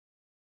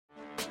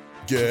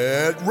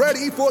Get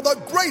ready for the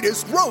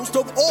greatest roast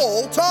of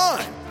all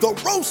time, the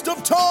Roast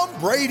of Tom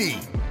Brady,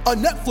 a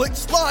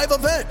Netflix live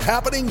event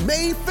happening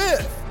May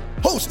 5th.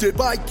 Hosted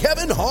by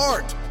Kevin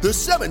Hart, the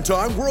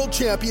 7-time world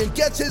champion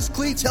gets his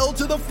cleats held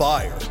to the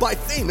fire by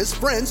famous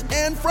friends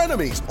and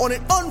frenemies on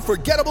an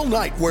unforgettable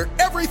night where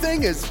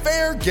everything is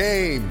fair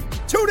game.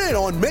 Tune in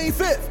on May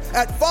 5th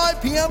at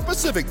 5 p.m.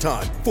 Pacific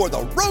time for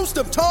the Roast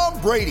of Tom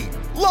Brady,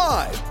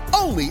 live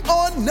only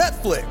on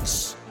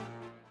Netflix.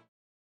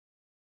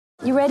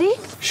 You ready?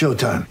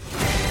 Showtime.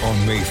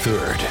 On May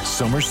 3rd,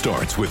 summer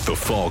starts with The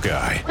Fall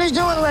Guy. What are you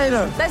doing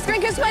later? Let's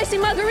drink a spicy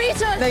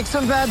margarita. Make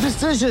some bad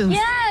decisions.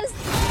 Yes.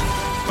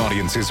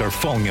 Audiences are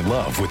falling in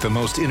love with the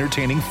most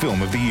entertaining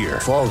film of the year.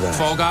 Fall Guy.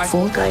 Fall Guy?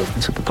 Fall Guy.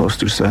 That's what the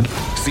poster said.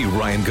 See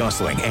Ryan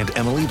Gosling and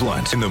Emily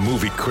Blunt in the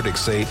movie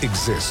critics say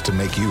exists to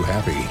make you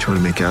happy. Trying to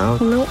make it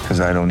out? Nope. Because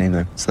I don't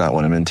either. It's not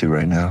what I'm into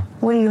right now.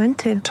 What are you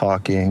into?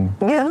 Talking.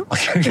 Yeah.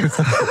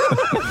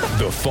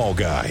 The Fall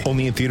Guy.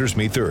 Only in theaters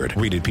May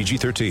 3rd. Rated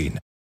PG-13.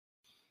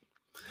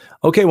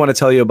 Okay, I want to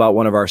tell you about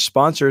one of our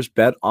sponsors,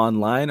 Bet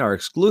Online, our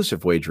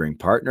exclusive wagering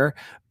partner.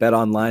 Bet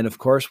Online, of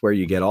course, where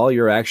you get all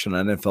your action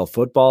on NFL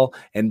football,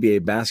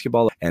 NBA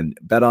basketball, and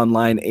Bet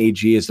Online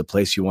AG is the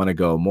place you want to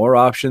go. More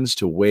options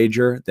to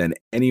wager than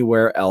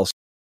anywhere else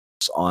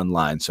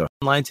online. So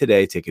online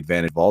today, take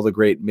advantage of all the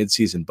great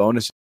midseason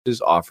bonuses,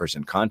 offers,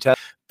 and contests.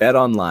 Bet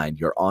Online,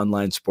 your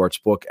online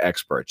sportsbook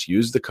experts.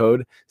 Use the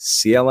code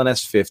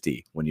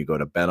CLNS50 when you go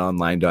to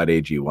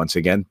betonline.ag. Once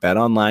again,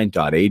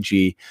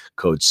 betonline.ag,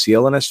 code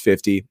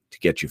CLNS50 to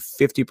get you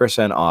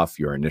 50% off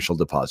your initial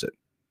deposit.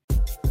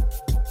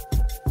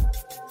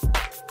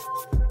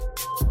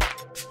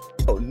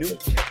 Oh,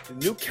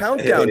 new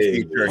countdown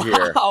feature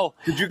here. Wow.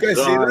 Did you guys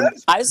see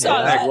that? I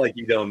saw Act that. like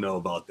you don't know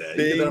about that.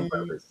 You did that on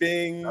purpose.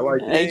 Bing, I like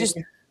bing. They just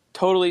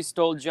totally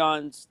stole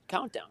John's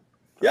countdown.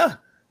 Yeah,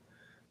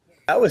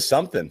 that was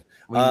something.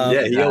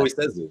 Yeah, he always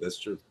says it. That's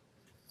true.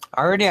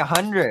 Already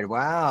 100.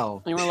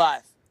 Wow. We were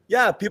live.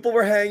 Yeah, people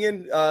were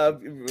hanging,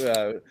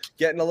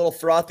 getting a little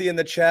frothy in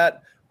the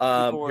chat.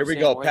 People were Here we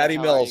saying, go. "Where the Patty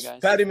hell are you Mills. guys?"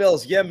 Patty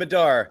Mills. Yam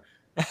Madar.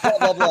 Blah,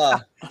 blah, blah.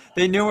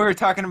 They knew we were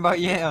talking about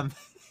Yam.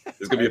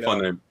 It's gonna be a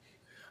fun name.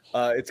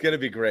 It's going to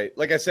be great.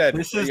 Like I said.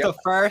 This is the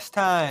first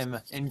time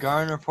in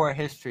Garden Report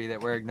history that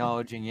we're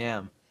acknowledging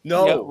Yam.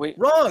 No, Yeah,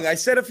 wrong. I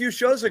said a few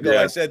shows ago,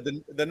 Yeah. I said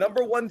the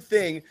number one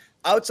thing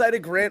outside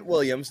of Grant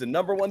Williams, the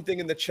number one thing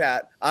in the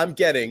chat I'm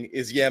getting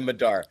is Yam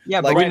Madar.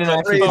 Yeah, but Like, we didn't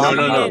actually crazy. talk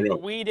No, about no, it. no.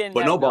 We didn't.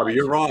 But no, Bobby,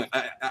 you're acknowledge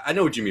wrong. I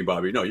know what you mean,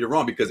 Bobby. No, you're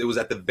wrong because it was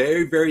at the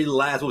very, very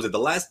last. What was it? The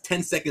last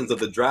 10 seconds of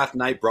the draft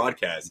night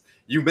broadcast.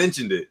 You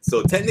mentioned it,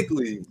 so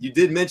technically you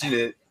did mention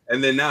it,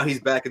 and then now he's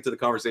back into the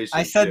conversation.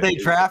 I said Yeah, they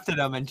drafted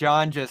him, and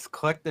John just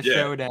clicked the Yeah.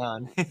 show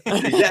down.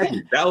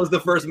 Exactly. That was the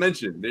first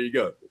mention. There you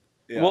go.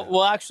 Yeah.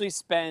 We'll actually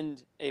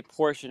spend a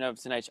portion of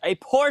tonight's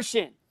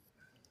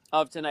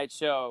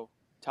show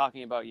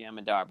talking about Yam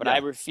Madar, but Yeah. I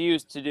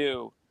refuse to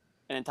do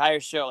an entire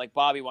show like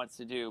Bobby wants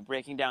to do,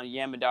 breaking down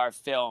Yam Madar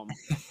film.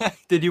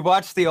 Did you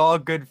watch the All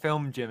Good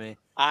film, Jimmy?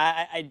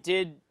 I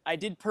did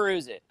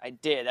peruse it. I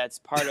did. That's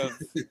part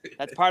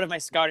of my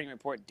scouting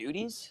report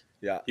duties.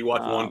 Yeah. He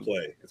watched one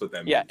play. That's what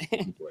that means. Yeah.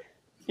 One play.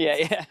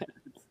 Yeah.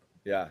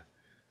 Yeah.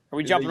 Are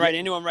we jumping right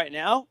into him right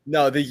now?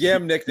 No, the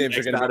Yam nicknames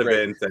are Next going to out be of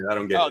great. it, and I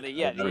don't get Oh, it.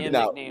 the I don't Yam get it.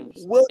 No. nicknames.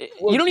 We'll-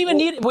 You don't even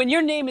need when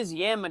your name is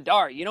Yam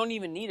Madar. You don't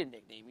even need a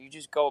nickname. You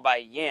just go by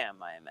Yam,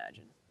 I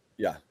imagine.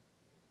 Yeah.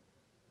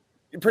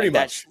 Pretty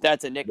Like, much.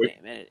 That's a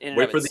nickname in and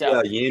Wait of for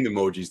itself. the yam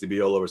emojis to be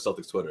all over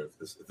Celtics Twitter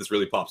if this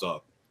really pops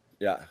off.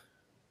 Yeah.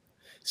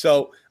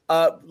 So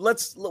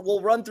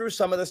we'll run through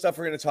some of the stuff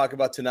we're going to talk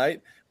about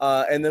tonight,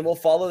 and then we'll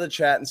follow the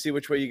chat and see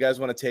which way you guys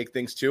want to take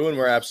things too. And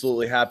we're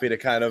absolutely happy to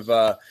kind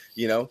of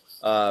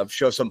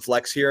show some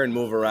flex here and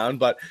move around.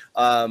 But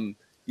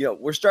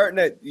we're starting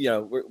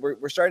to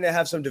we're starting to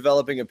have some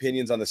developing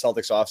opinions on the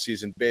Celtics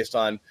offseason based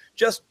on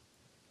just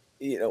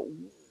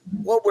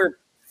what we're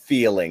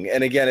feeling.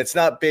 And again, it's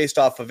not based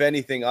off of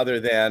anything other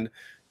than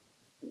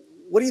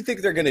what do you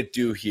think they're going to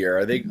do here?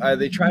 Are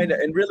they trying to,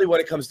 and really what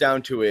it comes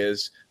down to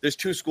is there's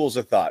two schools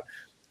of thought: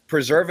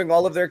 preserving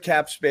all of their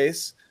cap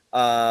space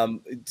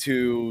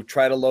to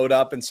try to load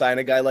up and sign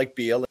a guy like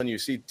Beal. And you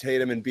see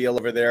Tatum and Beal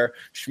over there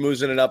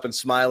schmoozing it up and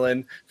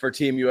smiling for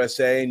Team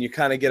USA. And you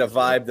kind of get a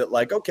vibe that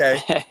like, okay,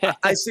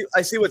 I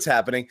see what's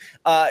happening.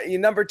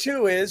 Number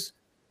two is,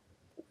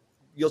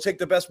 you'll take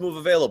the best move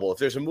available. If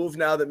there's a move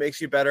now that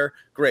makes you better,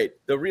 great.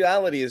 The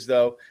reality is,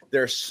 though,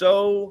 they're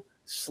so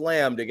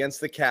slammed against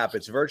the cap,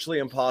 it's virtually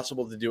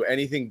impossible to do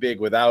anything big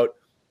without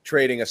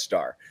trading a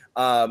star.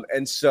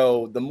 And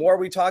so the more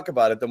we talk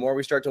about it, the more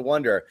we start to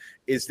wonder,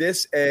 is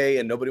this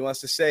and nobody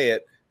wants to say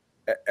it,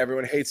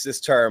 everyone hates this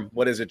term.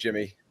 What is it,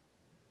 Jimmy?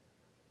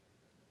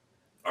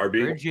 RB?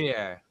 Bridge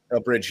year. A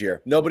bridge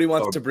year. Nobody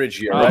wants to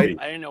bridge year, Oh, right?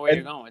 I didn't know where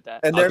you're going with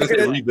that. And I they're was going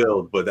to going to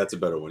rebuild, but that's a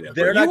better one. Yeah,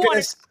 they're Bridge. not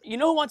going to. You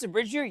know who wants a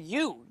bridge year?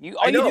 You. I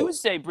All you know. do is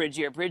say bridge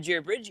year, bridge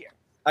year, bridge year.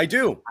 I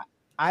do.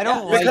 I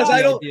don't Yeah. like Because the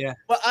I don't. idea.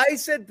 But I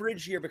said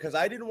bridge here because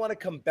I didn't want to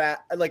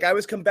combat. Like I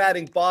was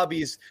combating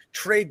Bobby's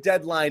trade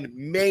deadline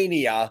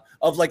mania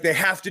of like they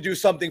have to do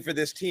something for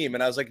this team,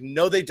 and I was like,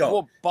 no, they don't.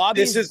 Well,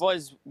 Bobby's This is-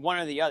 was one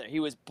or the other. He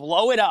was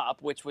blow it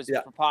up, which was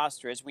Yeah.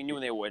 preposterous. We knew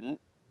they wouldn't,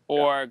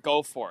 or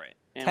go for it,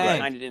 and we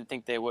Tank. kind of didn't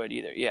think they would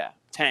either. Yeah,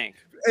 tank.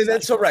 And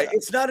that's so right.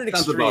 It's not an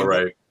Sounds extreme. about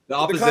right. The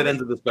opposite ends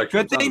of the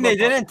spectrum. Good Sounds thing they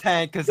about didn't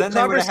tank, because The then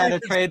they would have had to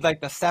conversation's- trade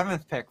like the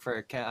 7th pick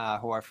for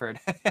Horford.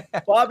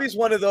 Bobby's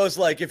one of those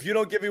like, if you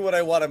don't give me what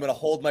I want, I'm going to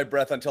hold my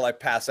breath until I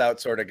pass out,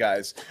 sort of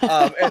guys.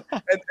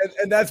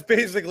 And that's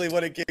basically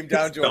what it came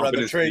down to around Stomping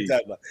the his trade feet.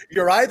 deadline.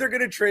 You're either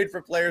going to trade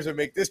for players and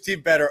make this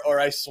team better, or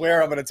I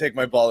swear I'm going to take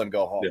my ball and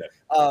go home.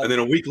 Yeah. And then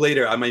a week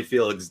later, I might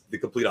feel the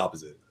complete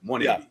opposite.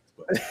 180.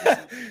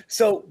 But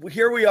So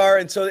here we are,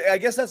 and so I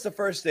guess that's the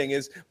first thing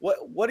is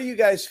what are you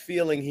guys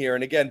feeling here?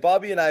 And again,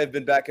 Bobby and I have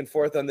been back and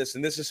forth on this,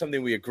 and this is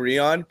something we agree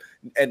on.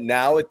 And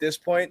now at this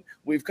point,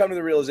 we've come to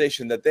the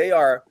realization that they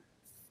are.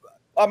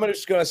 I'm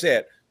just going to say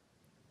it.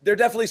 They're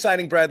definitely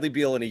signing Bradley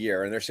Beal in a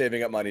year, and they're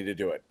saving up money to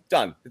do it.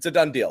 Done. It's a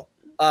done deal.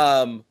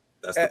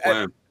 that's the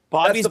plan.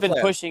 Bobby's the been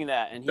plan. pushing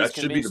that, and he's That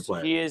should be the convinced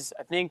plan. he is.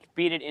 I think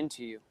beat it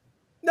into you.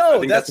 No, I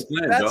think that's the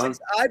plan, John.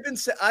 I've been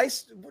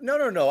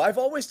no. I've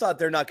always thought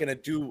they're not going to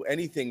do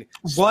anything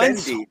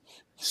Once-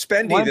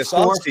 spendy once this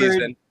Horford-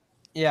 offseason.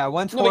 Yeah,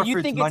 once No, but you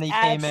Horford's think money it's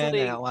came in and actually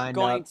it lined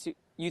going up. to?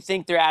 You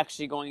think they're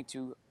actually going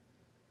to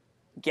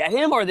get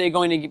him, or are they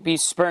going to be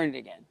spurned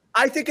again?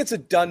 I think it's a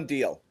done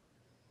deal.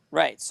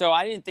 Right. So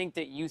I didn't think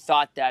that you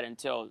thought that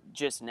until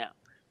just now.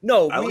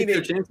 No, I like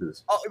their meaning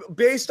chances.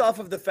 based off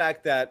of the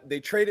fact that they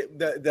traded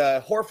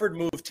the Horford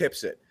move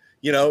tips it.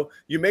 You know,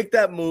 you make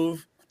that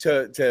move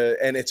to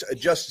and it's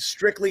just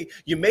strictly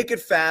you make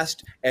it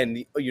fast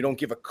and you don't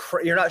give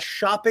you're not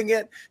shopping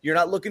it. You're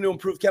not looking to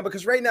improve Kemba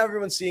because right now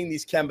everyone's seeing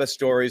these Kemba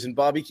stories and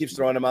Bobby keeps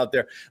throwing them out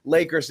there.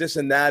 Lakers, this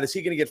and that. Is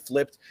he going to get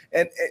flipped?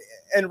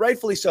 And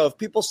rightfully so. If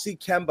people see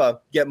Kemba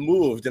get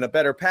moved in a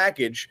better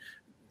package,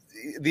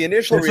 the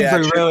initial This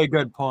reaction. is a really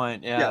good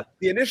point. Yeah.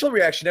 The initial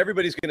reaction,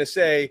 everybody's going to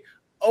say,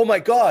 oh my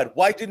God,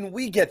 why didn't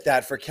we get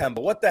that for Kemba?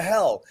 What the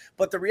hell?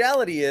 But the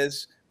reality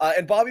is,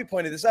 and Bobby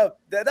pointed this out,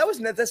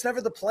 that's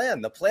never the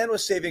plan. The plan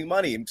was saving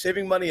money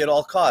at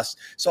all costs.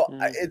 So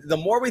the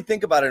more we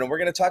think about it, and we're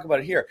going to talk about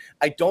it here,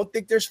 I don't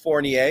think there's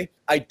Fournier.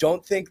 I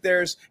don't think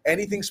there's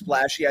anything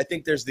splashy. I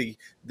think there's the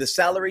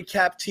salary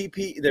cap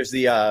TP. There's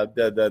the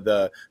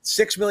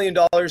 $6 million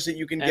that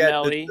you can get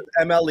MLE.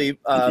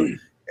 MLE.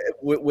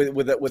 With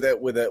They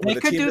a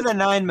could team do that's- the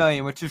 $9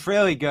 million, which is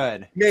really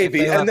good.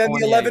 Maybe, if they and let then the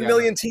Fournier 11 go.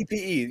 million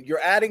TPE.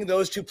 You're adding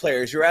those two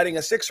players. You're adding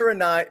a 6 or a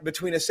 9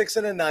 between a 6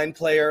 and a 9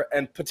 player,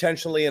 and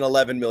potentially an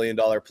 $11 million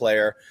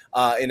player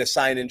in a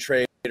sign and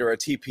trade or a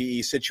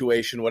TPE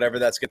situation, whatever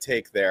that's going to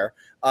take there.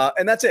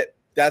 And that's it.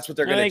 That's what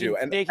they're No, going they to do.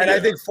 can- And they can- I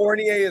think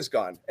Fournier is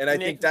gone. And I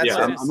think that's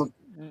Yeah, it.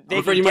 They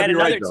I'm afraid could you might get be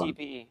right, another John.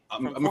 TPE.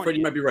 I'm from afraid you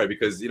Fournier. might be right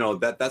because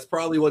that's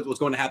probably what's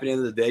going to happen at the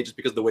end of the day. Just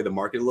because of the way the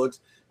market looks,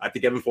 I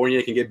think Evan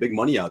Fournier can get big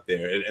money out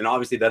there, and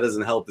obviously that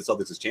doesn't help the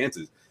Celtics'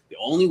 chances. The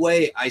only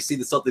way I see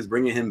the Celtics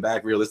bringing him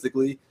back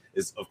realistically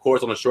is, of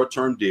course, on a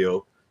short-term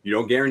deal. You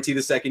don't guarantee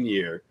the second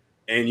year,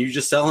 and you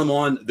just sell him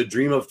on the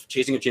dream of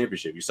chasing a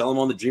championship. You sell him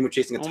on the dream of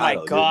chasing a Oh my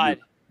title. God.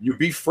 You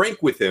be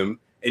frank with him,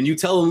 and you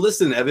tell him,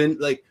 listen, Evan,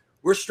 like,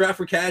 we're strapped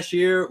for cash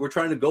here. We're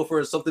trying to go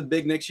for something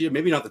big next year.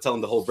 Maybe not to tell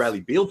him the whole Bradley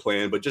Beal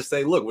plan, but just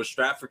say, look, we're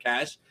strapped for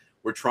cash.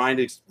 We're trying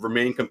to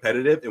remain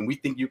competitive, and we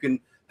think you can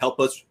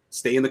help us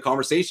stay in the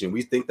conversation.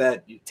 We think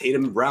that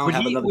Tatum and Brown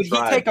have another would he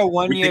try. take a We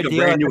one-year think a deal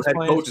brand at new this head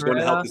point in coach his is going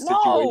to career? help this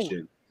No.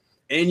 situation.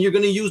 And you're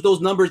going to use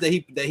those numbers that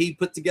he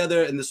put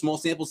together in the small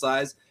sample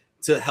size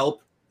to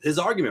help his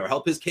argument or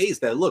help his case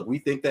that, look, we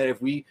think that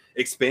if we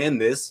expand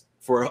this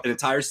for an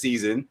entire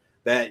season,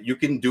 that you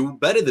can do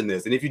better than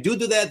this. And if you do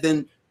that,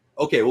 then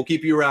okay, we'll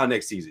keep you around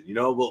next season. You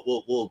know,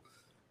 we'll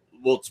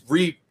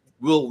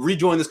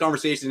rejoin this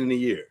conversation in a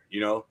year.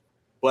 You know,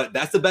 but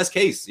that's the best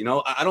case. You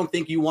know, I don't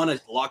think you want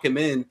to lock him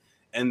in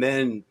and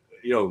then,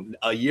 you know,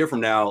 a year from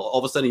now, all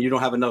of a sudden you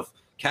don't have enough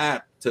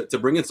cap to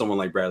bring in someone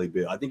like Bradley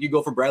Beal. I think you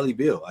go for Bradley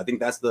Beal. I think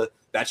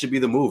that should be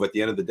the move at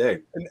the end of the day.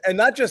 And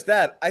not just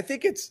that. I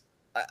think it's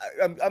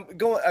I'm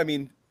going. I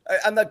mean,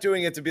 I'm not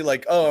doing it to be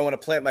like, oh, I want to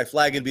plant my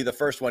flag and be the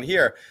first one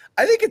here.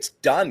 I think it's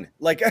done.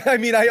 Like, I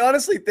mean, I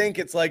honestly think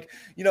it's like,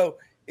 you know,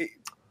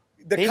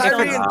 the Based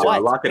Kyrie on and what?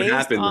 A lot can Based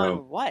happen, on though.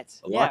 What?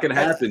 A lot can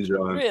happen,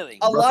 John. Really?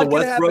 A lot Russell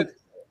can happen.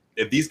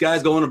 If these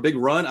guys go on a big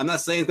run, I'm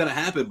not saying it's going to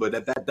happen, but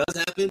if that does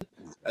happen,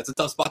 that's a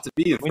tough spot to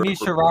be in. We need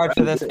Sherrod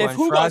for this If one.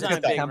 who Sherrod's goes on got a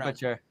the big run?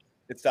 temperature.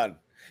 It's done.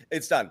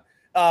 It's done.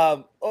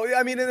 Oh yeah,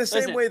 I mean, in the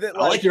same Listen, way that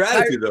I like your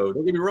attitude, though.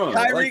 Don't get me wrong.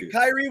 I like it.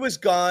 Kyrie was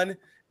gone,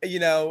 you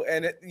know,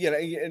 and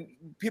and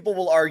people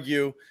will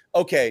argue,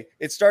 okay,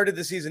 it started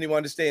the season he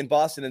wanted to stay in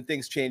Boston and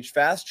things changed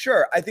fast.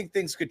 Sure, I think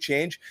things could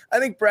change. I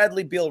think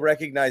Bradley Beal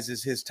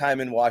recognizes his time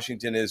in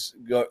Washington is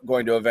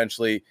going to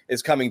eventually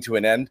is coming to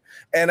an end,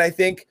 and I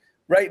think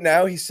right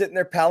now he's sitting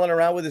there palling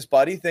around with his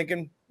buddy,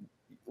 thinking,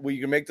 "Well,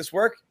 you can make this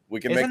work." We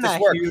can Isn't make this that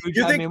work. huge?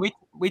 You I think, mean, we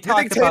you think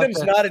talked about Tatum's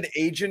this. not an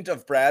agent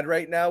of Brad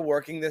right now,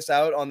 working this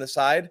out on the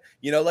side?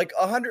 You know, like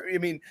 100. I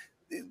mean,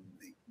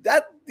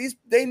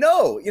 they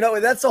know. You know,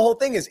 that's the whole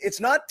thing. Is it's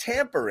not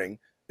tampering.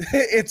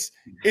 it's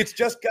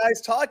just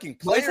guys talking.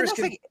 Players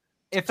can.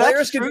 If Players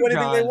that's can true, do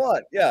anything they John,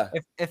 want. Yeah.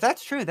 If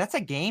that's true, that's a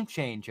game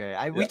changer.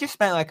 We just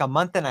spent like a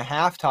month and a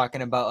half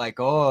talking about like,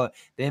 oh,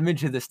 the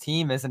image of this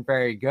team isn't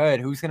very good.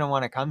 Who's gonna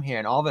want to come here?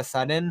 And all of a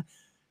sudden,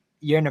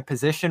 you're in a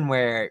position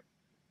where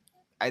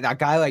a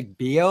guy like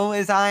Beal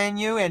is eyeing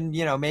you, and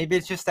you know maybe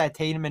it's just that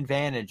Tatum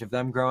advantage of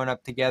them growing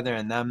up together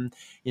and them,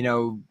 you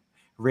know,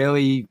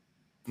 really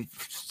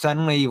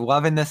suddenly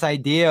loving this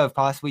idea of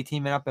possibly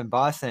teaming up in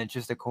Boston. It's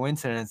just a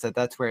coincidence that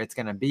that's where it's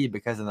going to be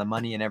because of the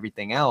money and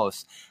everything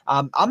else.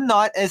 I'm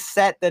not as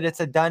set that it's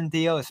a done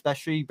deal,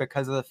 especially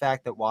because of the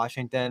fact that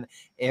Washington,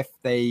 if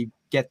they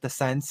get the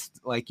sense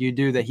like you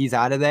do that he's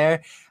out of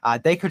there,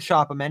 they could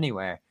shop him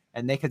anywhere.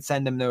 And they could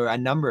send him to a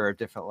number of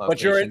different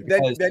locations.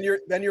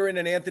 But you're in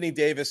an Anthony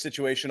Davis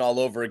situation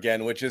all over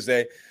again, which is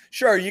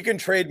sure, you can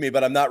trade me,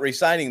 but I'm not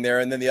re-signing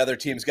there, and then the other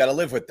team's got to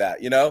live with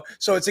that, you know.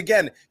 So it's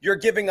again, you're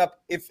giving up.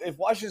 If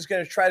Washington's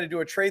going to try to do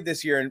a trade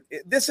this year, and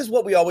this is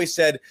what we always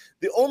said,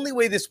 the only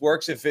way this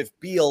works if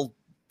Beal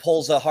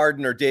pulls a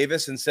Harden or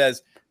Davis and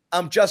says,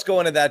 "I'm just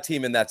going to that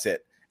team and that's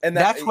it," and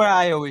that's what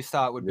I always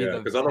thought would be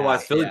because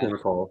otherwise Philly's going to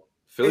call.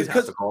 Philly's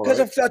has to call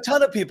because a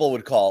ton of people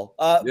would call.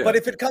 But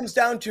if it comes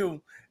down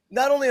to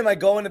not only am I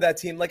going to that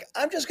team, like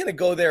I'm just going to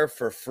go there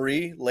for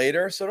free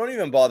later, so don't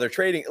even bother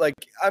trading. Like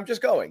I'm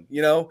just going,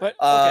 you know. But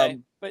okay,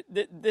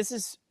 this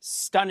is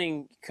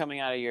stunning coming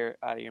out of your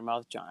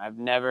mouth, John. I've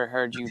never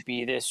heard you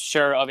be this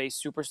sure of a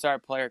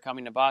superstar player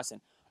coming to Boston.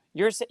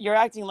 You're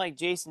acting like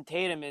Jason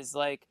Tatum is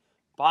like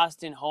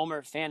Boston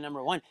homer fan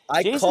number one.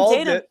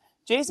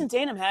 Jason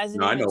Tatum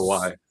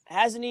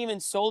hasn't even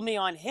sold me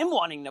on him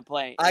wanting to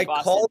play. I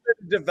called it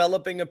a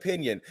developing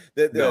opinion.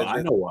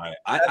 I know why.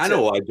 I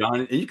know why,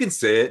 John. And you can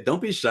say it.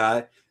 Don't be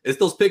shy. It's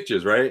those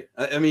pictures, right?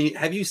 I mean,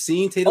 have you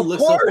seen Tatum look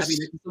so happy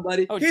next to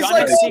somebody? Oh, he's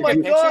like, oh my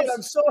God,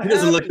 I'm so happy. He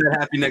doesn't look that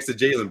happy next to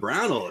Jaylen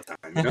Brown all the time.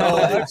 You know?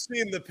 I've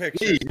seen the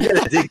pictures. You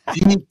gotta dig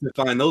deep to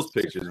find those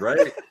pictures,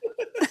 right?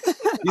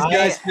 These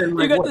guys spend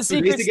like, you got the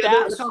secret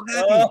stash.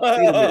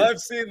 I've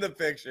seen the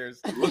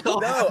pictures.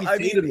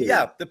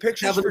 The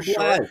pictures for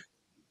sure.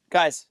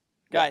 Guys,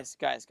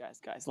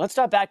 let's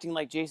stop acting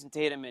like Jason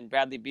Tatum and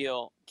Bradley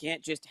Beal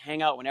can't just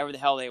hang out whenever the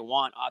hell they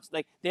want.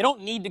 Like they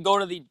don't need to go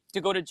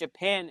to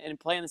Japan and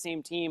play on the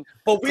same team.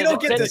 But we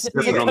don't get to see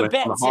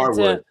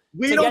it.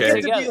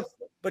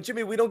 But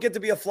Jimmy, we don't get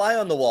to be a fly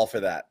on the wall for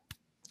that.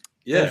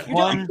 Yeah,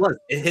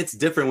 it hits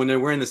different when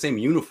they're wearing the same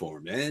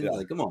uniform, man.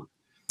 Like, come on.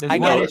 I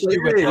get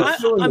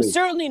it. I'm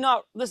certainly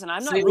not. Listen,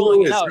 I'm not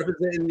ruling it out.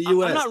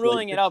 I'm not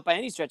ruling it out by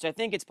any stretch. I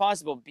think it's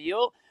possible.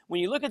 Beal,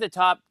 when you look at the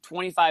top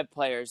 25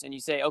 players and you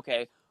say,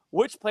 okay,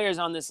 which players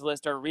on this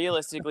list are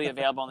realistically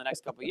available in the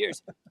next couple of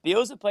years?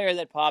 Beal's a player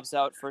that pops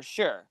out for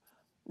sure.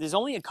 There's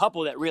only a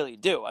couple that really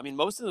do. I mean,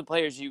 most of the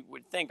players you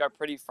would think are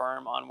pretty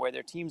firm on where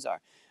their teams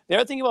are. The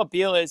other thing about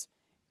Beal is,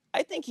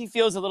 I think he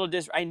feels a little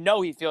I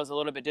know he feels a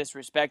little bit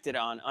disrespected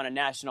on a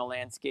national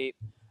landscape.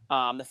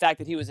 The fact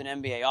that he was an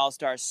NBA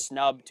All-Star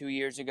snub 2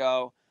 years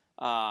ago,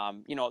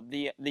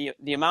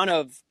 the amount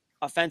of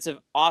offensive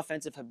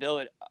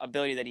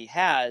ability that he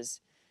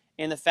has,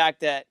 and the fact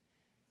that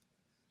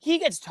he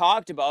gets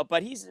talked about,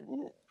 but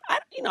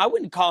I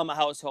wouldn't call him a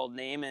household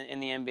name in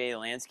the NBA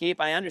landscape.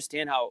 I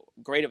understand how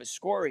great of a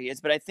scorer he is,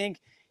 but I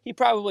think he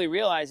probably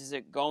realizes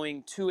that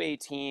going to a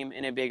team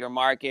in a bigger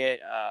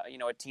market,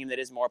 a team that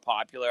is more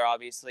popular,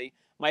 obviously,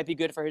 might be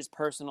good for his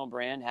personal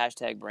brand,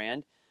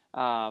 #brand.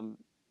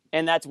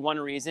 And that's one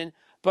reason.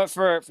 But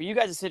for you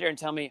guys to sit here and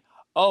tell me,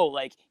 oh,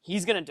 like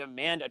he's going to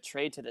demand a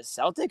trade to the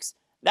Celtics,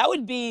 that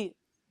would be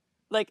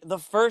like the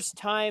first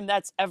time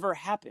that's ever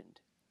happened.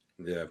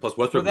 Yeah, plus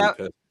Westbrook.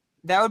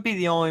 That would be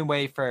the only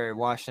way for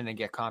Washington to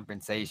get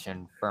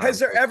compensation. Has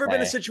there ever been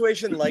a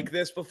situation like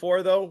this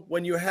before, though,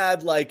 when you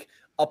had like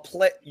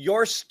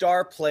your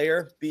star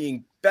player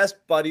being best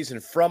buddies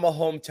and from a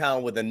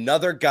hometown with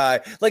another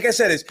guy? Like I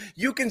said,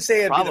 you can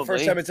say it'd be the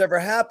first time it's ever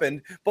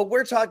happened, but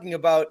we're talking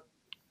about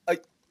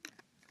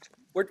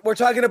We're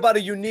talking about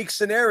a unique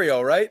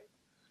scenario, right?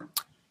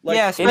 Like,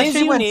 yeah, it is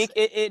unique.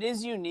 It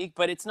is unique,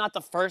 but it's not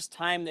the first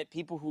time that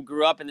people who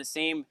grew up in the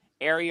same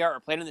area or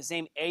played on the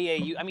same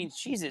AAU. I mean,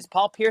 Jesus,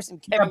 Paul Pierce and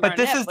Kevin Garnett. But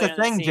this is the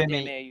thing,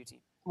 Jimmy.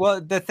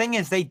 Well, the thing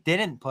is, they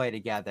didn't play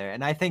together,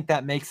 and I think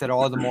that makes it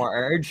all the more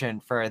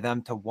urgent for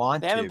them to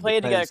want to. They haven't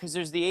played together because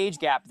there's the age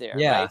gap there,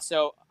 right?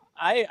 So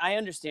I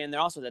understand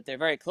also that they're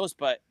very close,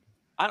 but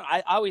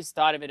I always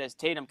thought of it as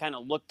Tatum kind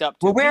of looked up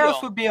to Well, where Beal.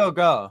 else would Beal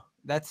go?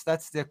 That's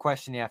the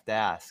question you have to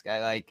ask.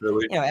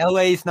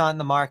 LA's not in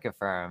the market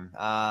for him.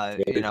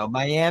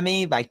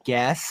 Miami, I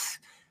guess.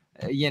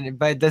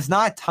 But there's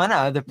not a ton of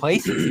other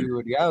places you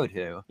would go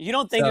to. You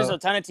don't think there's a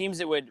ton of teams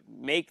that would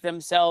make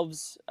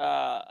themselves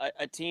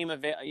a team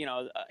of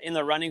in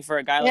the running for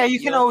a guy like you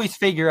can always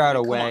figure out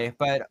a way,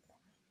 but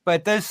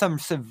But there's some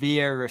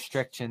severe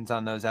restrictions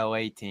on those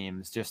LA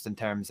teams just in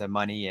terms of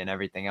money and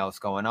everything else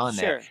going on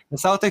there. The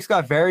Celtics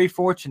got very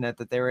fortunate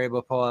that they were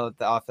able to pull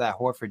off that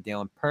Horford deal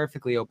and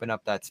perfectly open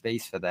up that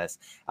space for this.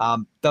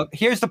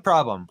 Here's the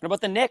problem. What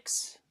about the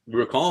Knicks? We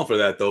were calling for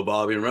that, though,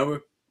 Bobby,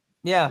 remember?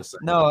 Yeah,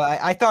 no,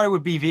 I thought it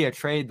would be via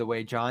trade the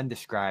way John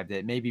described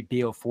it. Maybe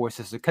Beal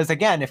forces it. Because,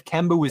 again, if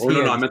Kemba was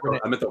here... No, I meant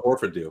the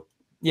Horford deal.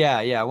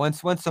 Yeah.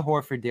 Once the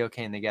Horford deal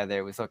came together,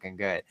 it was looking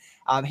good.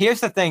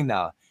 Here's the thing,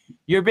 though.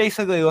 You're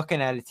basically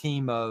looking at a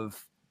team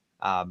of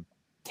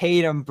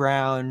Tatum,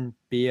 Brown,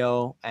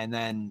 Beal, and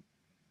then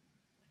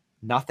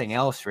nothing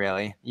else,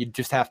 really. You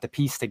just have to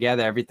piece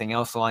together everything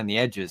else along the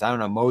edges. I don't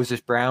know,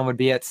 Moses Brown would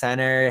be at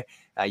center.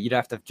 You'd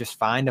have to just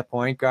find a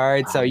point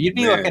guard. So you'd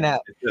be looking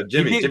at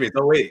Jimmy.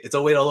 It's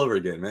 08 all over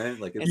again, man.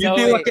 Like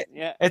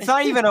it's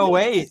not even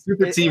 08.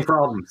 Super team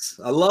problems.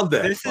 I love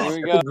that. This is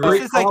a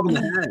great problem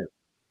to have.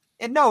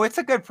 No, it's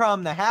a good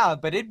problem to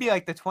have, but it'd be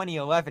like the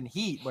 2011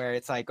 Heat where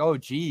it's like, oh,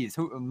 geez,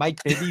 Mike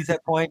Bibby's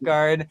at point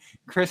guard,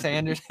 Chris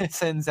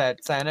Anderson's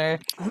at center.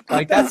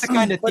 Like, that's the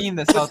kind of team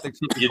the Celtics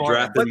you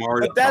drafted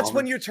Mario. But that's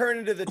when you turn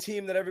into the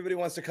team that everybody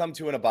wants to come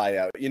to in a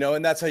buyout,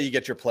 and that's how you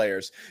get your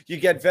players. You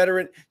get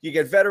veteran.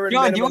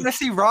 John, do you want to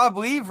see Rob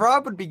leave?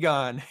 Rob would be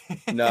gone.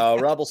 No,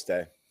 Rob will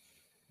stay.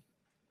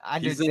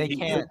 They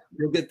can't.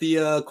 He'll get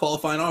the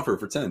qualifying offer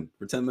for 10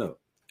 mil.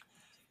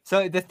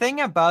 So the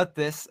thing about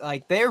this,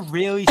 like, they're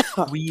really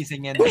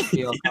squeezing in the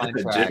Beal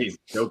contract. Jimmy's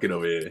joking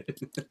over here.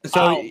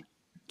 So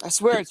I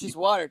swear it's just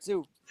water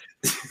too.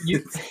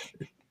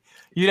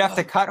 You'd have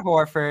to cut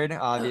Horford,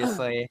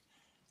 obviously.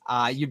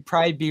 You'd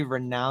probably be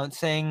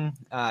renouncing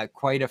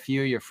quite a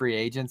few of your free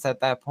agents at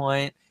that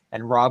point,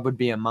 and Rob would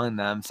be among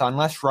them. So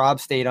unless Rob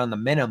stayed on the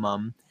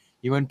minimum,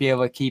 you wouldn't be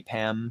able to keep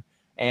him.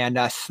 And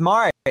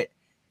Smart.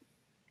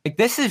 Like,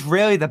 this is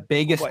really the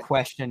biggest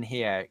question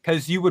here,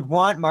 because you would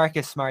want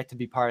Marcus Smart to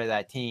be part of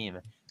that team,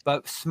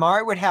 but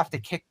Smart would have to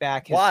kick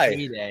back his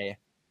payday.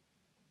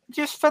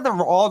 Just for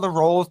all the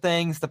role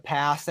things, the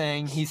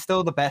passing. He's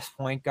still the best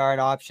point guard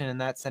option in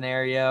that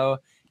scenario.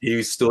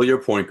 He's still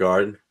your point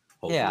guard.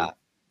 Hopefully.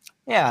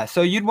 Yeah.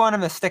 So you'd want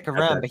him to stick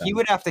around, but he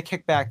would have to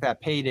kick back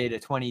that payday to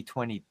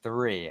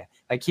 2023.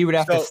 Like, he would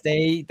have to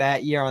stay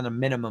that year on a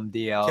minimum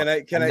deal.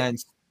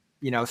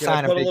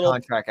 Sign a big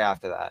contract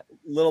after that.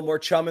 A little more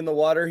chum in the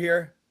water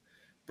here.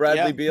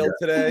 Bradley Beal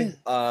today.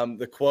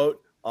 The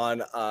quote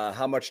on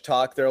how much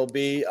talk there will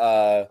be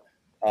about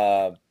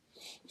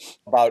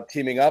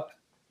teaming up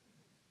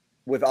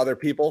with other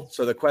people.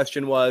 So the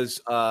question was,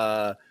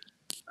 how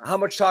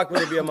much talk will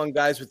there be among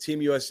guys with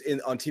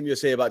on Team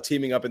USA about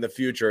teaming up in the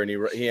future? And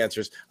he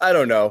answers, I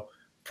don't know,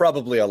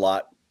 probably a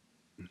lot.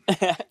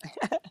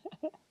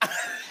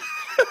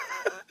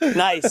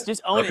 Nice,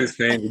 just own it.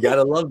 You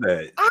gotta love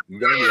that.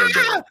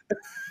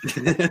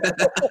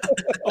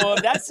 Well,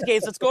 if that's the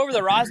case, let's go over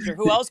the roster.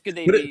 Who else could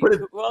they be? Put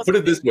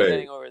it this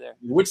way: over there?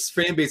 Which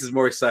fan base is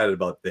more excited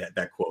about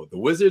that quote? The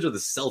Wizards or the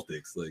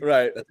Celtics? Like,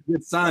 right, that's a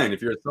good sign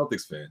if you're a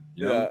Celtics fan.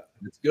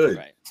 It's good,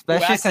 right.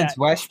 Especially since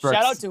Westbrook.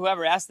 Shout out to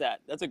whoever asked that.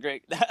 That's a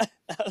great. That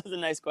was a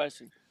nice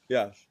question.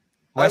 Yeah,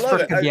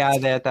 Westbrook could be out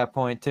of there at that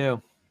point too.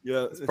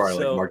 Yeah, it's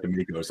probably like Mark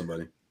D'Amico or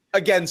somebody.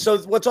 Again, so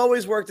what's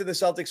always worked in the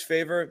Celtics'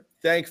 favor,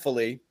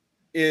 thankfully,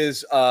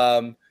 is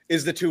the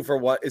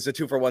 2-for-1 is a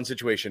 2-for-1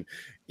 situation.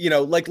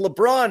 Like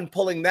LeBron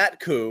pulling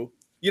that coup.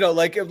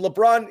 Like if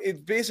LeBron,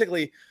 it's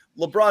basically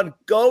LeBron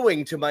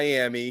going to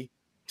Miami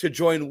to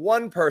join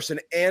one person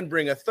and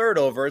bring a third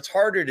over. It's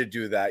harder to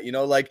do that.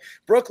 Like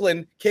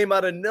Brooklyn came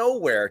out of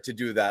nowhere to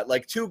do that.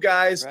 Like two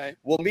guys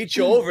will meet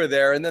you over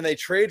there, and then they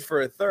trade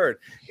for a third.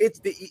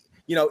 It's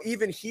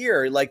even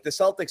here, like the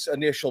Celtics'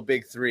 initial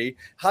big three,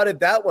 how did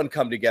that one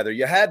come together?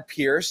 You had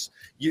Pierce,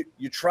 you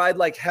tried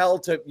like hell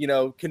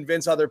to,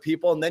 convince other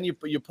people, and then you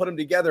put them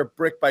together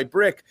brick by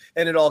brick,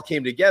 and it all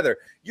came together.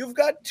 You've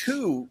got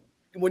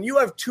when you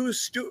have two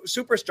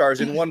superstars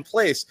in one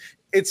place,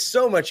 it's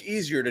so much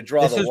easier to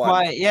draw the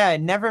one. This is why, it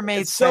never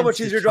made sense. So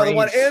much easier to draw the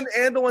one,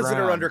 and the ones that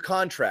are under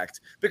contract,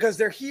 because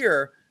they're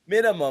here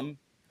minimum,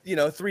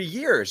 3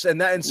 years,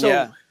 and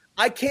so.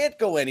 I can't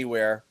go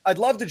anywhere. I'd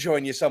love to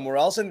join you somewhere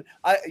else. And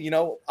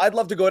I'd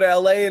love to go to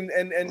LA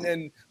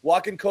and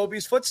walk in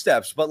Kobe's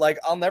footsteps, but like,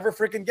 I'll never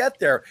freaking get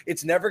there.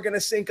 It's never going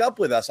to sync up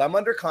with us. I'm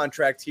under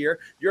contract here.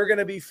 You're going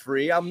to be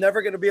free. I'm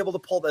never going to be able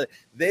to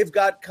they've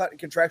got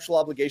contractual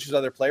obligations,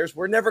 other players.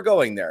 We're never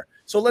going there.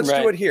 So let's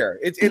do it here.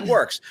 It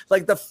works.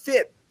 Like the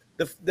fit.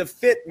 The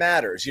fit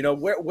matters.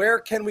 Where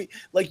can we,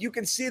 like, you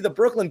can see the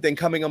Brooklyn thing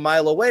coming a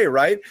mile away,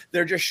 right?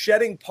 They're just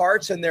shedding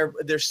parts, and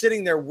they're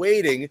sitting there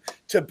waiting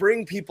to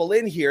bring people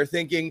in here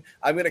thinking,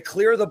 I'm going to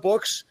clear the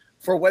books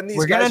for when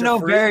these guys are know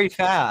free, very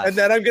fast, and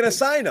then I'm going to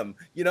sign them,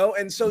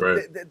 and so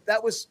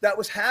that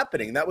was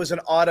happening. That was an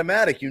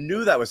automatic. You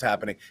knew that was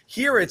happening.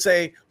 Here it's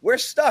we're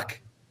stuck.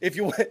 If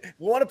you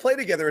want to play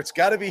together, it's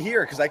got to be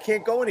here because I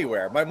can't go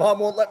anywhere. My mom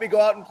won't let me go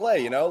out and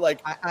play.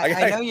 Like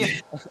I know you.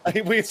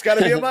 It's got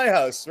to be at my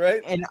house, right?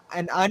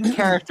 And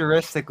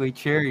uncharacteristically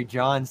cheery,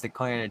 John's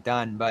declaring it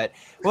done, but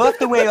we'll have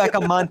to wait like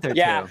a month or two.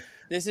 Yeah,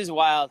 this is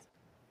wild.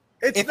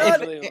 It's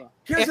not.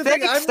 Here's the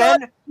thing. I'm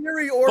not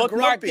cheery or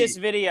bookmark grumpy. this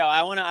video.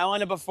 I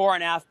want a before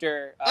and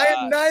after. I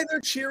am neither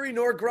cheery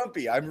nor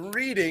grumpy. I'm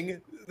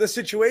reading the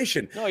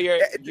situation. No,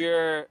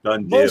 you're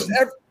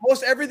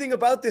most everything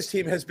about this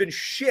team has been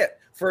shit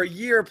for a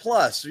year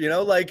plus. You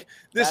know, like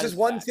this is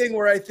one thing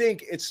where I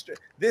think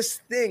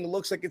this thing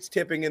looks like it's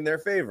tipping in their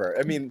favor.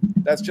 I mean,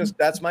 that's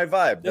my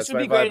vibe. This that's would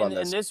my be great, vibe on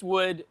and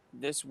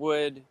this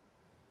would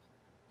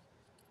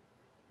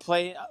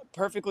play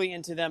perfectly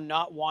into them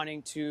not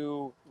wanting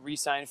to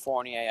re-sign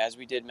Fournier, as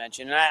we did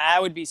mention. And I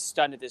would be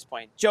stunned at this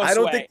point.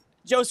 Josue,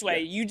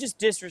 you just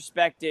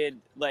disrespected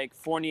like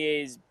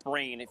Fournier's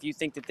brain. If you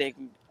think they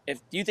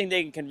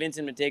can convince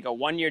him to take a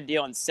 1-year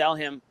deal and sell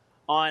him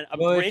on a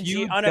bridge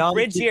year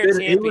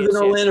championship. He was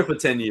in Atlanta for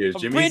 10 years.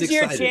 Jimmy. Bridge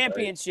year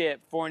championship,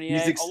 right? Fournier.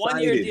 He's excited. A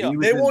 1-year deal.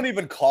 They won't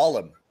even call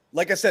him.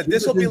 Like I said,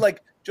 this will be like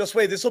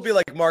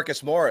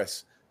Marcus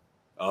Morris.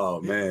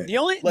 Oh man. They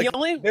won't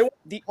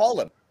call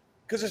him.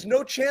 Because there's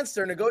no chance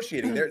they're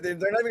negotiating. They're not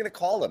even going to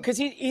call him. Because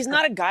he's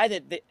not a guy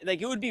that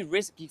it would be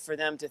risky for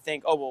them to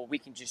think, oh well, we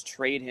can just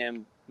trade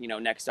him,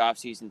 next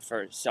offseason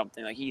for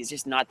something. Like he's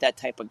just not that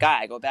type of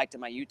guy. I go back to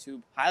my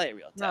YouTube highlight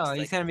reel test. No,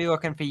 he's going to be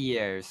looking for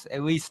years,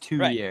 at least 2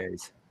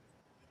 years.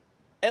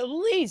 At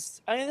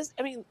least,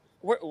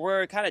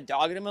 we're kind of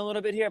dogging him a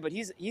little bit here, but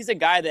he's a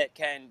guy that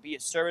can be a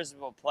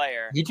serviceable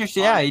player. He just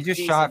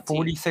shot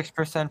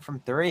 46% from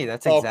 3.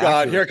 That's exactly. Oh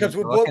God, here comes.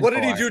 What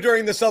did he do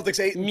during the Celtics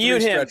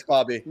 8-3 stretch,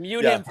 Bobby?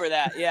 Mute him for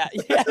that. Yeah,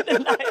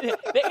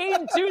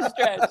 the 8-2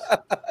 stretch.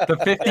 The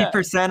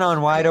 50%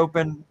 on wide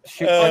open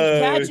shoot.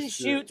 Catch and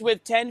shoot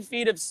with 10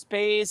 feet of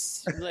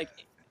space, like.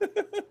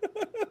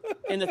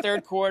 In the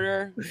third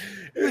quarter,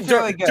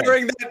 during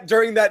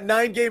that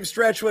 11-game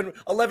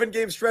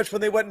stretch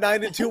when they went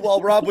 9-2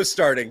 while Rob was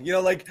starting,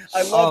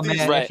 I love these.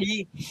 Man,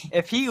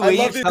 if he leaves,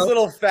 I love these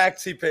little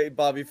facts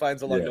Bobby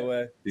finds along the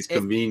way. These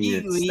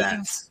convenient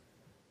stats.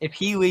 If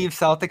he leaves,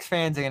 Celtics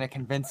fans are going to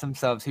convince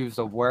themselves he was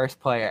the worst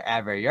player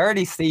ever. You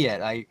already see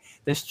it. Like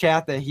this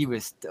chat that he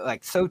was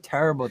like so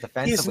terrible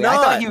defensively. He's not.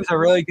 I thought he was a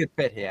really good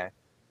fit here.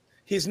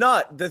 He's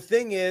not. The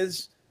thing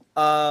is,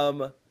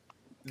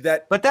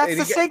 but that's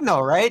the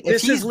signal, right?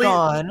 If he's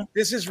gone,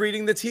 this is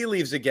reading the tea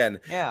leaves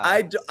again.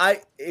 Yeah,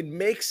 it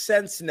makes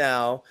sense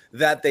now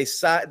that they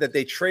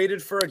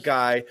traded for a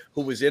guy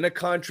who was in a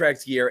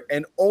contract year,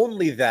 and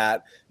only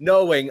that,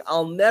 knowing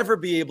I'll never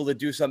be able to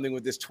do something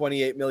with this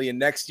 $28 million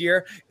next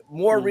year.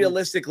 More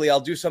realistically, I'll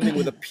do something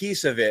with a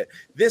piece of it.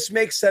 This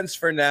makes sense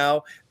for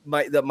now.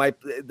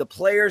 The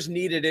players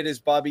needed it, as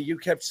Bobby, you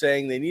kept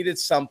saying, they needed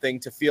something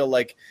to feel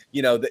like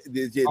they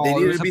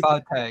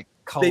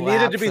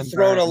needed to be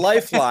thrown a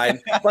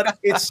lifeline, but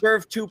it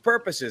served two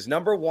purposes.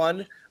 Number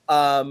one,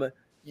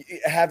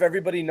 have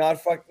everybody not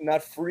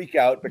freak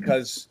out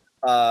because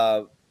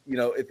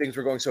things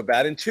were going so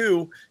bad, and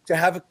two, to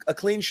have a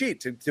clean sheet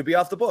to be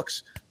off the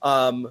books.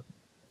 And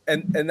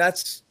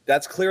that's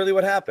clearly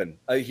what happened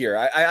here.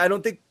 I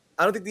don't think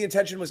the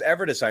intention was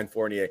ever to sign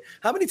Fournier.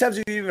 How many times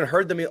have you even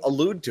heard them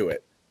allude to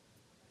it?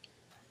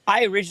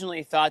 I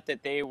originally thought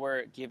that they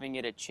were giving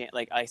it a chance.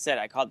 Like I said,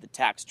 I called the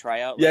tax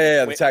tryout.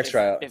 The tax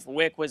tryout. If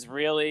Wick was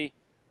really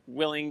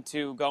willing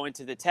to go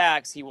into the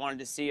tax, he wanted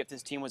to see if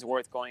this team was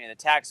worth going into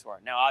tax for.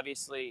 Now,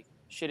 obviously,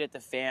 shit hit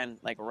the fan.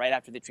 Like right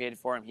after they traded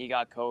for him, he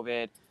got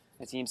COVID.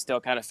 The team still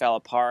kind of fell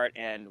apart,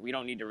 and we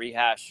don't need to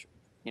rehash,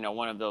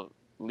 one of the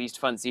least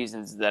fun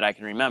seasons that I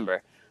can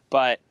remember.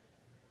 But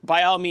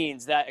by all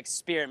means, that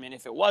experiment,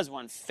 if it was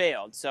one,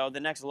 failed. So the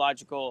next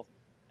logical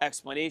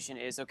explanation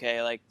is,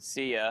 okay, like,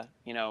 see ya.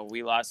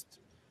 We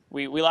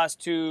lost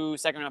 2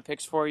 second-round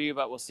picks for you,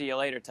 but we'll see you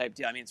later type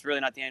deal. I mean, it's really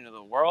not the end of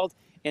the world,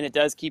 and it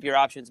does keep your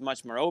options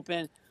much more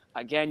open.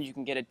 Again, you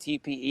can get a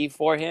TPE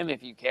for him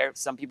if you care.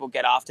 Some people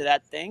get off to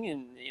that thing,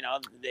 and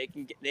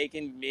they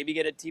can maybe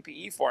get a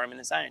TPE for him in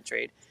the sign-and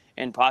trade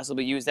and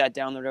possibly use that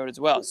down the road as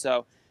well.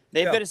 So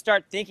they've got to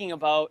start thinking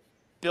about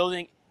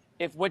building.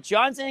 If what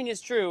John's saying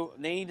is true,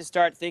 they need to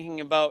start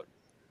thinking about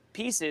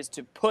pieces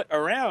to put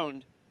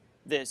around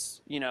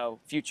this,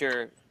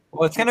 future.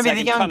 Well, it's going to be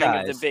the young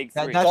guys. The big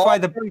three. That's why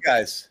the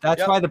guys.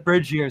 That's why the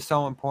bridge year is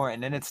so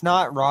important, and it's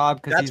not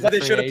Rob because that's why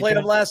they should have played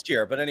him last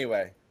year. But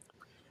anyway,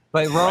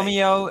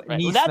 Romeo, right.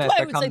 Neesmith That's why I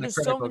would become say the there's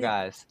critical so many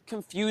guys.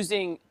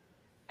 confusing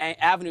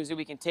avenues that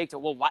we can take to.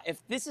 Well, why, if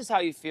this is how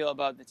you feel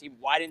about the team,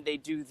 why didn't they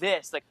do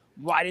this? Like,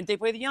 why didn't they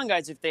play the young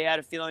guys if they had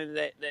a feeling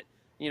that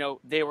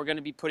they were going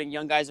to be putting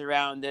young guys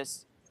around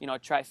this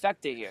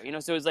trifecta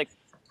here? So it's like.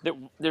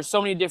 There's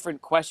so many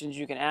different questions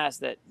you can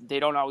ask that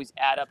they don't always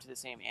add up to the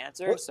same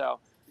answer.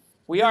 So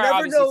we are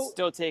obviously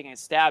still taking a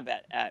stab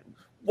at.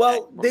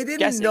 Well, they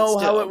didn't know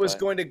how it was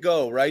going to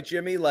go, right,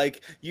 Jimmy?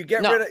 Like you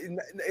get rid of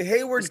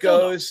Hayward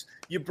goes,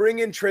 you bring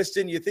in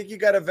Tristan, you think you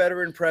got a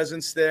veteran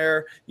presence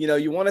there.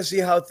 You want to see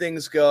how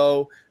things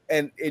go.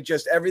 And it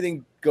just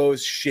everything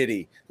goes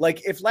shitty.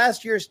 Like if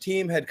last year's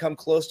team had come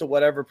close to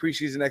whatever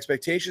preseason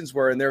expectations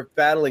were and they're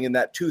battling in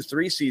that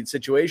 2-3 seed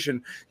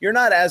situation, you're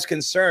not as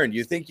concerned.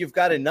 You think you've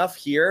got enough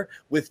here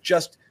with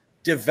just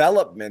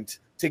development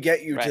to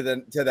get you to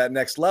that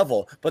next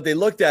level. But they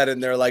looked at it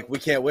and they're like, we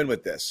can't win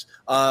with this.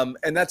 And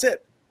that's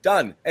it.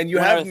 Done. And you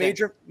have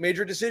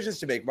major decisions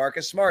to make.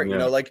 Marcus Smart, you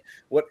know, like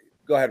what?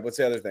 Go ahead. What's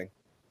the other thing?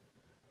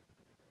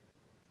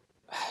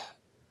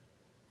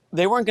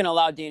 They weren't going to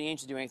allow Danny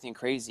Ainge to do anything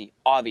crazy,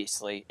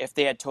 obviously, if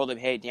they had told him,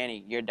 hey,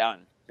 Danny, you're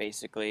done,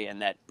 basically,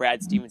 and that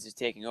Brad Stevens is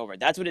taking over.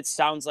 That's what it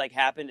sounds like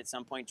happened at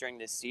some point during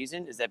this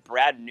season, is that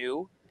Brad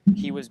knew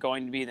he was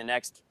going to be the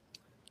next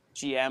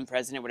GM,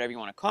 president, whatever you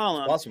want to call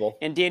him. Possible.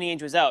 And Danny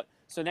Ainge was out.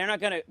 So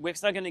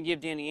Wick's not going to give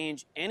Danny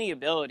Ainge any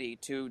ability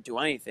to do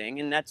anything,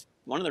 and that's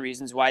one of the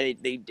reasons why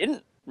they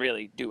didn't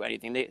really do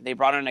anything. They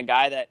brought in a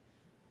guy that,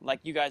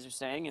 like you guys are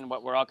saying, and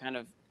what we're all kind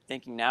of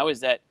thinking now is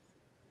that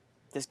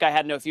this guy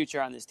had no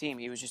future on this team.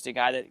 He was just a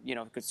guy that, you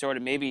know, could sort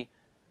of maybe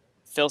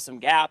fill some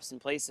gaps and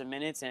play some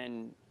minutes,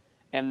 and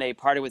they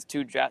parted with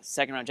 2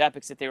 second-round draft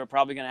picks that they were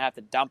probably going to have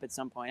to dump at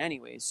some point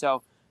anyways.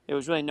 So there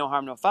was really no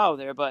harm, no foul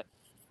there. But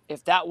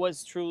if that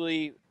was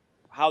truly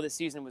how the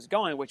season was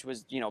going, which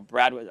was, you know,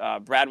 Brad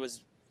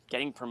was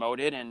getting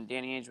promoted and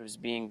Danny Ainge was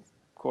being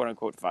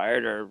quote-unquote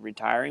fired or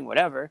retiring,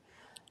 whatever,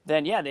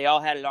 then, yeah, they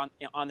all had it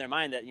on their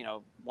mind that, you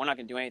know, we're not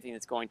going to do anything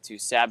that's going to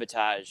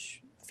sabotage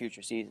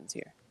future seasons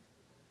here.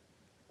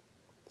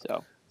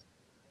 So,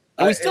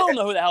 and we still don't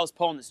know who the hell is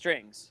pulling the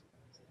strings.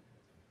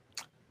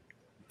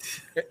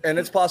 And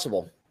it's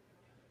possible.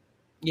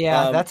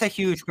 Yeah, that's a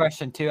huge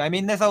question, too. I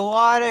mean, there's a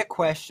lot of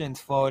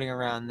questions floating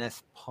around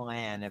this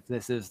plan, if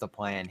this is the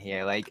plan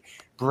here. Like,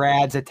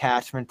 Brad's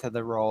attachment to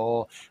the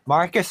role.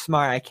 Marcus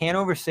Smart, I can't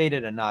overstate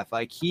it enough.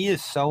 Like, he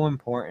is so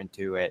important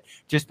to it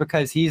just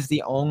because he's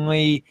the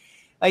only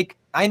 – like,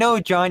 I know,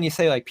 John, you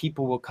say, like,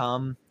 people will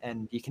come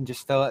and you can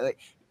just fill it. Like,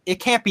 it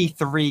can't be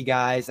 3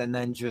 guys and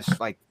then just,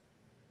 like,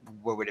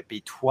 what would it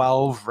be,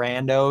 12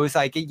 randos?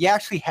 Like, you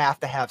actually have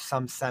to have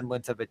some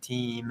semblance of a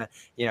team,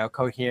 you know,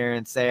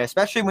 coherence there,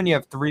 especially when you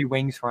have 3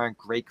 wings who aren't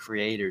great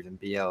creators in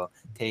Beal,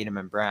 Tatum,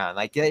 and Brown.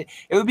 Like, it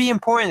would be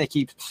important to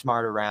keep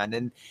Smart around,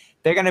 and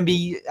they're going to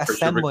be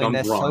assembling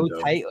this so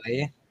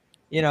tightly.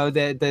 You know,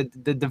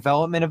 the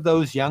development of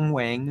those young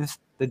wings,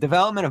 the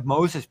development of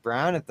Moses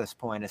Brown at this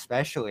point,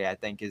 especially, I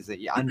think, is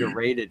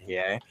underrated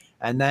here.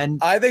 And then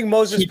I think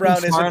Moses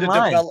Brown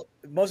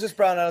Moses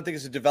Brown, I don't think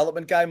is a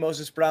development guy.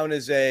 Moses Brown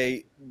is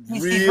a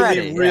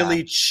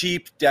really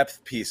cheap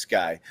depth piece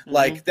guy. Mm-hmm.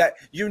 Like that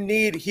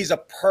he's a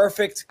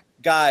perfect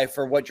guy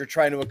for what you're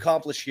trying to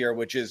accomplish here,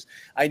 which is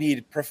I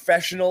need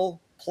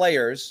professional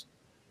players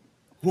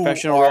who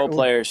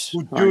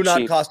do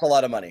not cost a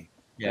lot of money.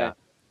 Yeah.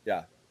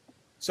 Yeah.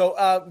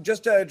 So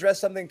just to address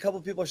something, a couple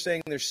of people are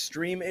saying there's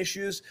stream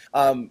issues.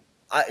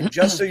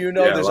 Just so you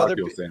know, there's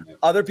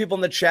other people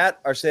in the chat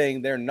are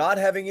saying they're not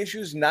having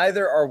issues.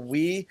 Neither are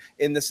we,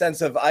 in the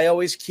sense of I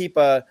always keep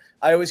a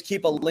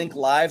link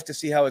live to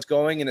see how it's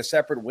going in a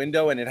separate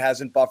window, and it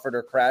hasn't buffered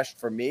or crashed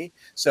for me.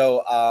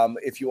 So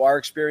if you are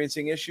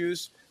experiencing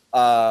issues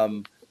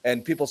and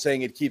people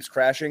saying it keeps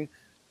crashing,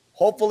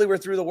 hopefully we're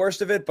through the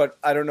worst of it. But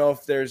I don't know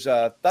if there's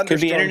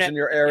thunderstorms in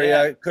your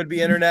area. Yeah. Could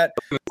be internet.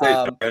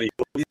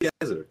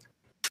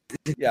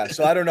 Yeah,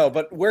 so I don't know,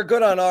 but we're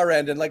good on our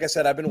end. And like I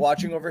said, I've been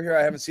watching over here.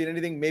 I haven't seen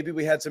anything. Maybe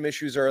we had some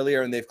issues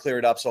earlier and they've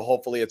cleared up. So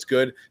hopefully it's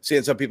good.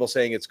 Seeing some people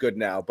saying it's good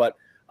now, but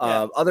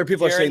other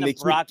people are saying they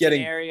keep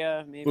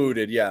getting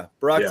booted. Yeah,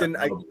 Brockton.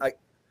 Yeah,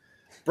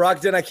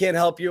 Brockton, I can't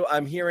help you.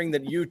 I'm hearing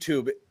that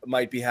YouTube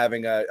might be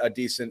having a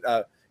decent.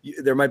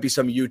 There might be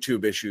some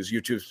YouTube issues,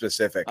 YouTube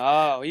specific.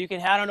 Oh, you can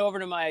head on over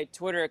to my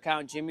Twitter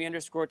account,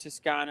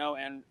 Jimmy_Toscano,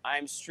 and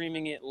I'm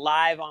streaming it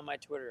live on my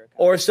Twitter account.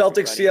 Or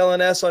Celtics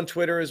CLNS on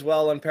Twitter as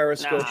well, on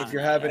Periscope if you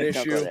have an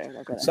issue.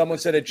 Someone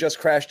said it just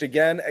crashed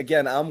again.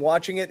 Again, I'm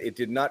watching it. It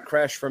did not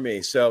crash for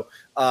me. So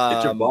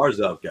get your bars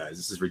up, guys.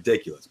 This is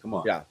ridiculous. Come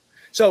on. Yeah.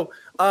 So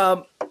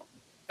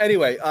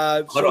anyway,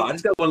 hold on. I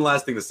just got one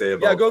last thing to say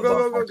about. Yeah, go.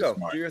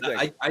 Do your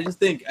thing. I just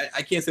think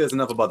I can't say this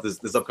enough about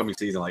this upcoming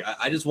season. Like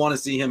I just want to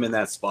see him in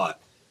that spot,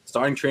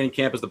 starting training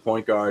camp as the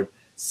point guard,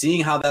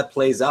 seeing how that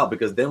plays out,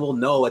 because then we'll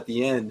know at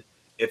the end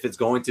if it's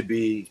going to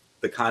be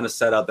the kind of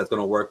setup that's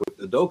going to work with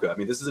Udoka. I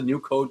mean, this is a new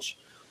coach,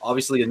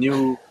 obviously a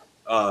new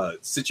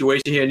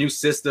situation here, a new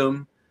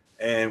system,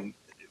 and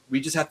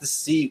we just have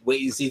to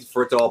wait and see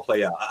for it to all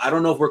play out. I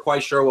don't know if we're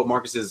quite sure what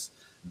Marcus's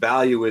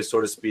value is, so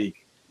to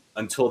speak,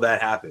 until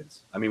that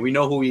happens. I mean, we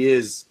know who he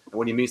is and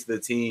when he meets the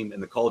team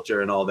and the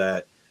culture and all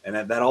that, and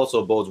that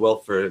also bodes well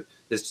for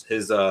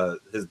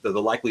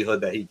the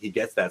likelihood that he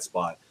gets that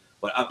spot.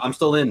 But I'm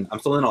still in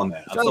on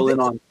that. I'm still in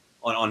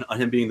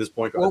on him being this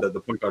point guard, the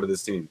point guard of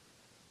this team.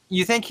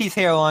 You think he's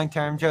here long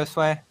term,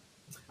 Josue?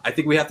 I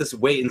think we have to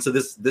wait, and so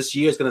this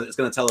year is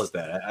gonna tell us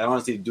that. I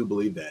honestly do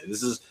believe that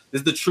this is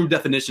the true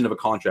definition of a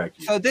contract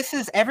year.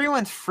 So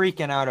everyone's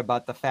freaking out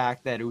about the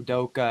fact that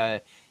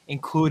Udoka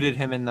included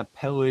him in the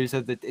pillars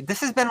of this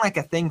has been like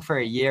a thing for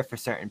a year for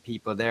certain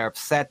people. They're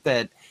upset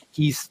that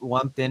he's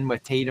lumped in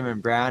with Tatum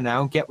and Brown. I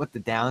don't get what the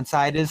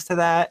downside is to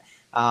that.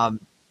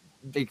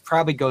 it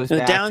probably goes The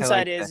back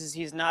downside to, like, is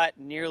he's not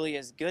nearly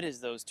as good as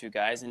those two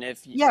guys. And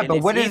if he's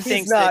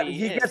not,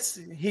 he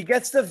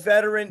gets the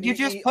veteran. You're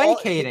just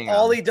placating him.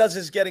 All he does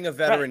is getting a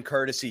veteran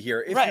courtesy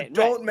here. If you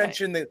don't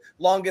mention the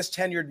longest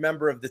tenured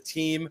member of the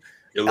team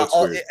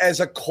as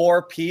a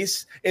core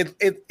piece,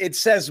 it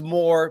says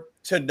more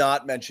to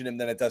not mention him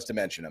than it does to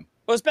mention him.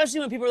 Well, especially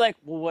when people are like,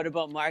 "Well, what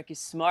about Marcus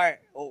Smart?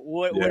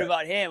 What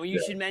about him? Well, are you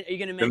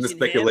going to mention the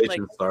speculation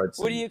him? Like, starts.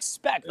 What do you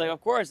expect? Like, of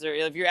course,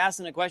 if you're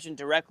asking a question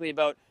directly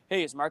about,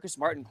 "Hey, is Marcus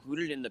Smart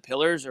included in the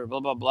pillars or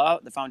blah blah blah,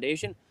 the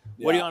foundation?"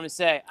 What do you want me to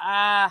say?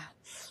 I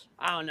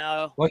don't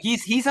know. Well,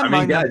 he's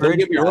among the don't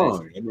get me guys.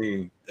 wrong.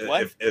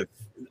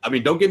 I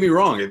mean, don't get me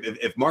wrong.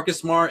 If Marcus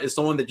Smart is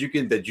someone that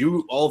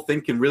you all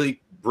think can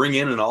really bring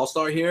in an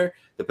all-star here,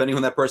 depending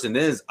on who that person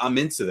is, I'm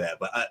into that.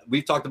 But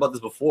we've talked about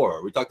this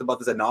before. We talked about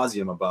this ad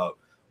nauseum about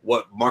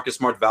what Marcus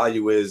Smart's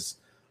value is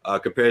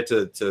compared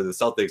to the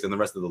Celtics and the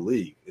rest of the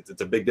league.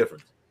 It's a big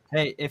difference.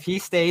 Hey, if he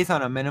stays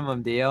on a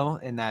minimum deal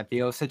in that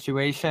Beal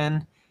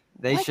situation,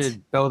 they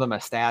should build him a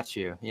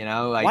statue. You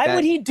know, like why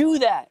would he do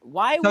that?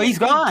 Why? So would he's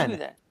he gone. do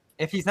that?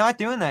 If he's not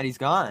doing that, he's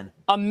gone.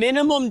 A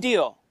minimum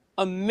deal.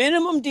 A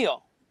minimum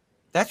deal.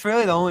 That's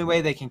really the only way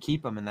they can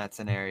keep him in that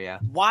scenario.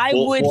 Why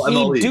would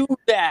he do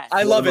that?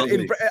 I love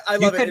it. I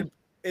love it.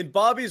 In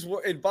Bobby's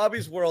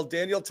world,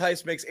 Daniel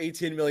Tice makes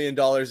 $18 million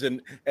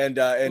and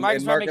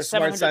Marcus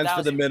Smart signs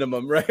for the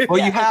minimum, right?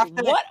 Well, you have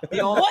to.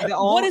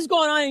 What is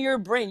going on in your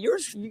brain?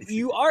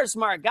 You are a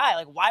smart guy.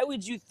 Like, why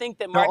would you think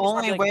that Marcus? The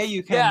only way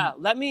you can. Yeah,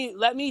 let me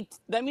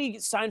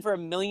sign for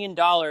 $1 million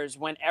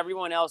when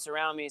everyone else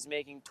around me is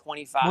making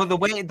 25. Well, the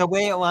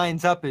way it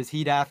lines up is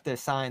he'd have to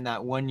sign that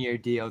 1-year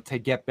deal to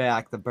get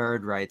back the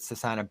bird rights to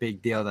sign a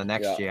big deal the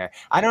next year.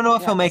 I don't know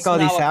if he'll make all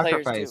these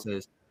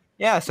sacrifices.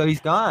 Yeah, so he's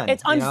gone.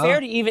 It's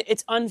unfair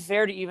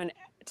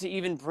to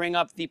even bring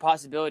up the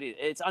possibility.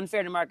 It's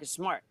unfair to Marcus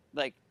Smart,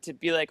 like to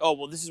be like, oh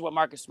well, this is what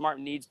Marcus Smart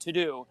needs to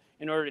do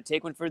in order to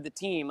take one for the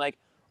team. Like,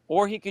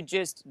 or he could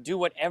just do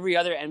what every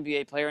other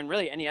NBA player and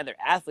really any other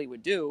athlete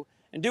would do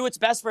and do what's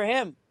best for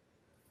him.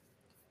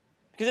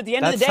 Because at the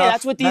end of the day,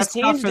 that's what these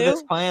teams do.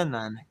 This plan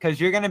then, because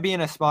you're going to be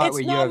in a spot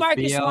where you have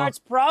Marcus Smart's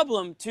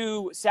problem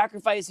to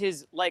sacrifice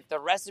his the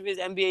rest of his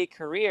NBA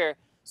career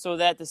so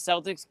that the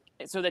Celtics.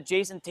 So that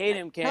Jason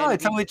Tatum can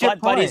be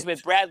buddies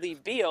with Bradley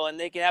Beal and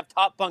they can have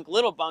top bunk,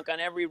 little bunk on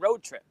every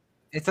road trip.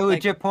 It's a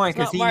legit point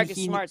because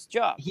Marcus Smart's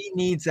job. He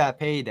needs that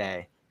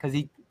payday because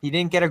he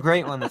didn't get a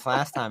great one this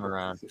last time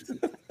around.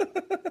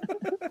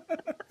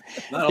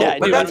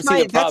 But that's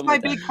my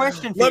big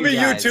question. Let me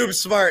YouTube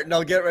Smart and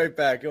I'll get right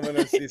back. I'm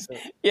gonna see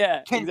something.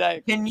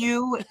 Exactly. Can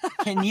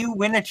you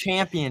win a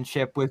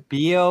championship with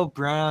Beal,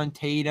 Brown,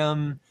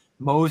 Tatum,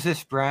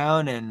 Moses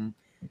Brown, and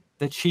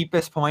the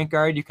cheapest point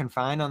guard you can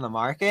find on the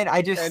market?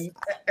 I don't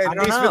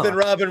know. Neesmith and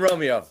Rob and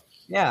Romeo.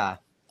 Yeah.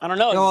 I don't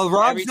know. Well,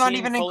 Rob's not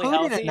even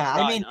included in that.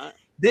 I mean,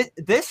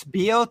 this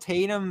Beal,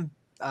 Tatum,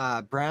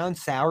 Brown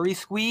salary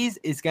squeeze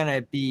is going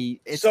to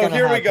be – it's going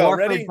to have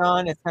Horford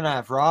gone. It's going to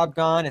have Rob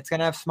gone. It's going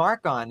to have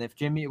Smart gone if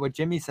what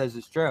Jimmy says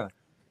is true.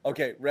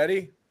 Okay,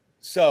 ready?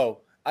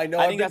 So I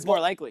think that's more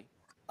likely.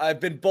 I've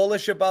been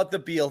bullish about the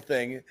Beal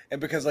thing, and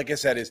because, like I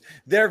said,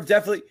 they're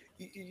definitely –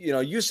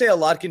 you say a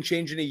lot can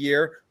change in a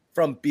year –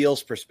 from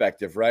Beal's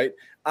perspective, right?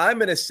 I'm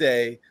going to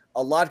say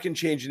a lot can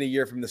change in a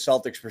year from the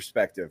Celtics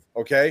perspective,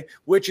 okay?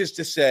 Which is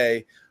to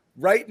say,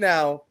 right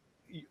now,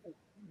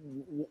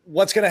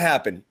 what's going to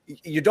happen?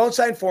 You don't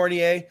sign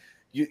Fournier.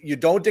 You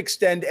don't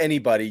extend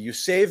anybody. You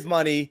save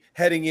money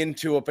heading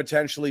into a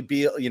potentially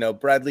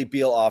Bradley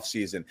Beal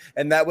offseason.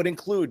 And that would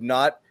include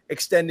not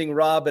extending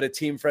Rob at a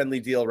team-friendly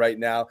deal right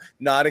now,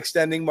 not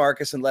extending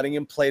Marcus and letting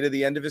him play to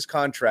the end of his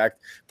contract,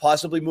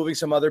 possibly moving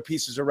some other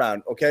pieces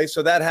around, okay?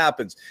 So that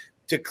happens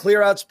to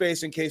clear out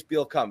space in case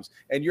Beal comes.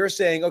 And you're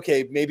saying,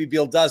 okay, maybe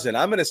Beal doesn't.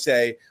 I'm going to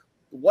say,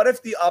 what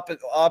if the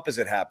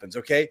opposite happens,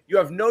 okay? You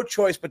have no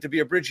choice but to be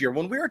a bridge year.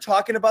 When we are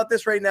talking about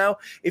this right now,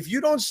 if you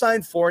don't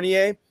sign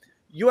Fournier,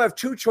 you have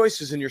two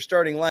choices in your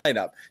starting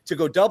lineup, to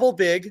go double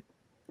big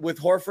with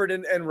Horford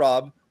and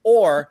Rob,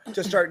 or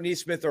to start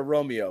Neesmith or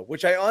Romeo,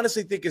 which I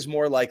honestly think is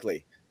more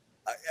likely.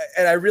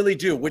 And I really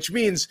do, which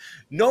means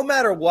no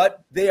matter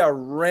what, they are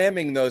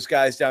ramming those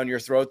guys down your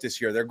throat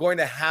this year. They're going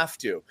to have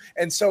to.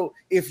 And so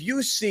if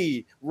you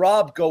see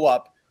Rob go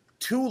up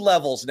 2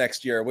 levels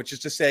next year, which is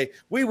to say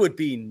we would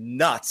be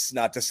nuts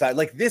not to sign.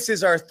 Like, this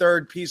is our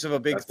third piece of a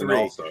big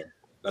three.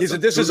 This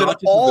is an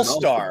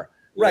all-star.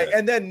 Right. Yeah.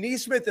 And then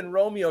Neesmith and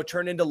Romeo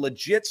turn into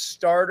legit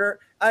starter.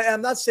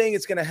 I'm not saying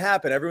it's going to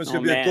happen. Everyone's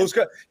going to be like, those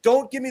guys.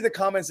 Don't give me the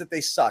comments that they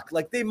suck.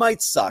 Like, they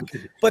might suck.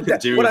 But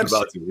what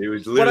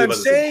I'm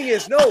saying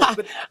is, no.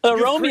 But the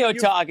Romeo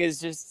talk is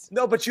just.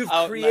 No, but you've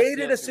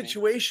created a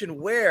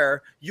situation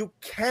where you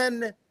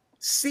can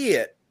see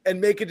it and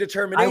make a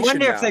determination. I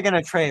wonder if they're going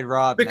to trade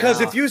Rob.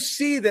 Because if you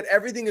see that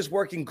everything is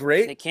working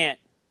great. They can't.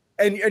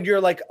 And you're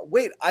like,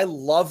 wait, I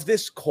love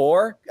this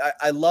core.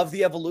 I love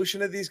the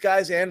evolution of these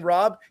guys and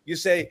Rob. You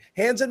say,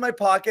 hands in my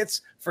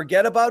pockets,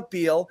 forget about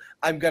Beal.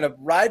 I'm going to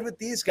ride with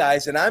these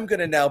guys, and I'm going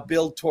to now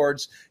build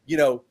towards,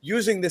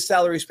 using this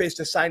salary space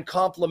to sign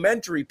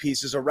complementary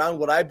pieces around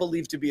what I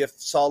believe to be a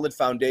solid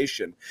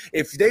foundation.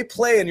 If they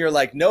play and you're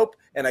like, nope,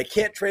 and I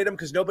can't trade them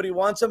because nobody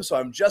wants them, so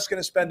I'm just going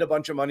to spend a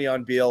bunch of money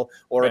on Beal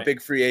or a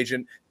big free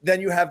agent, then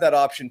you have that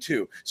option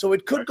too. So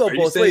it could go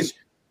both ways.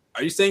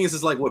 Are you saying this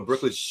is like what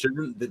Brooklyn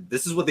shouldn't?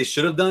 This is what they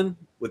should have done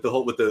with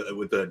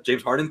the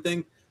James Harden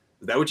thing?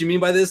 Is that what you mean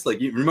by this? Like,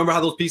 you remember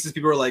how those pieces?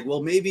 People are like,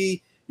 well,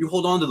 maybe you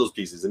hold on to those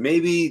pieces, and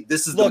maybe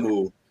this is the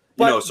move.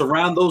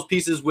 Surround those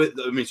pieces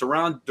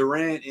surround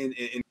Durant and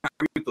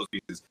Kyrie with those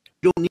pieces.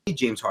 You don't need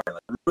James Harden.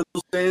 Like, remember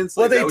those fans?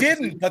 Well, they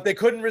didn't, but they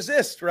couldn't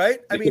resist, right?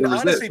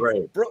 Honestly,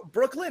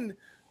 Brooklyn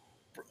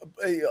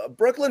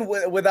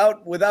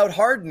without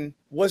Harden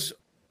was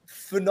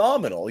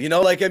phenomenal.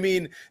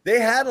 They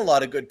had a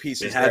lot of good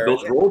pieces. They had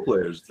those role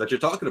players that you're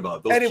talking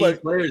about. Those key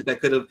players that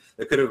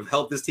could have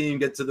helped this team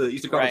get to the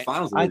Eastern Conference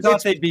Finals. I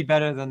thought they'd be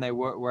better than they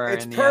were.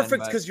 It's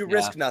perfect because you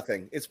risk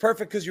nothing. It's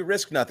perfect because you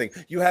risk nothing.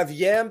 You have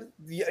Yam,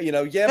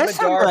 Yam. There's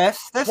some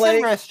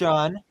risk,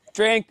 John.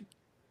 Drink.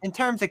 In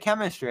terms of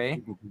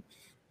chemistry.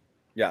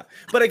 Yeah,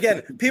 but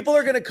again, people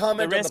are going to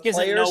comment. The risk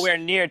isn't nowhere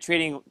near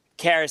treating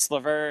Karis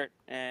LeVert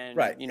and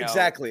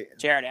exactly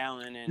Jared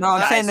Allen. And no,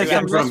 I'm saying there's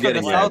some risk for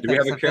the Celtics. Do we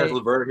have a Karis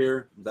LeVert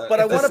here?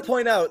 But I want to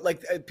point out,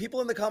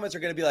 people in the comments are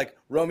going to be like,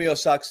 Romeo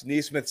sucks,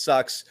 Neesmith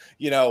sucks.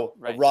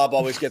 Rob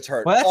always gets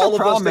hurt. Well, all of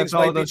those things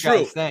might be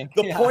true.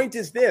 The point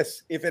is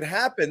this: if it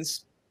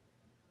happens,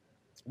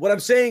 what I'm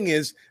saying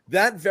is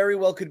that very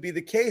well could be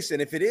the case,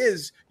 and if it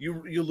is,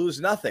 you lose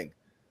nothing.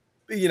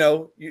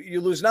 You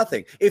lose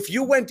nothing. If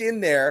you went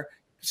in there,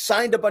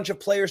 signed a bunch of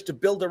players to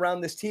build around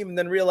this team, and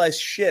then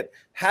realized, shit,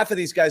 half of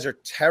these guys are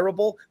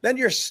terrible, then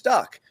you're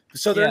stuck.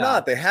 So they're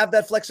not. They have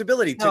that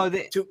flexibility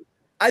to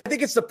I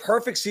think it's the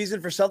perfect season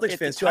for Celtics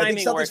fans too. I think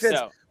Celtics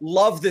fans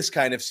love this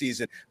kind of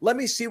season. Let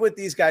me see what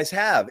these guys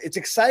have. It's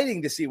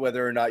exciting to see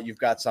whether or not you've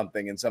got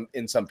something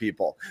in some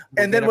people.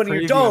 And then when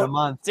you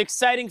don't, it's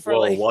exciting for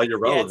while you're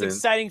relevant. It's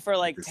exciting for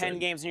 10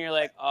 games, and you're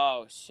like,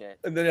 oh shit.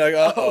 And then you're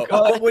like,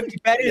 well, it's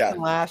better than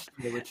last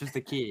year, which is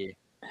the key.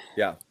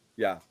 Yeah.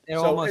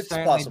 It'll almost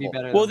certainly be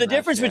better. Well, the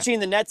difference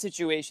between the Nets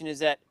situation is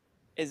that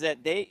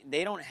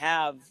they don't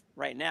have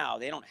right now.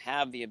 They don't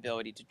have the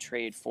ability to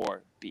trade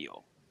for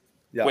Beal.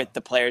 Yeah. With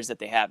the players that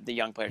they have, the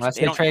young players. Unless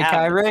they trade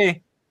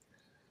Kyrie.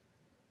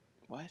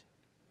 What?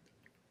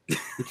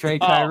 To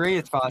trade Kyrie,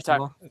 it's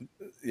possible.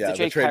 Yeah,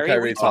 to trade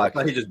Kyrie talk.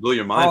 He just blew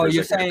your mind. Oh,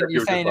 you're saying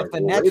if the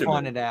Nets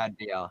wanted to add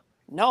Beal.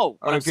 No,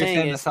 what I'm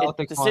saying is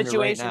the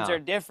situations are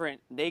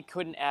different. They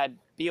couldn't add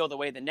Beal the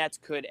way the Nets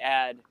could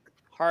add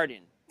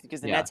Harden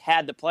because the Nets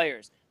had the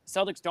players. The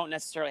Celtics don't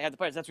necessarily have the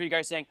players. That's what you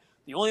guys are saying.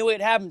 The only way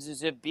it happens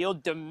is if Beal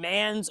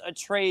demands a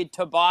trade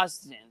to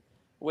Boston,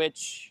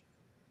 which,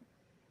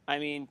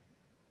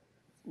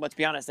 let's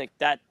be honest,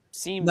 that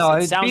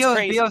sounds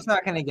crazy. Beal's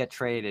not going to get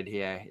traded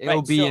here.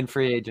 It'll be in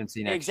free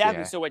agency next year.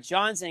 Exactly. So what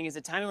John's saying is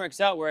the timing works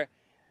out where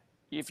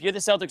if you're the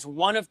Celtics,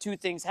 one of two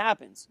things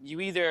happens.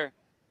 You either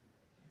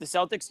the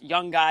Celtics,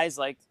 young guys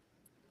like,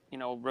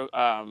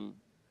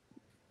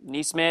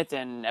 Neesmith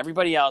and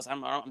everybody else.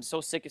 I'm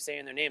so sick of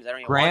saying their names. I don't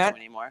even watch them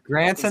anymore.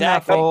 Grant's in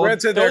that fold.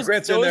 Grant's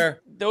in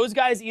there. Those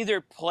guys either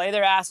play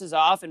their asses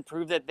off and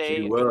prove that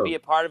they can be a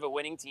part of a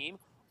winning team,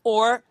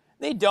 or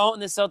they don't,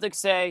 and the Celtics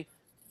say,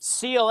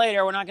 see you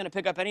later. We're not going to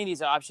pick up any of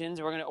these options.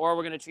 We're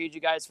going to treat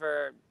you guys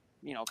for,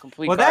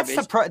 complete garbage.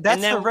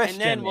 That's the risk.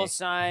 And then we'll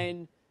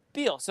sign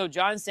Beal. So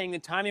John's saying the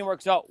timing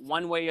works out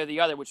one way or the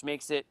other, which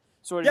makes it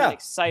sort of an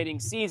exciting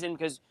season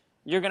because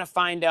you're going to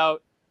find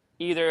out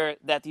either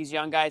that these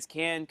young guys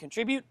can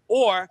contribute,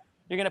 or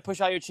you're going to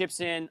push all your chips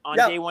in on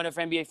day one of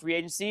NBA free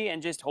agency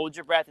and just hold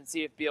your breath and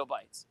see if Beal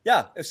bites.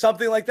 Yeah,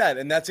 something like that,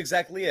 and that's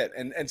exactly it.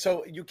 And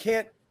so you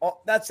can't.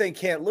 Not saying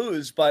can't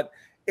lose, but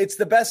it's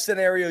the best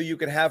scenario you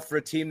can have for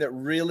a team that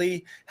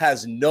really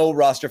has no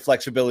roster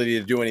flexibility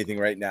to do anything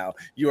right now.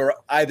 You are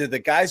either the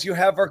guys you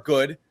have are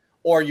good,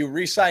 or you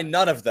re-sign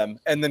none of them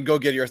and then go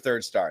get your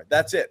third star.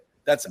 That's it.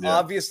 That's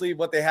obviously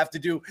what they have to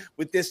do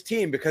with this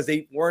team because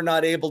they were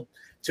not able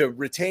to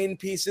retain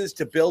pieces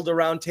to build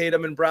around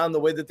Tatum and Brown the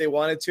way that they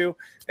wanted to.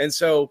 And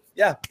so,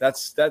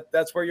 that's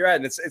where you're at.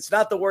 And it's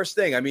not the worst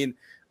thing.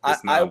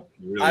 I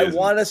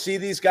want to see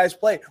these guys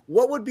play.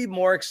 What would be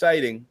more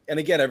exciting? And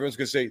again, everyone's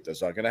going to say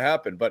that's not going to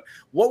happen. But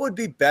what would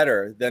be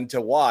better than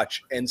to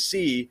watch and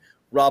see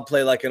Rob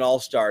play like an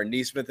all-star,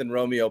 Neesmith and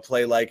Romeo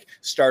play like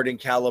starting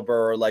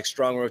caliber or like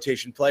strong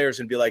rotation players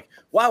and be like,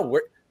 wow,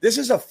 this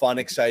is a fun,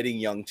 exciting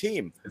young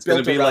team. It's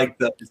going to be like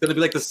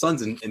the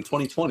Suns in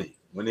 2020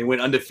 when they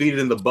went undefeated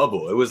in the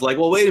bubble. It was like,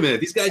 well, wait a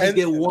minute, these guys just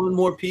get one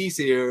more piece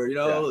here,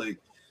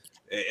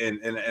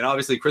 And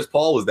obviously Chris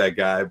Paul was that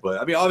guy, but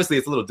obviously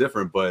it's a little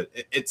different. But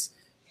it's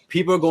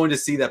people are going to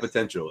see that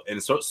potential,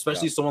 and so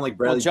especially someone like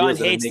Bradley. John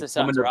hates the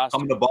Suns roster.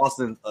 Coming to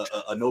Boston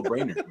a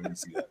no-brainer when you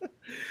see that.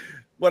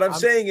 What I'm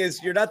saying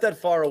is you're not that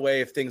far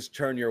away if things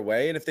turn your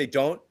way, and if they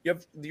don't,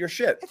 you're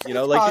shit. It's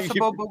like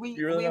possible, but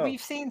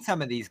we've seen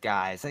some of these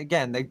guys.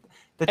 Again, the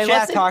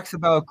chat talks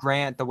about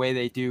Grant the way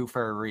they do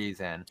for a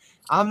reason.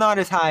 I'm not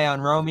as high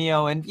on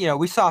Romeo, and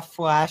we saw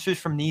flashes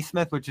from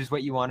Neesmith, which is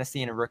what you want to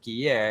see in a rookie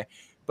year,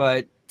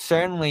 but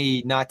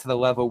certainly not to the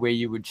level where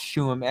you would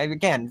shoo him.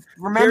 Again,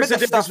 remember the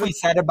stuff we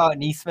said about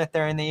Neesmith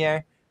during the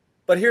year?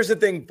 But here's the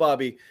thing,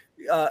 Bobby.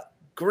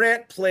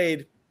 Grant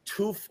played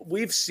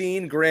we've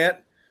seen Grant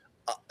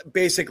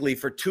basically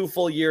for 2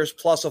 full years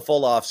plus a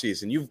full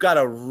offseason. You've got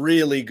a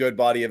really good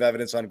body of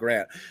evidence on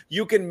Grant.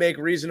 You can make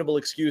reasonable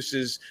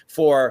excuses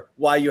for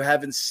why you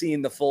haven't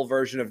seen the full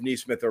version of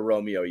Neesmith or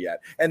Romeo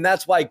yet. And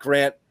that's why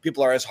Grant,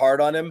 people are as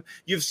hard on him.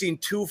 You've seen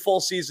 2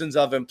 full seasons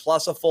of him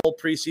plus a full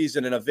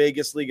preseason in a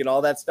Vegas league and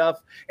all that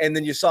stuff. And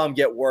then you saw him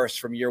get worse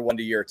from year 1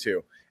 to year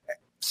 2.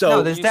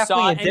 So there's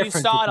definitely a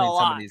difference between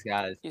some of these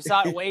guys. You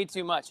saw it way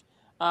too much.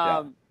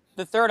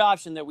 The third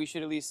option that we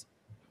should at least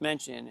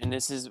mention, and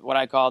this is what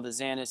I call the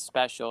Xanis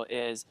special,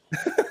 is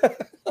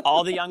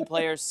all the young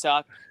players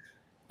suck.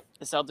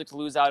 The Celtics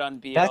lose out on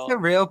Beal. That's a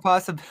real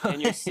possibility.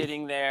 And you're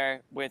sitting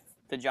there with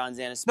the John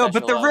Xanis special. No,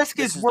 but the risk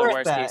is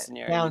worth that.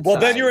 Well,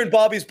 then you're in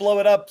Bobby's blow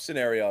it up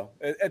scenario.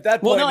 At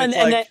that point,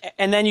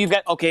 and then you've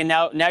got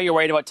now you're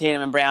worried about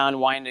Tatum and Brown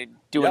wanting to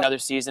do another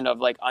season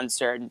of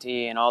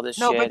uncertainty and all this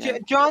shit. No, but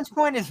John's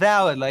point is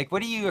valid.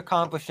 What are you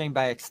accomplishing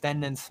by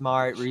extending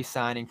Smart,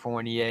 re-signing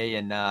Fournier,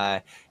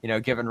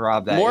 and giving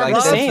Rob that? More of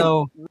the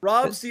same.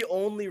 Rob's the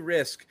only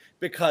risk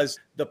because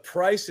the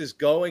price is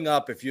going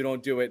up if you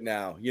don't do it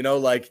now. You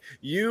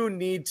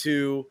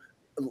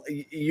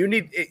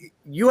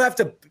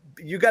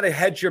got to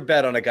hedge your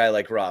bet on a guy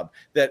like Rob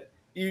that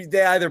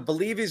they either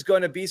believe he's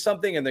going to be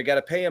something and they got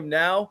to pay him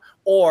now,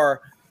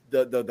 or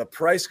the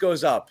price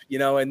goes up,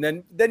 and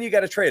then you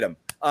got to trade him.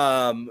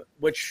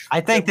 Which I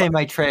think they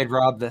might trade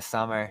Rob this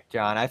summer,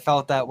 John. I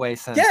felt that way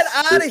since get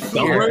out of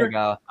here.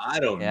 Ago. I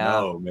don't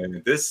know,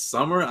 man. This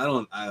summer, I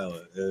don't.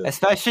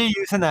 Especially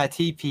using that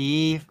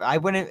TPE, I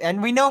wouldn't.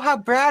 And we know how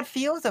Brad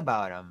feels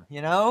about him.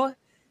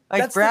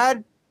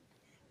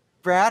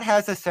 Brad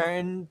has a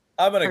certain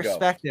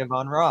perspective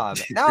on Rob.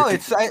 No,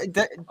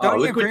 don't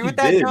you agree with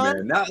that, John?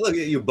 Man. Now look,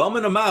 you're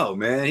bumming him out,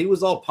 man. He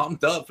was all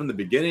pumped up from the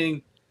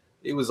beginning.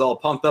 He was all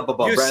pumped up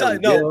about Bradley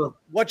Beal.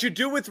 What you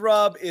do with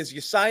Rob is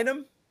you sign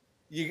him.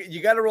 You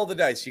got to roll the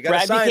dice. You got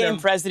to sign him. Brad became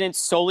president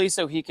solely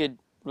so he could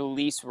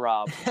release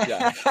Rob.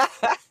 Yeah.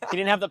 He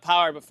didn't have the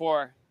power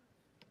before.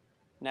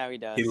 Now he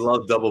does. He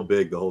loved double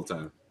big the whole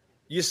time.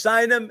 You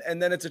sign him,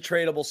 and then it's a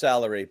tradable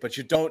salary, but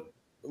you don't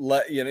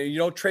you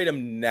don't trade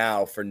him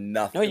now for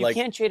nothing. No, you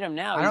can't trade him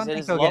now. I don't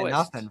think they'll get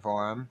nothing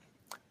for him.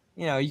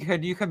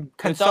 You could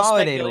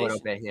consolidate a little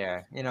bit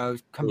here.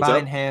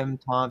 Combine him,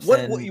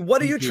 Thompson.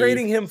 What are you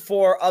trading him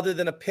for other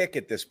than a pick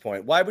at this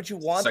point? Why would you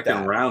want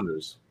second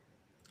rounders?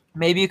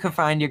 Maybe you can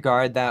find your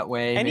guard that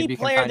way. Any Maybe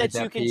player that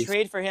you can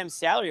trade for him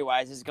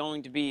salary-wise is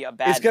going to be a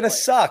bad. It's going to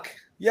suck.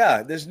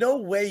 Yeah, there's no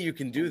way you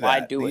can do that. Why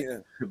do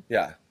it?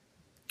 Yeah.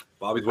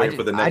 Bobby's waiting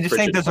for the next. I just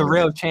think there's a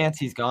real chance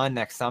he's gone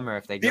next summer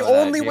if they go. The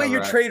only way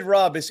you trade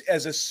Rob is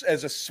as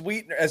a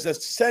sweetener, as a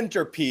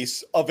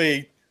centerpiece of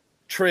a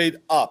trade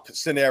up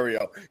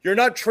scenario. You're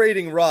not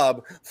trading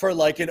Rob for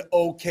an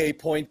okay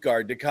point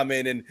guard to come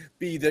in and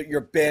be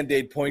your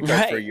Band-Aid point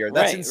guard for a year.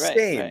 That's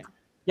insane. Right.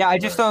 Yeah, I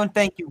just don't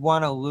think you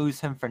want to lose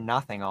him for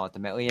nothing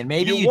ultimately. And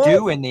maybe you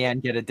do in the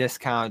end get a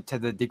discount to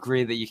the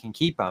degree that you can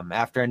keep him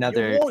after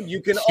another.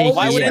 You can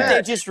why wouldn't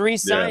they just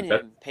re-sign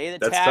him, pay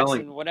the tax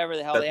and whatever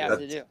the hell they have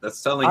to do? That's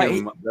selling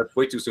him. That's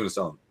way too soon to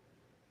sell him.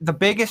 The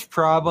biggest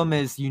problem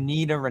is you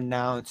need to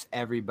renounce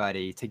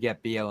everybody to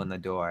get Beal in the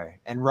door.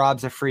 And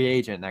Rob's a free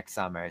agent next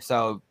summer.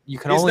 So you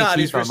can only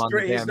keep him on the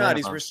bare minimum.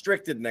 He's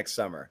restricted next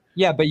summer.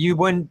 Yeah, but you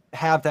wouldn't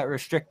have that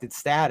restricted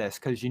status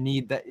because you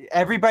need that.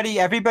 Everybody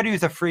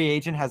who's a free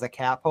agent has a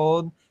cap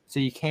hold,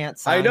 so you can't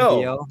sign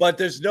Beal. But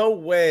there's no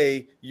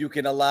way you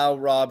can allow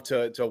Rob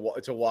to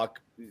walk.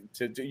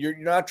 You're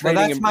not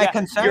trading him. That's my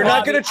concern. You're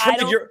not going to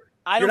trade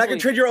You're not going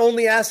to trade your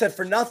only asset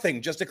for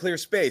nothing just to clear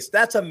space.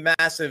 That's a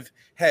massive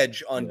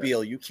hedge on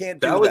Beal. You can't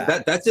do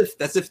that. That's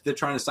if they're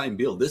trying to sign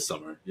Beal this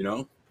summer.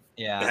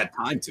 Yeah, they had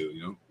time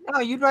to. No,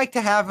 you'd like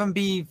to have him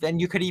be,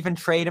 and you could even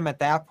trade him at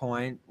that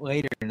point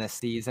later in the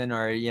season,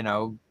 or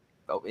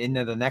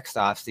into the next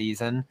off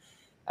season.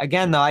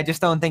 Again, though, I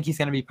just don't think he's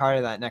going to be part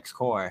of that next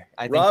core.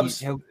 I think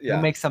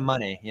he'll make some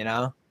money.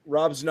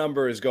 Rob's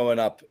number is going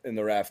up in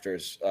the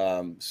rafters,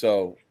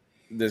 so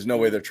there's no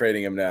way they're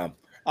trading him now.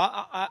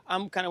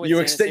 I'm kind of with you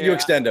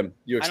extend him.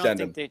 I don't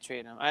think they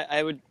trade him.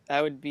 I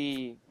would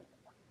be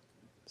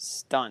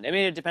stunned. I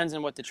mean, it depends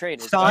on what the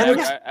trade is.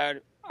 Stunned?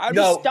 I'd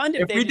be stunned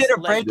if we did a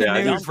breaking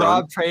news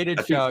Rob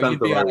traded show. You'd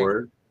be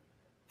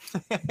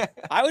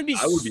I would be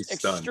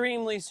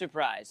extremely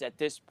surprised at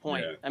this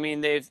point. Yeah. I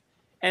mean,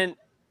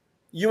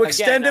 you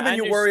extend him and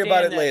you worry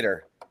about it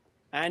later.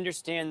 I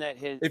understand that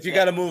if you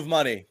got to move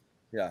money.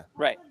 Yeah.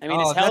 Right. I mean,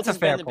 his health has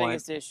been the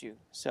biggest issue.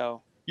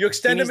 So. You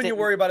extend them and you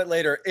worry about it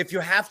later. If you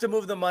have to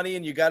move the money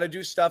and you got to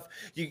do stuff,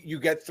 you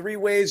get 3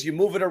 ways. You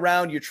move it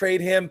around. You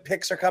trade him.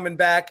 Picks are coming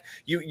back.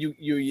 You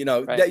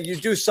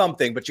do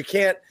something, but you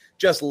can't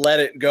just let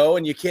it go,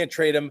 and you can't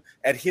trade him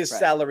at his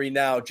salary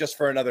now just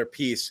for another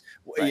piece.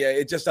 Right. Yeah,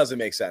 it just doesn't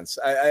make sense.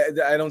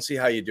 I don't see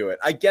how you do it.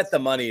 I get the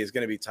money is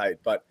going to be tight,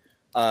 but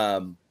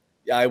I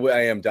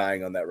am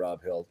dying on that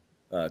Rob Hill,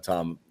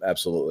 Tom.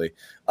 Absolutely.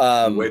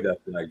 Way that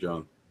tonight,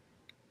 John.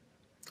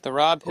 The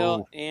Rob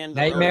Hill and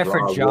nightmare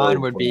for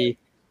John would be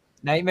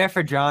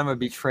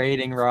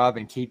trading Rob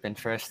and keeping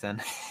Tristan.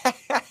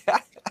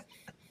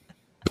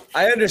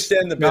 I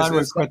understand the John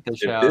business. Would quit the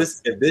show.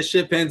 If this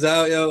shit pans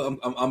out, yo,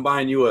 I'm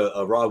buying you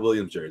a Rob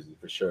Williams jersey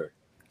for sure.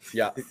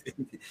 Yeah,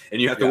 and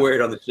you have to wear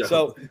it on the show.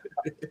 So,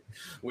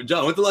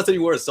 John, when's the last time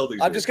you wore a Celtics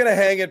jersey? I'm just gonna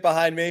hang it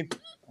behind me.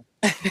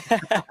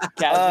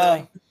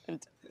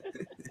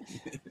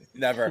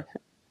 Never.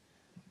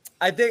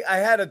 I think I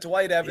had a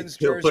Dwight Evans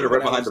jersey. Put it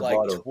right behind the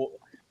bottle.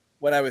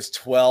 When I was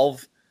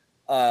 12,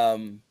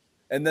 and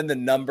then the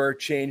number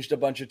changed a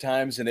bunch of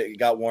times, and it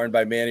got worn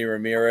by Manny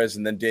Ramirez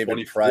and then David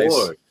 24.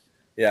 Price.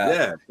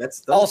 Yeah.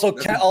 That's also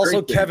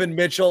Kevin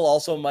Mitchell,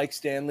 also Mike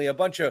Stanley, a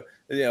bunch of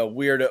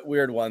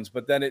weird ones.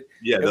 But then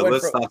the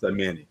list stopped at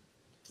Manny.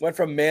 Went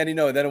from Manny,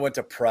 and then it went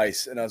to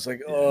Price, and I was like,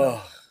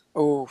 oh,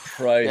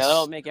 Price. Yeah,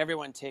 that'll make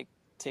everyone take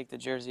the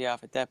jersey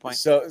off at that point.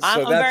 So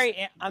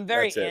I'm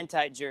very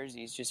anti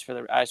jerseys. I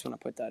just want to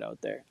put that out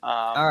there.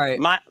 All right.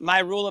 My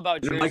rule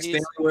about jerseys. Did Mike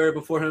Stanley wear it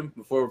before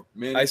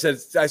Manny? I said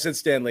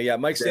Stanley. Yeah,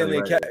 Mike Stanley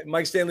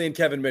and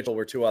Kevin Mitchell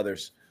were 2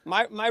 others.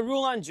 My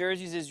rule on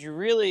jerseys is you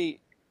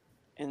really,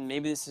 and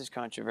maybe this is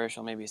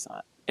controversial, maybe it's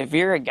not. If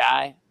you're a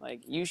guy,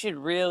 like, you should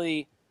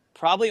really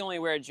probably only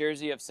wear a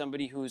jersey of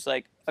somebody who's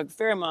like a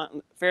fair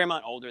amount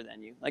older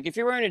than you. Like, if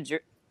you're wearing a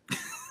jersey.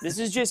 This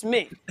is just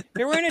me. If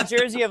you're wearing a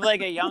jersey of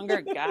like a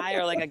younger guy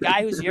or like a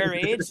guy who's your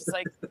age, it's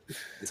like,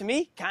 to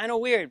me, kind of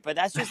weird, but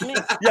that's just me.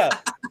 Yeah.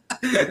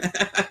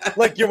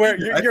 Like you're like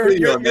if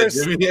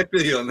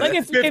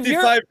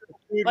you're like,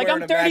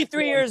 I'm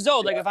 33 years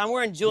old. Like, if I'm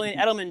wearing Julian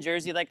Edelman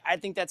jersey, like, I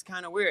think that's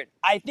kind of weird.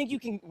 I think you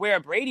can wear a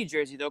Brady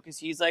jersey though, because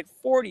he's like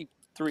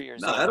 43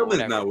 years old.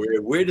 Edelman's not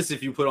weird. Weirdest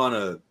if you put on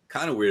a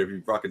kind of weird if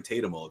you're rocking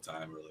Tatum all the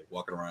time or like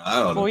walking around. I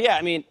don't know. Well, yeah,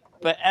 I mean.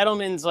 But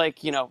Edelman's like,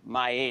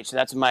 my age. So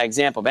that's my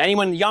example. But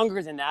anyone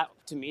younger than that,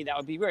 to me, that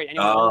would be weird.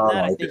 Anyone older than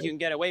that, I think you can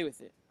get away with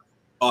it.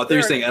 Oh, I thought you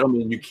were saying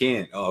Edelman, you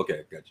can't. Oh,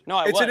 okay, gotcha.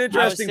 No, it's an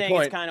interesting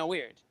point. It's kind of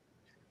weird.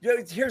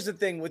 Here's the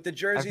thing with the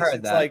jerseys.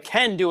 It's like, you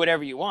can do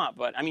whatever you want,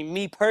 but I mean,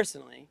 me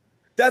personally.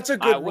 That's a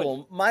good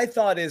rule. My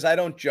thought is I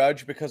don't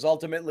judge, because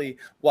ultimately,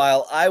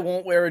 while I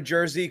won't wear a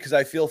jersey because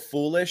I feel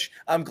foolish,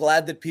 I'm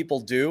glad that people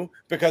do,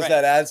 because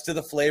that adds to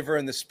the flavor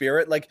and the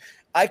spirit. Like,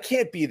 I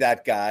can't be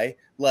that guy,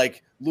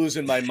 like,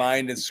 losing my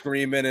mind and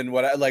screaming and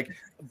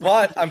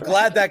but I'm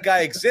glad that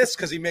guy exists,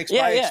 because he makes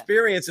my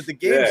experience at the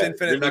games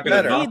infinitely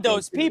better. You need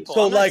those people.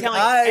 So, I'm not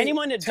telling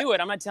anyone to do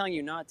it. I'm not telling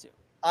you not to.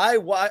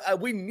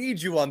 We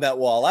need you on that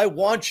wall. I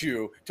want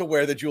you to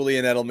wear the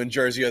Julian Edelman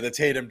jersey or the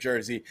Tatum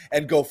jersey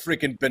and go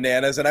freaking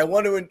bananas. And I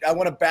want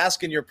to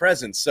bask in your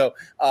presence. So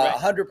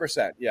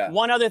 100%. Yeah.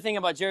 One other thing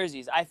about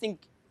jerseys, I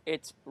think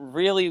it's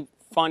really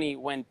funny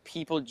when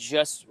people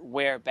just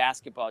wear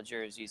basketball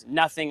jerseys,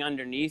 nothing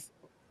underneath.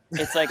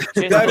 It's like just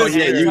you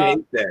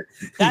hate that.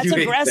 That's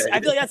aggressive.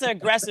 I feel like that's an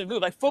aggressive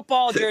move. Like,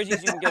 football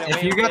jerseys, you can get away with.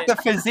 If you got the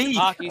physique,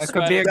 it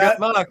could be a good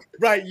look.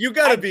 Right, you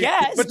gotta be.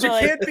 But you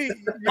can't be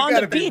on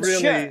the beach.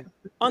 Sure,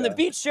 on the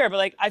beach, sure. But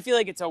like, I feel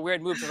like it's a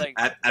weird move to like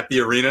at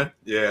the arena.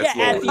 Yeah,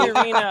 at the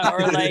arena,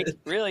 or like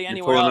really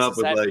anywhere else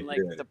aside from like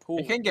the pool.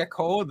 It can get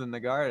cold in the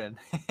garden.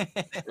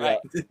 Right.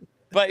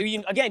 But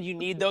you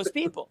need those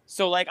people.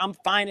 So like, I'm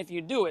fine if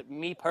you do it.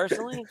 Me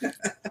personally,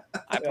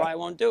 I probably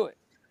won't do it.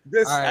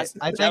 I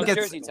think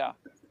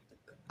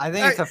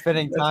it's a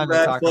fitting time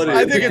to talk about.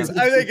 I think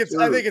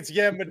it's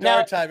Yam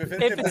Madar time. If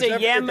it's a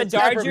Yam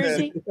Madar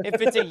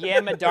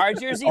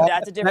jersey,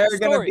 that's a different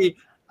story.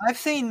 I've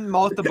seen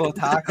multiple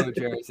taco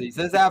jerseys.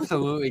 There's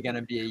absolutely going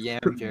to be a Yam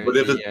jersey. But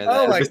if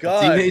it's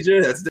a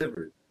teenager, that's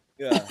different.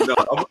 Yeah, no,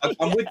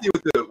 I'm with you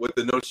with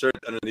the no shirt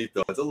underneath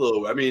though. It's a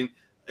little. I mean,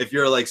 if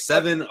you're like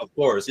 7, of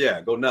course,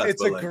 go nuts.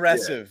 It's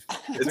aggressive.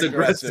 It's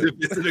aggressive.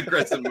 It's an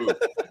aggressive move.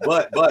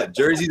 But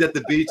jerseys at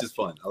the beach is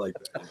fun. I like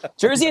that.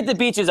 Jersey at the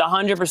beach is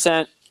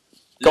 100%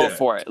 go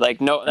for it.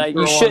 Like, no,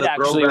 you should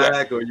actually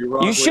wear.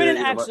 You shouldn't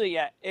actually.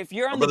 Yeah, if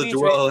you're on the beach,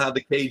 Joel have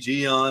the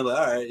KG on. Like,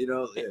 all right,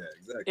 exactly.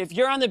 If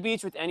you're on the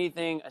beach with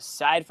anything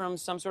aside from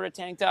some sort of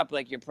tank top,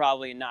 like, you're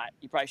probably not.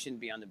 You probably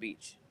shouldn't be on the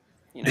beach.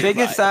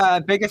 Biggest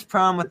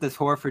problem with this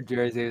Horford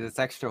jersey is it's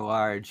extra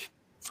large.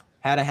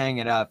 Had to hang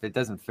it up. It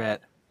doesn't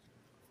fit.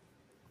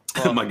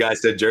 Well, my guy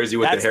said jersey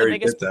with the hairy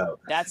bits out.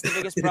 That's the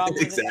biggest problem.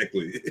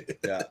 Exactly.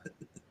 Yeah.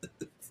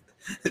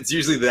 It's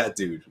usually that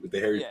dude with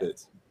the hairy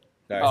bits.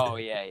 Right. Oh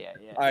yeah.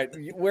 All right,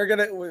 we're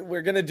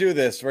gonna do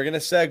this. We're gonna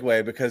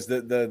segue because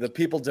the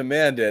people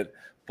demand it.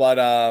 But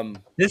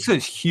this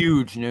was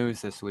huge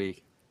news this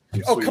week.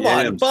 Oh, come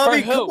on,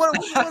 Bobby. What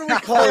do we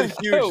call it?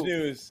 Huge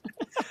news.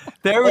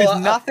 There was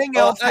nothing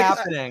else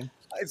happening.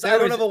 I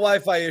don't have a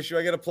Wi-Fi issue.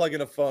 I got to plug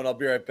in a phone. I'll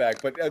be right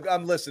back. But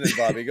I'm listening,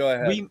 Bobby. Go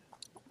ahead.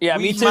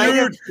 Me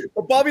too.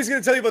 Well, Bobby's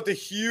going to tell you about the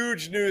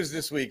huge news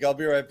this week. I'll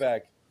be right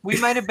back. We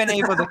might have been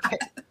able to.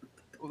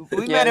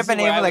 We might have been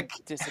able to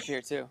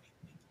disappear too.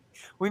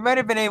 We might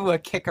have been able to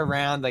kick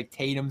around like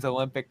Tatum's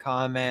Olympic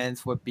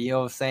comments, what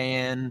Beal's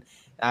saying.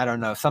 I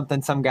don't know,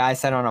 something some guy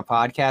said on a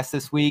podcast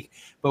this week.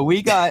 But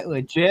we got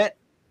legit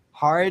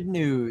hard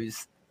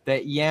news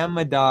that Yam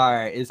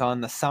Madar is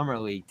on the Summer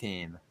League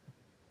team.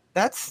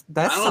 That's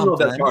I don't know if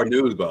that's hard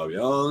news, Bobby. I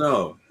don't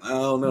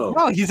know.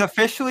 No, he's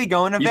officially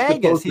going to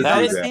Vegas. He's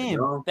on his team. You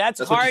know? That's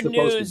hard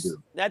news.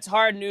 That's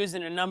hard news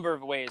in a number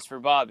of ways for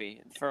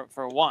Bobby.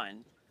 For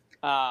one,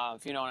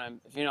 if you know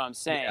what I'm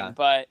saying. Yeah.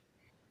 But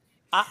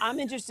I'm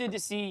interested to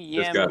see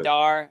Yam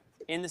Madar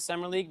in the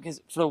Summer League because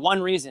for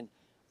one reason,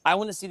 I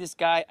want to see this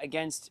guy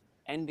against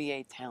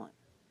NBA talent.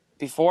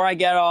 Before I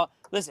get all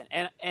listen,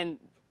 and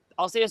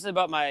I'll say this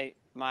about my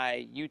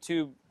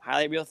YouTube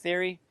highlight reel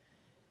theory.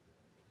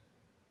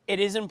 It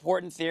is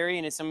important theory,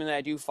 and it's something that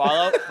I do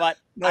follow, but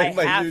I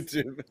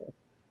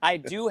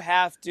do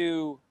have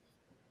to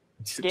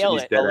scale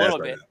it a little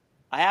bit.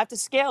 I have to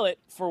scale it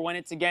for when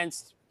it's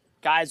against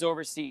guys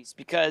overseas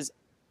because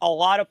a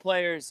lot of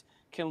players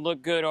can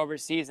look good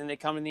overseas and they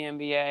come in the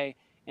NBA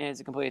and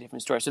it's a completely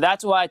different story. So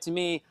that's why, to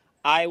me,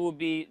 I will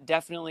be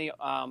definitely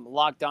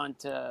locked on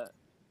to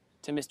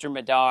Mr.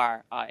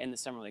 Madar in the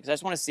Summer League because I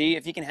just want to see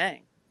if he can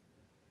hang.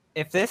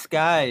 If this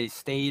guy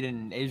stayed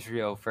in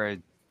Israel for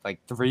like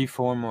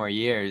 3-4 more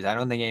years, I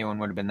don't think anyone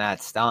would have been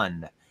that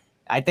stunned.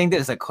 I think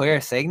there's a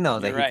clear signal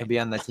that he could be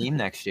on the team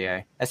next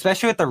year,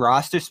 especially with the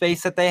roster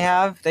space that they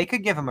have. They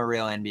could give him a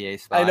real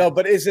NBA spot. I know,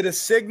 but is it a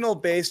signal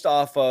based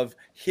off of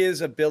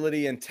his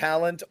ability and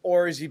talent,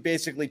 or is he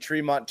basically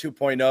Tremont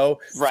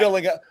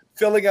 2.0,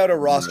 filling out a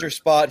roster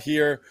spot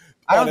here?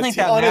 I don't think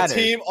that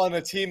matters. On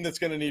a team that's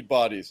going to need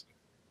bodies.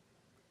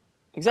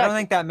 Exactly. I don't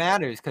think that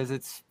matters because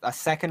it's a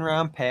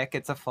second-round pick.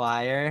 It's a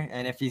flyer,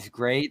 and if he's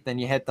great, then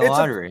you hit the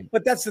lottery.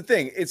 But that's the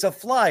thing. It's a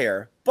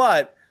flyer,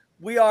 but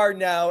we are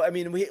now – I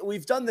mean,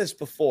 we've done this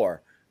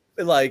before.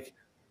 Like,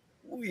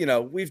 you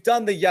know, we've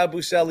done the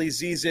Yabusele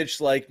Zizic,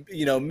 like,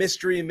 you know,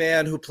 mystery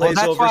man who plays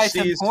overseas. That's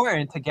why it's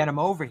important to get him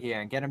over here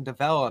and get him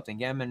developed and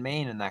get him in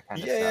Maine and that kind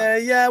of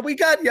stuff. Yeah, we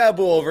got Yabu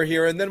over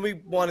here, and then we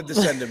wanted to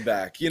send him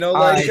back. You know,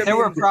 there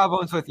were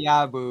problems with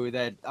Yabu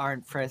that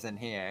aren't present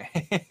here.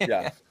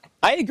 Yeah.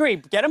 I agree.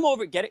 Get him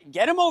over. Get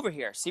him over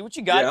here. See what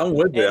you got. Yeah, I'm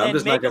with it. I'm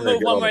just make not a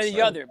move one way or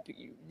the other.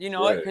 You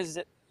know, because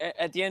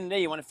at the end of the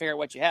day, you want to figure out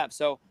what you have.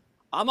 So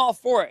I'm all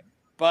for it.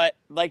 But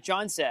like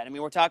John said, I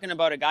mean, we're talking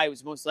about a guy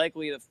who's most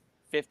likely the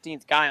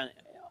 15th guy,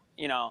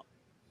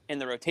 in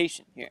the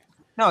rotation here.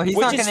 No, he's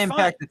not going to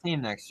impact the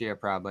team next year,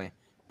 probably.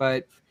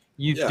 But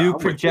you do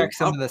project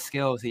some of the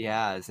skills he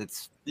has.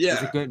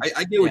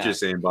 I get what you're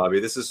saying, Bobby.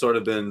 This has sort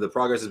of been the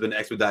progress has been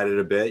expedited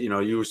a bit. You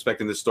know, you were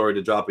expecting this story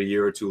to drop a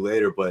year or two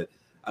later, but.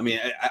 I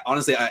mean,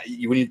 honestly,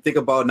 when you think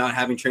about not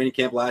having training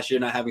camp last year,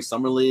 not having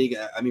summer league,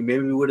 I mean,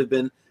 maybe we would have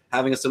been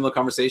having a similar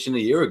conversation a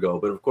year ago.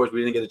 But of course,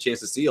 we didn't get a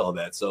chance to see all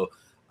that. So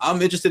I'm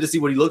interested to see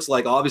what he looks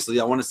like. Obviously,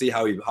 I want to see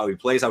how he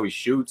plays, how he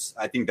shoots.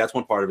 I think that's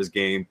one part of his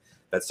game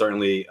that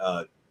certainly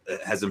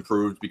has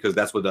improved because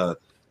that's what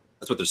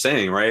they're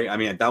saying, right? I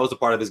mean, that was a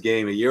part of his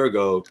game a year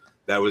ago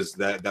that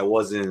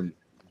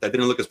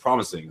didn't look as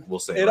promising. We'll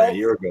say a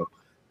year ago.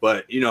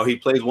 But you know, he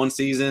played one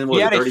season,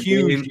 30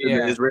 games in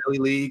the Israeli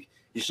league.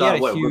 He shot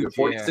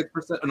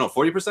 46%? No,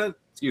 40%?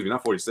 Excuse me,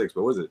 not 46,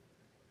 but what was it?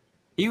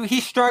 He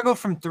struggled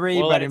from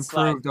three, but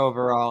improved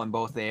overall in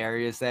both the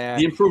areas there.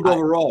 He improved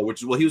overall,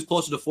 he was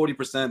closer to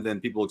 40% than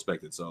people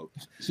expected. So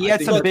he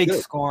had some big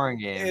scoring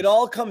games. It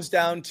all comes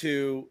down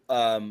to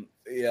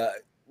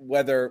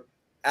whether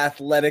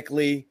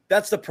athletically,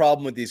 that's the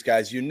problem with these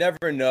guys. You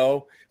never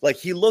know. Like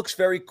he looks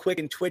very quick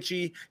and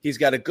twitchy. He's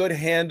got a good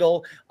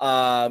handle,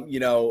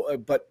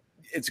 but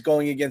it's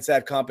going against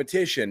that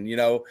competition. You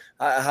know,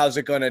 how's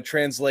it going to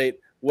translate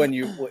when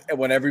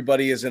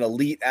everybody is an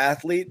elite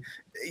athlete?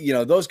 You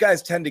know, those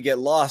guys tend to get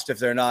lost if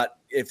they're not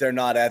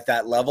at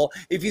that level.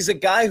 If he's a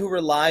guy who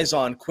relies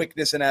on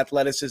quickness and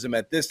athleticism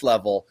at this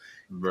level,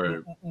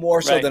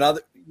 more so than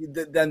other,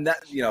 than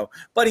that, you know.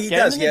 But he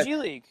does. Get him in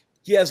the G League.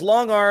 He has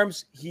long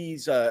arms.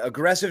 He's an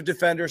aggressive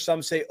defender.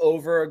 Some say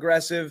over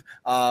aggressive. Which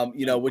I'm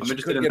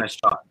interested in that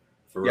shot.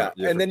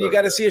 And then you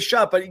got to see a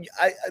shot, but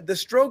the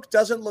stroke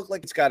doesn't look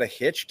like it's got a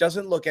hitch.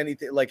 Doesn't look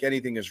like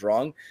anything is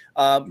wrong.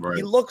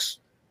 He looks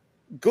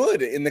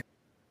good in the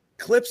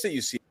clips that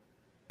you see.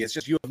 It's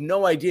just you have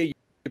no idea.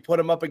 You put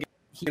him up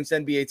against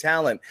NBA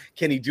talent.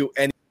 Can he do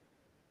any?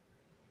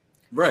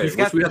 Right,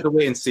 which we have to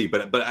wait and see.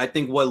 But I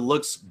think what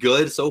looks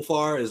good so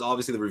far is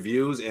obviously the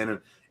reviews and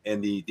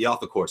the off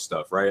the court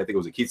stuff. Right, I think it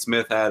was Keith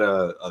Smith had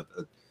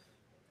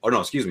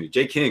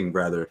Jay King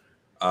rather.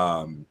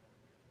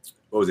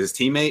 What was his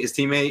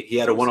teammate? He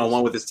had a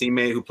one-on-one with his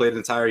teammate who played an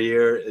entire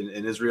year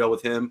in Israel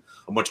with him.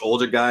 A much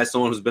older guy,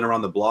 someone who's been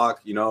around the block.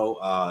 You know,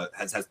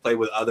 has played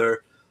with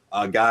other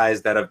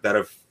guys that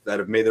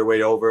have made their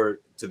way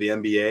over to the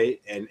NBA.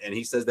 And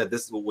he says that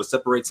this what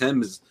separates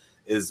him is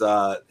is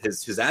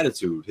his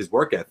attitude, his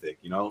work ethic.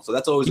 You know, so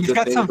that's always a good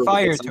thing. He's got some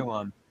fire to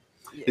him.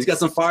 He's got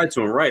some fire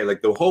to him, right?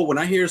 Like when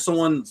I hear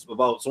someone's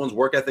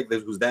work ethic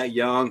who's that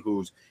young,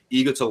 who's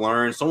eager to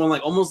learn, someone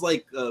like almost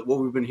like what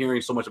we've been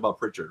hearing so much about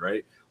Pritchard,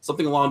 right?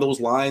 Something along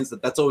those lines.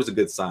 That's always a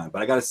good sign.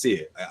 But I got to see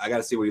it. I got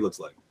to see what he looks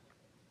like.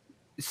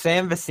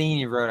 Sam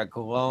Vecini wrote a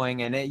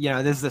glowing, and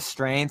this is the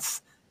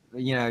strengths.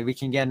 We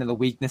can get into the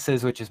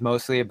weaknesses, which is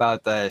mostly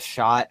about the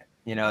shot.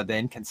 The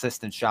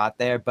inconsistent shot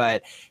there,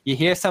 but you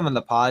hear some of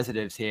the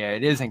positives here.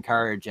 It is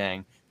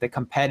encouraging. The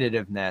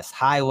competitiveness,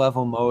 high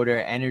level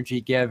motor,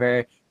 energy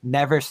giver,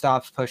 never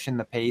stops pushing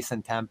the pace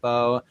and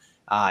tempo,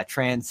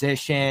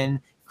 transition,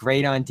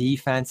 great on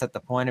defense at the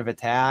point of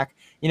attack.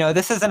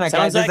 This isn't a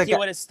guy. Sounds like he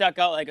would have stuck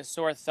out like a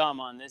sore thumb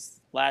on this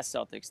last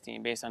Celtics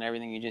team based on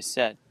everything you just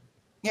said.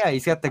 Yeah,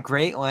 he's got the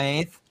great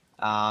length.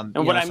 And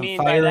what I mean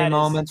some by fiery that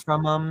moments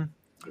from him.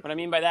 What I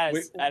mean by that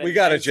is we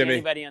got it, Jimmy.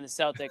 Anybody on the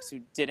Celtics who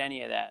did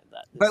any of that.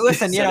 But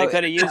listen, they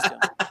could have used him.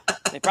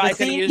 They probably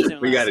could have used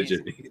him. We got it,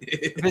 Jimmy.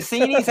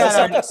 Vicini's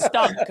at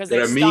stunk because they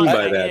I mean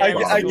by that.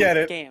 I get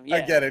it. Yeah,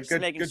 I get it.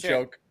 Good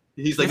joke.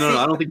 He's like, no,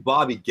 I don't think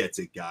Bobby gets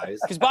it, guys.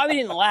 Because Bobby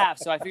didn't laugh,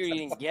 so I figured he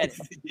didn't get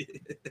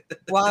it.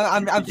 Well,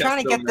 I'm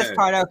trying to get this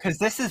part out because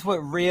this is what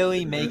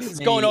really makes He's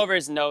going over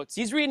his notes.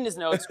 He's reading his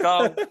notes.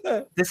 Go.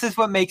 This is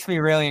what makes me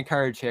really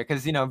encouraged here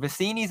because,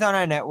 Vicini's on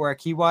our network.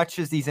 He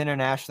watches these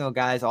international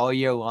guys all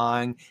year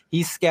long.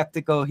 He's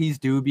skeptical. He's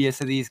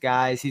dubious of these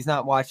guys. He's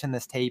not watching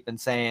this tape and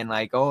saying,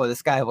 like, oh,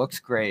 this guy looks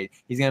great.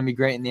 He's going to be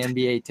great in the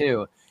NBA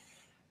too.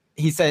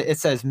 It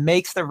says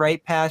makes the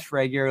right pass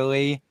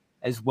regularly,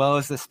 as well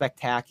as the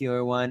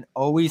spectacular one.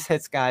 Always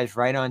hits guys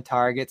right on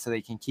target so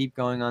they can keep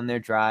going on their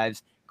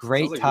drives.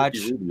 Great touch,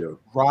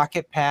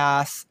 rocket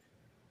pass,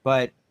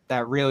 but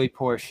that really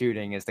poor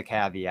shooting is the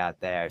caveat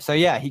there. So,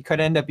 yeah, he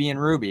could end up being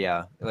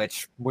Rubio,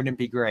 which wouldn't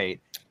be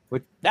great.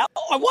 That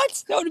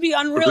would be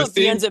unreal if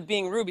he ends up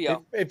being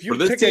Rubio. If you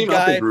pick a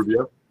guy,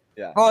 Rubio.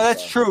 Yeah. Oh,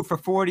 that's true. For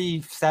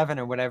 47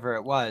 or whatever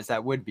it was,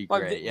 that would be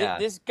great.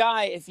 This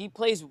guy, if he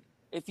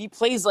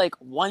plays like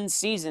one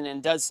season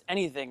and does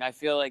anything, I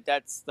feel like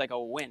that's like a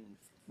win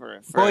for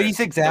well,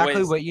 he's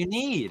exactly what you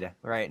need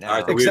right now.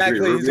 Right,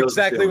 exactly, he's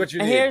exactly what you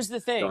need. And here's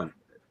the thing.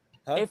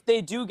 If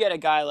they do get a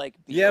guy like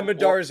Beal,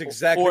 Madar is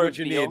exactly what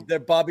you need.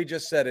 That Bobby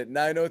just said it.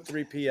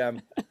 9:03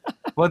 p.m.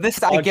 Well,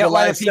 I get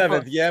why July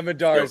 7th.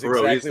 Madar is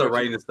exactly. You start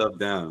writing this stuff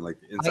down, like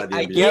inside the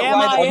NBA.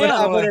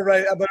 I'm gonna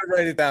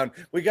write it down.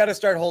 We got to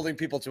start holding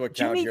people to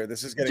account here.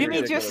 This is getting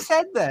ridiculous. Just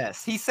said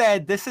this. He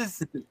said this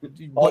is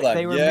what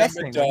they were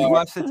missing when he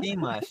watched the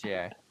team last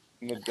year.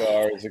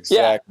 Madar is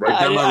exactly. Right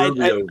down my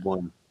Rubio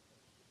one.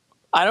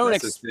 I don't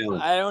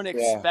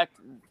expect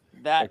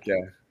that.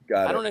 Okay,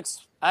 got it.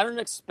 I don't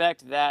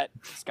expect that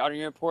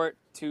scouting report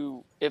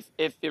to if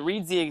it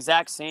reads the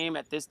exact same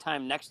at this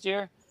time next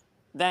year,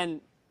 then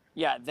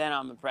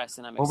I'm impressed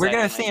and I'm excited. Well, we're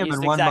gonna see him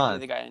in 1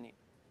 month. The guy I need.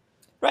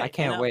 Right, I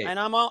can't wait. And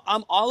I'm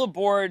all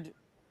aboard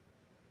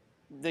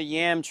the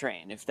Yam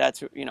train. If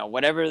that's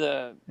whatever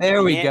the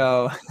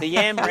go. The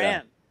Yam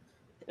Ram,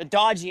 the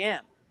Dodge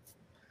Yam.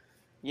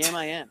 Yam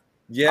I am.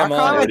 Yeah, our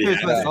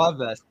commenters must love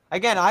this.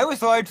 Again, I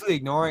was largely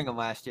ignoring him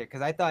last year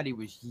because I thought he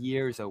was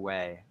years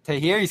away. To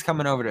hear he's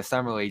coming over to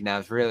Summer League now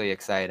is really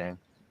exciting.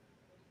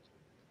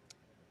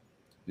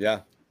 Yeah.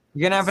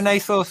 You're going to have a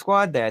nice little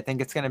squad there. I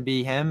think it's going to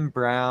be him,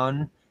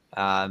 Brown,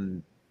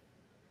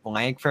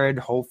 Langford,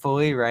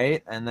 hopefully,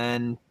 right? And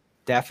then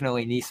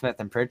definitely Neesmith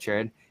and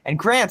Pritchard. And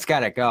Grant's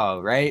got to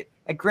go, right?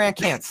 And Grant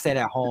can't sit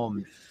at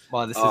home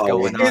while this is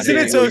going on. Isn't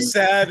it so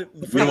sad?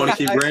 You want to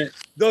keep Grant?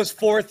 Those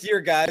fourth-year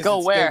guys that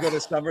still go to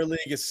Summer League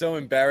is so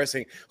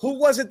embarrassing. Who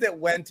was it that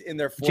went in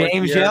their fourth year?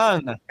 James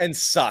Young. And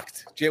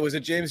sucked. Was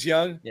it James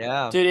Young?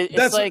 Yeah. Dude,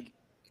 that's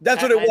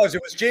what it was.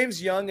 It was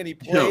James Young, and he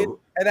played.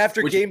 And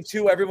after game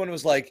 2, everyone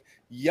was like,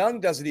 Young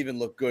doesn't even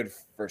look good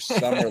for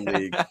Summer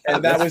League.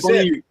 And that was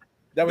it.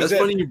 That's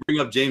funny you bring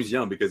up James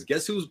Young because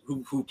guess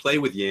who played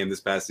with Yam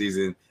this past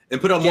season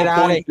and put up more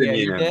points than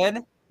Yam?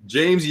 Did?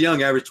 James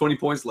Young averaged 20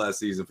 points last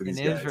season for these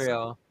guys. In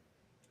Israel.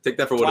 Take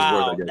that for what it's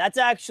worth, I guess. That's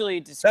actually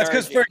discouraging.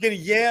 That's because freaking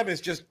Yam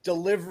is just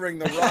delivering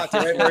the rock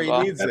right where he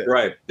needs it. That's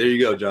right. There you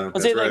go, John.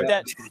 That's right.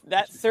 Like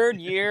that third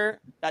year.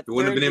 You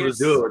wouldn't have been able to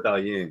do it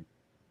without Yam.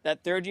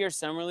 That third year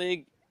Summer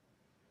League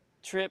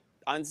trip,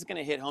 I'm just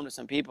gonna hit home to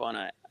some people,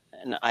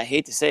 and I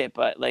hate to say it,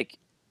 but like,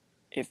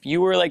 if you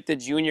were like the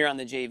junior on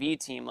the JV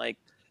team, like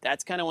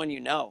that's kind of when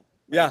you know.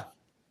 Yeah.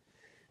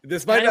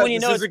 This might not.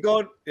 This isn't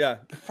going. Yeah.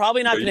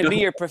 Probably not going to be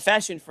your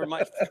profession for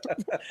much.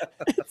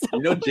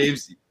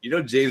 James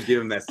gave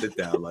him that sit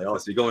down. Like, oh,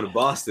 so you're going to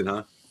Boston,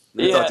 huh?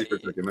 Let me talk to you for a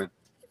second, man.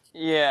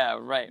 Yeah,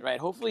 right.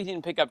 Hopefully, he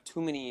didn't pick up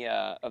too many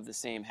of the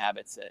same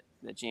habits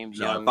that James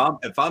Young.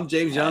 If I'm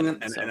James Young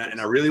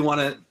and I really want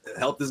to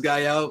help this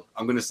guy out,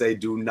 I'm going to say,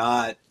 do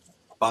not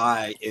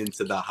buy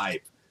into the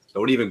hype.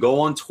 Don't even go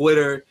on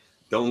Twitter.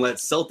 Don't let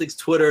Celtics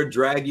Twitter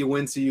drag you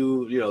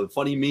into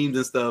funny memes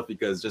and stuff,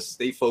 because just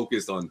stay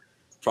focused on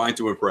trying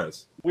to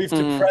impress. We've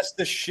depressed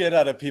the shit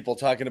out of people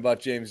talking about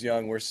James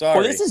Young. We're sorry.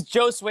 Well, this is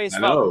Joe Sway's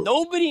fault.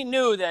 Nobody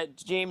knew that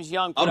James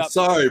Young put I'm up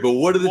sorry, but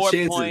what are the points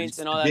chances?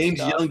 and all that James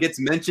stuff. Young gets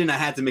mentioned. I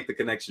had to make the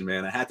connection,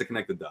 man. I had to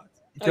connect the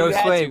dots. Joe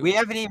Sway, we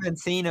haven't even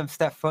seen him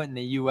step foot in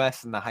the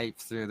U.S. and the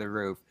hype's through the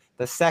roof.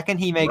 The second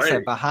he makes a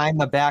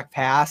behind-the-back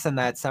pass in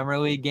that Summer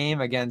League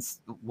game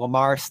against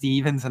Lamar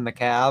Stevens and the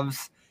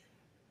Cavs,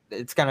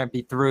 it's going to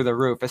be through the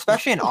roof,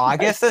 especially in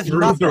August. There's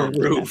nothing.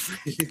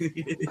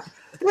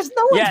 There's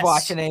no one's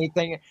watching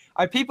anything.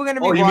 Are people going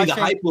to be watching? You mean the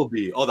hype will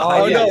be? Oh,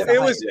 no.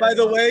 It was, by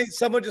the way,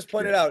 someone just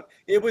pointed out,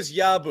 it was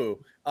Yabu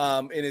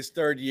in his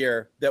third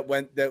year that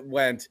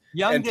went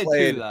Young and did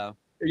played. too, though.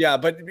 Yeah,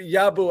 but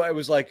Yabu, I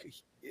was like,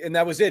 and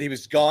that was it. He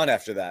was gone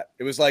after that.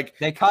 It was like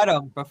they cut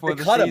him before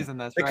the season.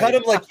 That's right. They cut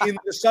him like in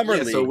the summer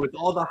league. So with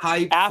all the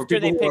hype,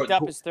 after they picked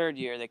up his third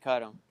year, they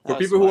cut him. For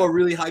people who are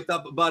really hyped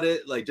up about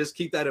it, like just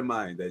keep that in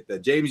mind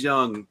that James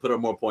Young put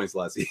up more points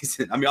last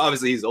season. I mean,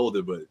 obviously he's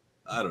older, but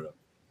I don't know.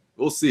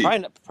 We'll see.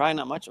 Probably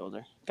not much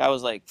older. Guy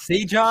was like,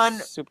 see, John,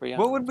 super young.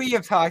 What would we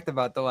have talked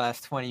about the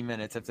last 20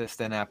 minutes if this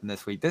didn't happen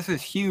this week? This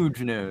is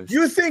huge news.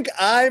 You think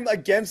I'm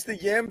against the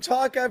Yam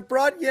talk? I've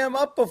brought Yam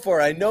up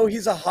before. I know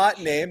he's a hot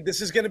name. This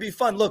is going to be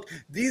fun. Look,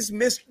 these.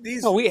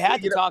 No, we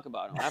had to talk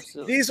about him.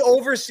 Absolutely. These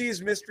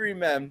overseas mystery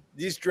men,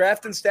 these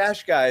draft and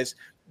stash guys,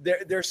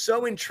 they're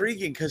so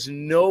intriguing because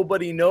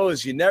nobody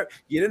knows. You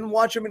didn't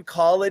watch them in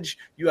college.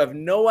 You have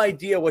no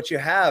idea what you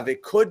have.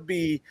 It could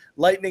be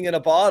lightning in a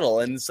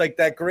bottle, and it's like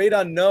that great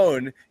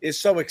unknown is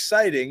so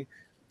exciting.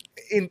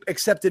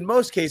 Except in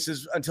most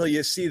cases, until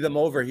you see them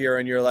over here,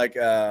 and you're like,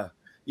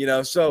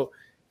 So,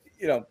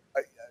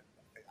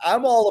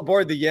 I'm all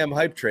aboard the Yam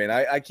hype train.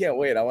 I can't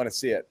wait. I want to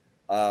see it.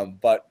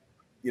 But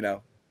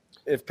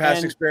if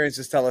past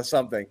experiences tell us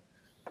something.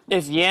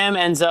 If Yam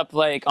ends up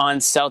like on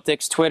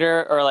Celtics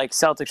Twitter or like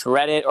Celtics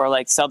Reddit or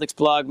like Celtics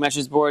blog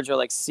message boards or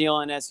like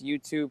CLNS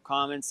YouTube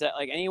comments,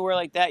 like anywhere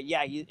like that,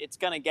 it's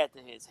gonna get to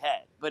his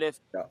head. But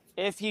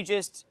if he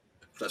just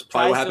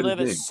tries to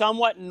live a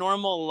somewhat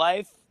normal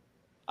life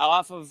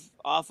off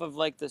of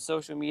like the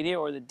social media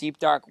or the deep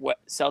dark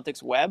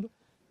Celtics web,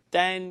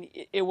 then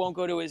it won't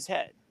go to his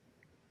head.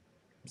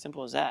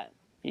 Simple as that.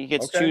 He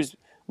gets to choose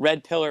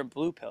red pill or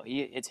blue pill.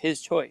 It's his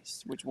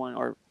choice, which one,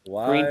 or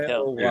green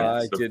pill.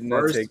 Why didn't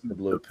I take the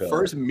blue pill?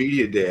 First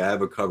media day I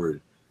ever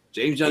covered,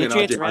 James Young and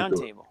RJ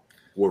Hunter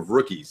were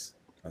rookies.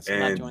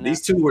 And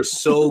these two were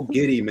so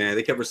giddy, man.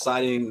 They kept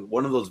reciting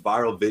one of those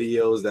viral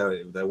videos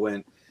that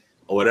went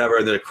or whatever,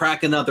 and they're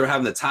cracking up. They're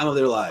having the time of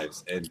their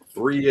lives. And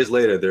 3 years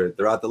later,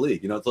 they're out the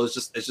league. So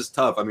it's just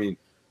tough. I mean,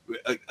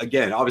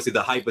 again, obviously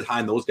the hype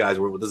behind those guys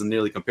doesn't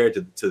nearly compare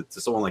to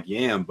someone like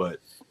Yam, but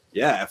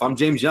yeah, if I'm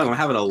James Young, I'm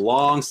having a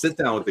long sit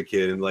down with the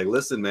kid and like,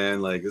 listen,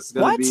 man, like this is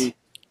gonna be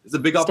it's a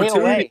big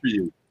opportunity for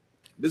you.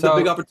 This is a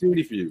big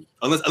opportunity for you,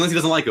 unless he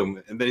doesn't like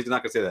him, and then he's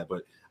not gonna say that.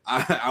 But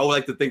I would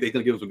like to think that he's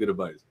gonna give him some good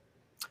advice.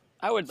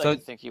 I would like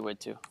to think he would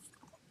too.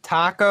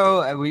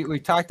 Taco, we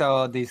talked to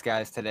all of these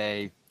guys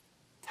today.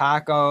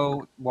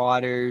 Taco,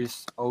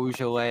 Waters,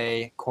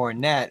 Ojale,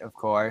 Cornette, of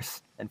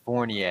course, and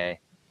Fournier.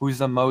 Who's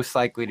the most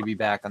likely to be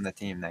back on the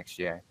team next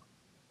year?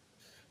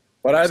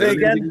 What are they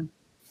again?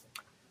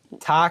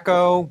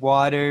 Taco,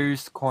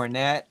 Waters,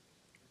 Cornette,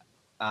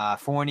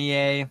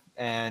 Fournier,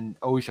 and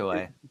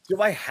Ojale.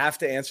 Do I have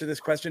to answer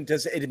this question?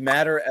 Does it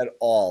matter at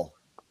all?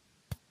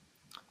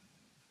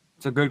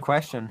 It's a good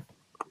question.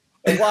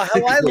 Well,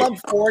 how I lump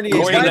Fournier.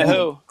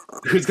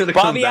 Who's going to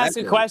come Bobby asks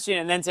a question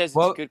and then says,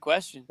 it's a good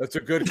question. That's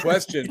a good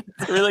question.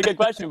 Really good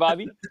question,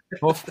 Bobby.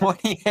 Well,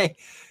 Fournier,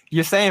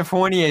 you're saying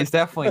Fournier is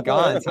definitely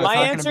gone. So my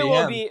answer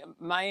will be,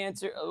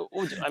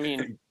 I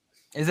mean,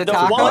 is it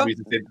Taco?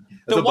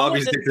 The one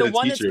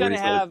that's going to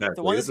have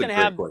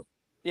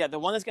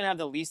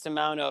the least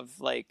amount of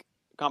like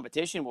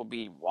competition will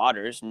be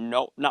Waters.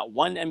 No, not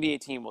one NBA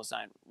team will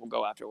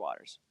go after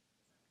Waters.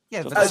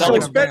 Yeah, so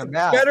it's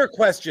better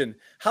question.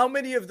 How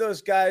many of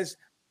those guys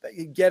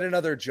get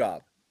another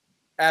job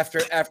after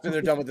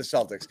they're done with the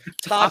Celtics?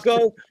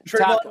 Taco,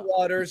 Tremont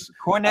Waters,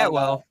 Cornette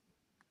will.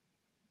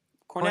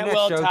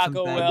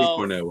 Taco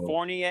will,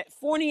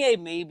 Fournier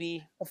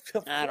maybe.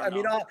 I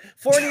don't know.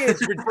 Fournier's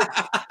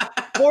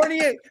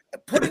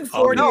putting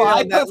Fournier. No,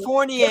 I put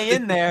Fournier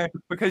in there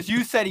because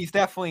you said he's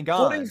definitely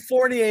gone. Putting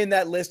Fournier in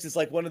that list is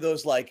like one of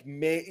those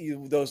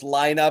those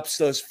lineups,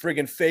 those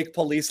friggin' fake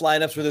police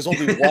lineups where there's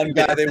only one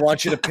guy they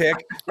want you to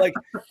pick. Like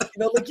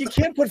you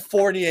can't put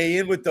Fournier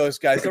in with those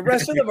guys. The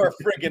rest of them are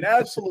friggin'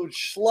 absolute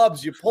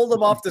schlubs. You pull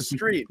them off the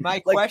street. My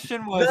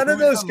question was, none of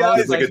those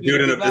guys. It's like a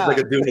dude in a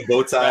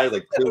bow tie.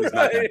 Like clearly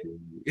not.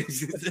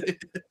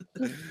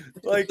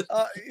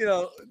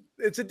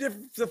 It's a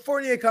different. The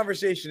Fournier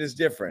conversation is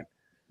different.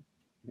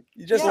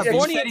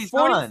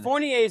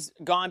 Fournier's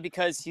gone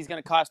because he's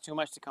going to cost too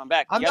much to come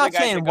back. I'm not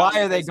saying why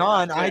are they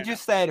gone. I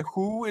just said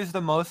who is the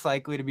most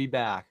likely to be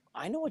back.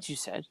 I know what you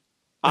said.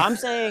 I'm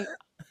saying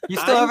you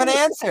still haven't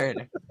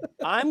answered.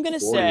 I'm going to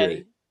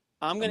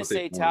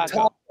say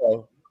Taco.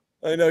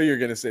 I know you're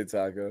going to say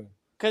Taco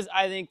because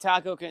I think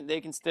Taco they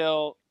can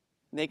still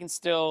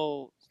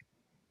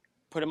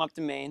put him up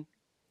to Maine.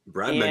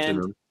 Brad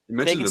mentioned him.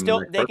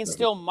 They can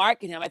still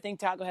market him. I think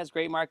Taco has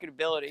great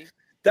marketability.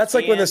 That's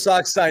like when the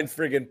Sox signed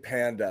friggin'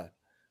 Panda,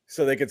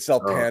 so they could sell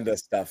Panda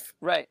stuff.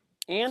 Right.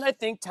 And I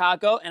think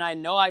Taco, and I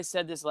know I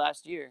said this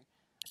last year,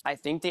 I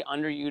think they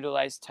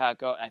underutilized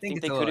Taco. I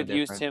think they could have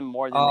used him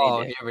more than they did.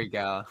 Oh, here we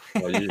go.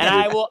 And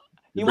I will.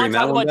 You want to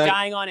talk about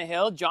dying on a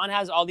hill? John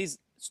has all these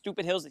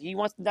stupid hills that he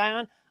wants to die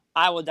on.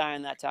 I will die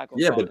on that Taco.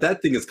 Yeah, but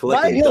that thing is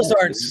collecting. My hills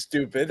aren't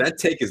stupid. That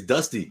take is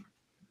dusty.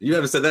 You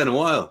haven't said that in a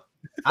while.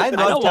 I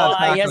know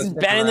why he hasn't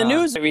been in the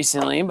news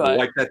recently, but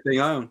like that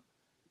thing on.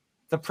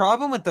 The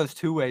problem with those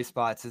two-way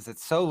spots is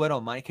it's so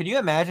little money. Could you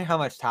imagine how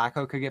much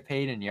Taco could get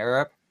paid in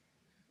Europe?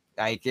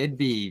 Like, it'd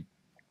be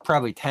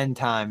probably 10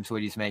 times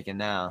what he's making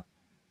now.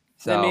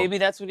 So then maybe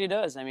that's what he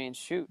does. I mean,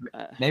 shoot.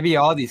 Maybe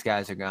all these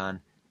guys are gone.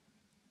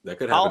 That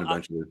could happen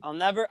eventually. I'll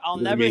never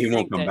he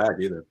won't come back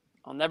either.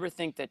 I'll never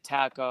think that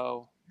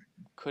Taco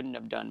couldn't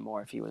have done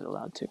more if he was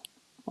allowed to.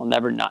 I'll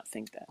never not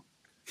think that.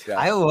 Yeah.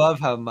 I love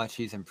how much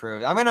he's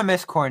improved. I'm gonna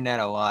miss Cornette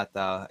a lot,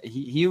 though.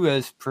 He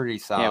was pretty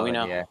solid. Yeah, we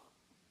know. Yeah.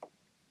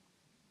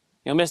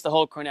 You'll miss the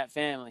whole Cornette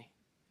family.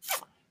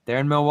 They're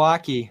in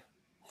Milwaukee.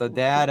 So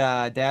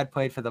dad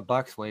played for the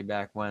Bucks way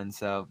back when,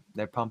 so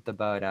they're pumped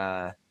about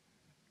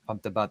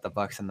the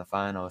Bucks in the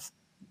finals.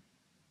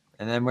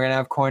 And then we're gonna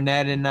have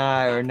Cornette and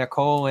or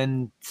Nicole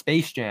in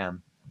Space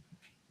Jam.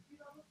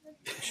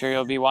 I'm sure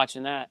you'll be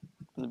watching that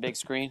on the big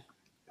screen.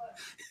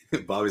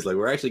 Bobby's like,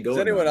 we're actually going.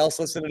 Is anyone else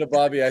listening to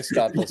Bobby? I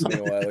stopped listening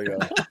a while ago.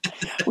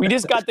 We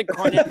just got the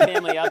Cornette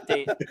family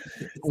update.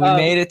 We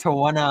made it to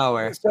 1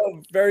 hour. So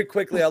very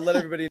quickly, I'll let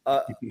everybody.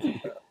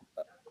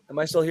 Am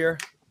I still here?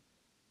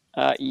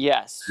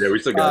 Yes. Yeah, we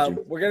still got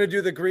you. We're gonna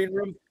do the green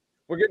room.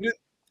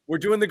 We're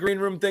doing the green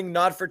room thing,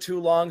 not for too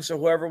long. So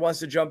whoever wants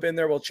to jump in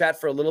there, we'll chat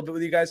for a little bit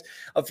with you guys.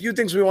 A few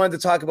things we wanted to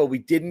talk about, we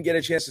didn't get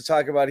a chance to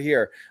talk about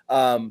here.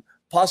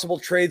 Possible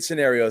trade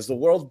scenarios. The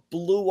world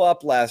blew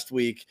up last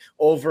week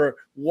over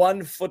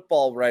one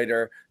football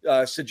writer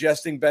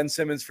suggesting Ben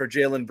Simmons for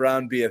Jaylen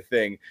Brown be a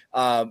thing.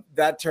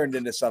 That turned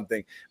into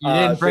something. You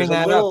didn't bring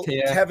that up,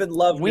 Kevin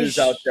Love news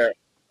out there.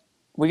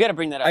 We got to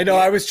bring that up. I know.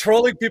 I was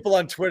trolling people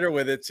on Twitter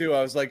with it too.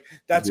 I was like,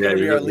 that's going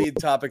to be our lead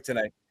topic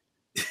tonight.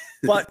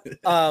 But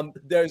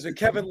there's a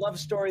Kevin Love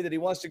story that he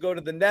wants to go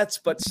to the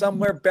Nets, but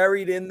somewhere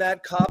buried in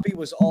that copy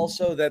was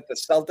also that the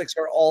Celtics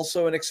are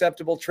also an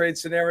acceptable trade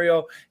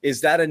scenario.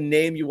 Is that a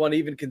name you want to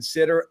even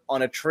consider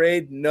on a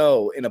trade?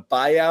 No. In a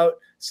buyout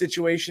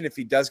situation, if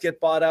he does get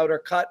bought out or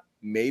cut,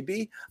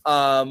 maybe.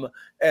 And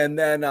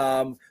then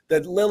the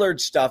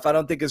Lillard stuff, I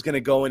don't think is going to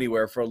go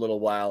anywhere for a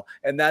little while.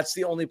 And that's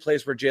the only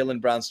place where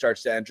Jaylen Brown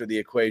starts to enter the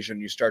equation.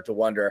 You start to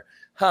wonder,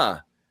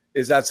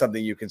 is that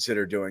something you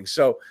consider doing?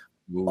 So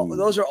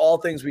those are all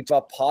things we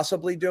thought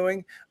possibly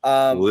doing.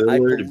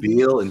 Lillard,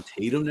 Beal, and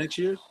Tatum next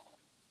year?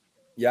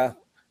 Yeah.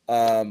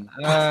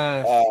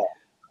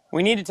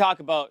 We need to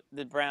talk about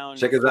the Brown.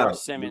 Check us out.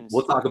 Simmons.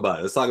 We'll talk about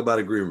it. Let's talk about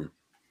it, green room.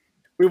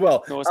 We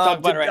will. No, let's talk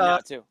about it right now,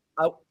 too.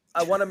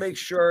 I want to make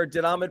sure.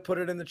 Did Ahmed put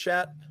it in the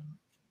chat?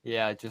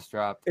 Yeah, it just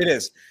dropped. It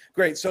is.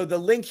 Great. So the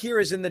link here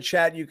is in the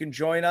chat. You can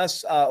join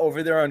us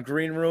over there on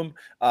Green Room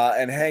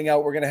and hang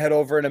out. We're going to head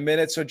over in a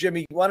minute. So,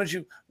 Jimmy, why don't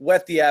you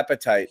whet the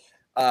appetite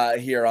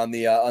here on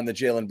the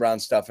Jaylen Brown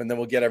stuff, and then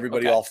we'll get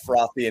everybody all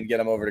frothy and get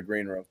them over to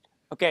Green Room.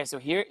 Okay, so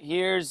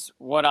here's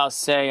what I'll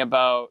say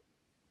about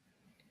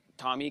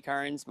Tommy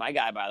Kearns, my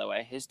guy, by the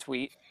way, his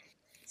tweet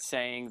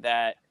saying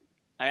that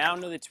I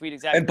don't know the tweet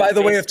exactly. And by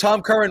the way, if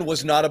Tom Curran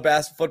was not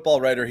a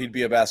football writer, he'd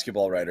be a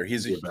basketball writer.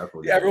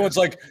 Everyone's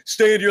like,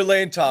 stay in your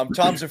lane, Tom.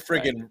 Tom's a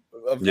friggin'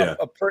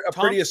 a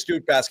pretty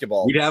astute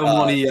basketball. We'd have him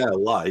on a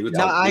lot. He would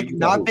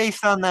not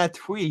based on that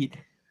tweet.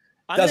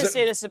 I'm going to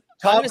say this.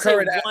 Tom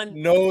Curran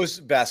knows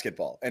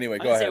basketball. Anyway,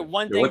 go ahead. Say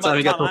one thing about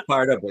he got so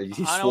fired up.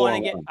 I don't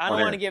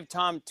want to give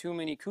Tom too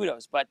many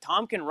kudos, but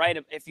Tom can write.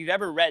 If you've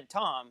ever read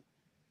Tom,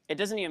 it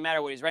doesn't even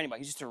matter what he's writing about.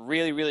 He's just a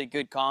really, really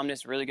good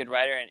columnist, really good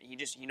writer, and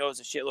he knows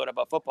a shitload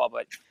about football.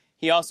 But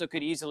he also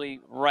could easily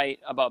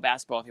write about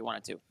basketball if he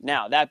wanted to.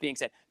 Now, that being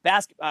said,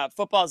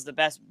 football is the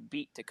best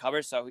beat to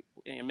cover. So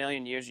in a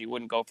million years, you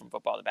wouldn't go from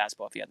football to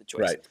basketball if you had the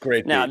choice. Right.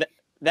 Great. Now,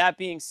 that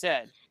being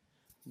said,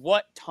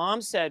 what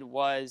Tom said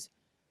was,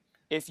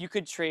 if you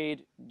could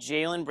trade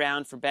Jaylen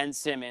Brown for Ben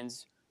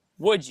Simmons,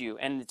 would you?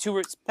 And the two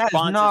responses. That's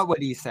not what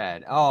he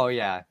said. Oh,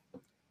 yeah.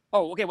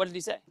 Oh, okay. What did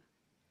he say?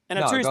 And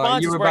the two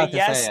responses were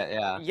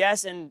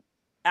yes, and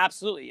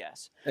absolutely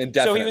yes. And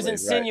so he was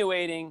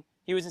insinuating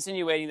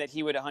that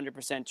he would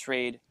 100%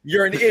 trade.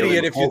 You're an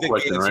idiot if you think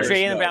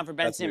Jaylen Brown for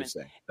Ben Simmons.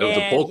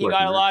 And he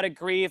got a lot of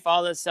grief.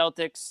 All the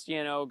Celtics,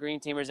 green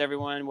teamers,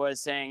 everyone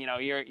was saying, you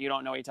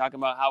don't know what you're talking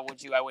about. How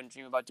would you? I wouldn't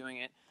dream about doing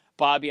it.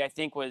 Bobby, I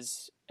think,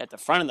 was at the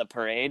front of the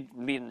parade,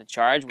 leading the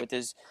charge with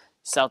his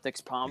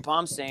Celtics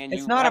pom-pom saying...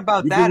 It's not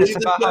about that. It's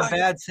about how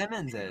bad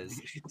Simmons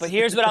is. But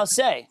here's what I'll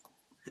say.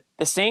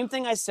 The same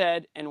thing I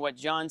said and what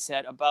John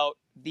said about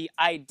the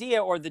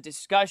idea or the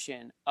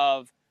discussion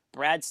of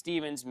Brad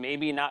Stevens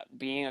maybe not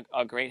being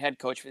a great head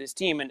coach for this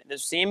team. And the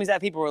same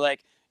exact people were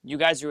like, you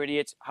guys are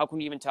idiots. How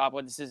can you even talk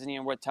about this? Isn't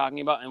even worth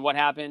talking about. And what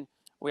happened?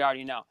 We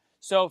already know.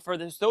 So for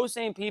those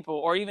same people,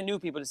 or even new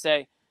people, to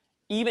say,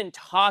 even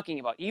talking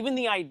about, even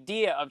the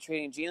idea of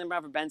trading Jaylen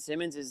Brown for Ben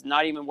Simmons is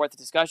not even worth the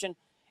discussion,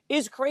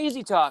 is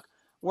crazy talk.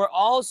 We're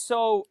all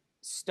so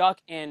stuck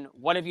in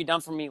what have you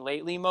done for me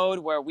lately mode,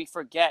 where we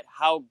forget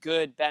how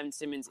good Ben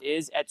Simmons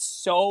is at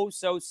so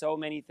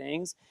many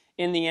things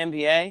in the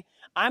NBA.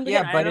 I'm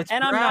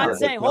not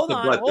saying, hold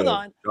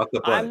on.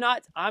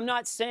 I'm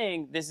not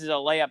saying this is a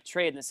layup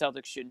trade and the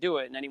Celtics should do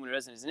it, and anyone who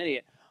doesn't is an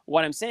idiot.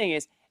 What I'm saying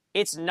is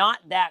it's not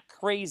that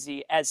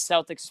crazy as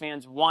Celtics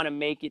fans want to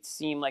make it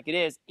seem like it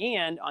is.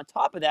 And on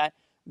top of that,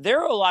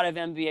 there are a lot of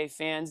NBA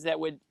fans that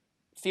would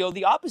feel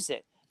the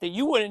opposite, that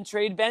you wouldn't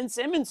trade Ben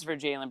Simmons for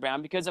Jaylen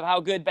Brown because of how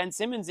good Ben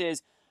Simmons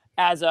is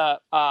as a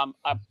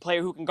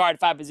player who can guard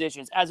 5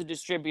 positions, as a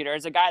distributor,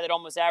 as a guy that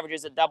almost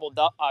averages a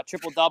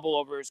triple-double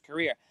over his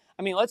career.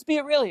 I mean, let's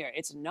be real here.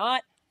 It's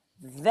not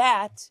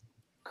that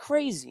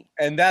crazy.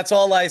 And that's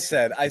all I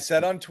said. I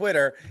said on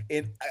Twitter,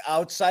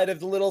 outside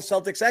of the little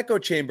Celtics echo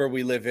chamber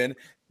we live in,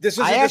 this is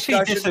a discussion. I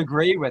actually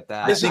disagree with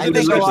that. This is a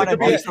discussion.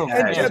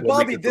 And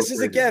Bobby, this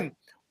is again,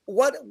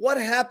 what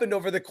happened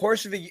over the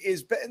course of the year?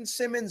 Is Ben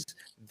Simmons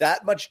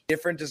that much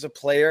different as a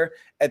player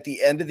at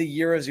the end of the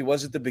year as he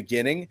was at the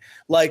beginning?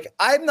 Like,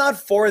 I'm not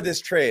for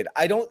this trade.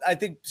 I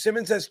think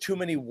Simmons has too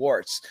many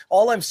warts.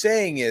 All I'm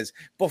saying is,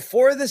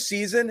 before the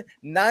season,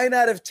 9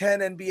 out of 10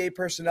 NBA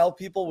personnel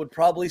people would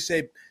probably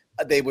say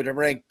they would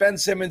rank Ben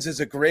Simmons as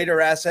a greater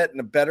asset and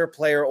a better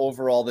player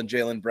overall than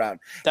Jaylen Brown.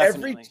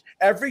 Definitely.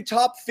 Every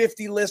top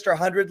 50 list or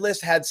 100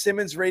 list had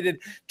Simmons rated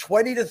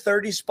 20 to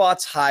 30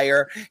 spots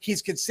higher.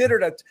 He's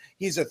considered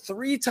he's a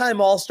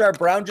 3-time All-Star.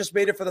 Brown just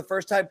made it for the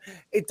first time.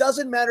 It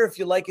doesn't matter if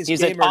you like his game or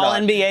not. He's an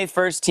All-NBA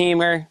first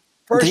teamer.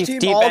 First team,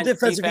 all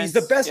defensive. He's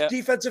the best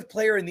defensive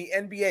player in the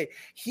NBA.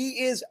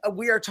 He is.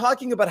 We are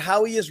talking about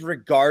how he is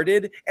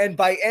regarded, and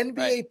by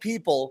NBA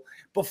people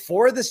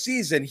before the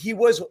season, he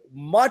was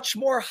much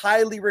more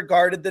highly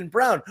regarded than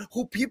Brown,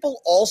 who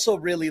people also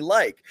really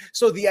like.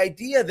 So the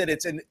idea that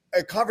it's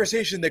a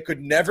conversation that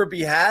could never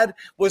be had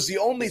was the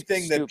only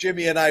thing that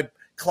Jimmy and I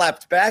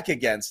clapped back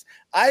against.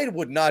 I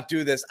would not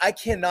do this. I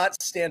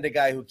cannot stand a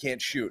guy who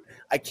can't shoot.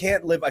 I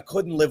couldn't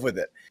live with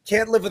it.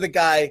 Can't live with a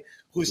guy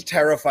who's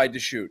terrified to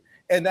shoot.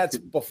 And that's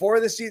before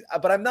the season,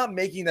 but I'm not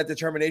making that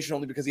determination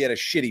only because he had a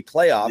shitty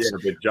playoffs. Yeah,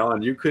 but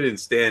John, you couldn't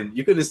stand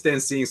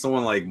seeing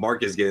someone like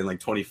Marcus getting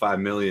like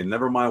 $25 million.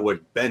 Never mind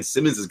what Ben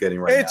Simmons is getting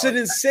right now. It's an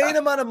insane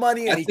amount of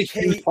money, and he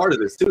can't. Part of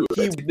this too.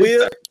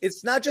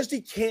 It's not just he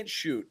can't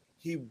shoot;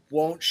 he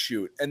won't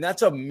shoot, and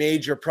that's a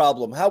major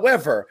problem.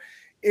 However,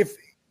 if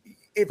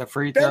the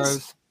free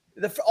throws.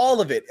 All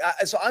of it.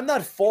 So I'm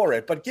not for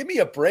it, but give me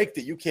a break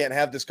that you can't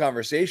have this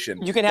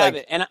conversation. You can have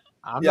it, and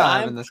I'm not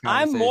having this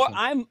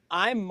conversation.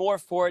 I'm more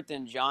for it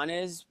than John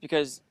is,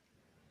 because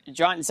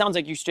John, it sounds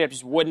like you straight up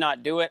just would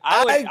not do it.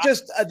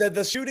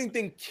 The shooting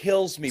thing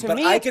kills me, but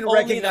I can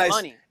recognize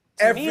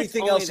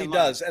everything else he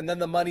does, and then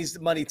the money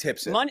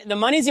tips it. The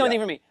money's the only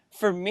thing for me.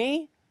 For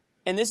me,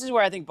 and this is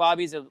where I think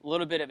Bobby's a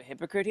little bit of a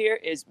hypocrite here,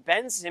 is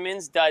Ben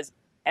Simmons does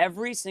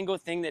every single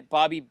thing that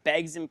Bobby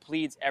begs and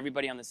pleads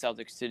everybody on the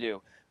Celtics to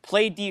do.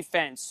 Play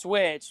defense,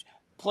 switch,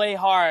 play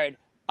hard,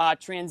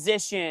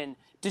 transition,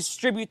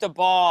 distribute the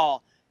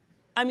ball.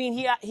 I mean,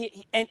 he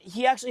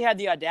actually had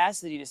the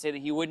audacity to say that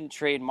he wouldn't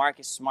trade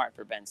Marcus Smart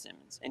for Ben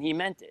Simmons, and he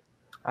meant it.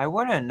 I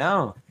wouldn't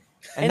know.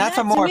 And that's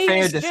a more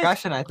fair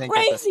discussion, I think.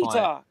 Crazy at this point.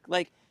 Talk,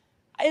 but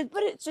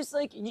it's just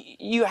like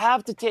you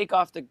have to take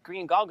off the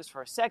green goggles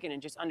for a second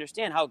and just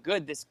understand how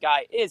good this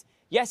guy is.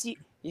 Yes,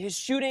 his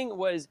shooting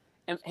was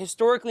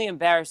historically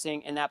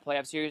embarrassing in that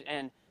playoff series,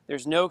 and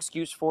there's no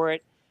excuse for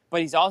it. But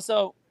he's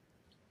also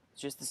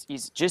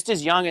he's just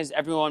as young as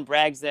everyone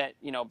brags that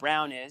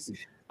Brown is.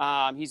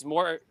 He's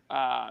more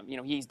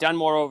he's done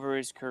more over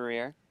his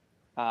career,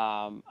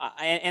 and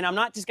I'm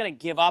not just gonna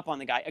give up on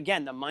the guy.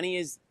 Again, the money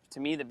is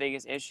to me the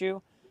biggest issue,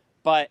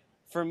 but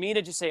for me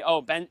to just say,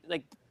 oh, Ben,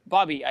 like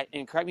Bobby,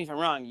 and correct me if I'm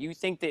wrong, you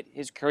think that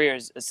his career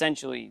is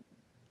essentially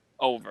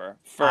over?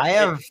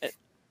 I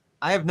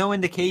have no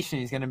indication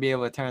he's gonna be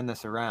able to turn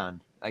this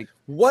around. Like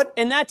what?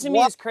 And that to me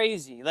is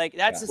crazy. Like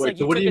that's just like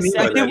so what do you mean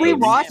by that? Did we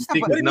watch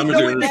the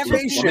numbers we never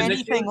seen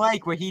anything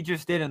like what he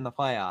just did in the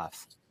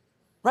playoffs.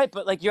 Right,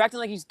 but like you're acting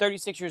like he's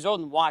 36 years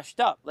old and washed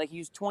up. Like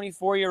he's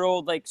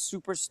 24-year-old like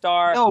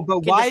superstar. No,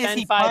 but why is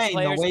he playing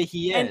the way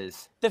he is? And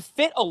the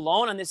fit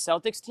alone on this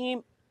Celtics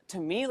team, to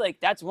me, like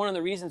that's one of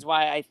the reasons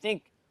why I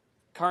think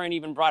Curran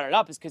even brought it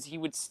up, is because he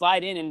would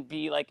slide in and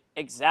be like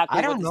exactly.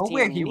 I don't know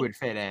where he would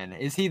fit in.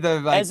 Is he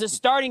the as a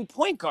starting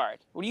point guard?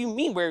 What do you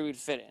mean where he would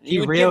fit in? He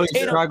really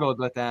struggled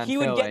with that.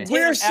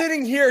 We're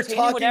sitting here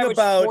talking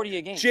about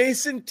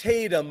Jason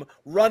Tatum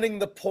running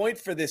the point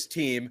for this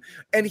team,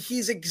 and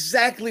he's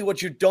exactly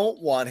what you don't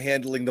want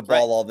handling the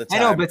ball all the time.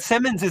 I know, but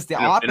Simmons is the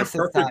opposite.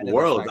 In a perfect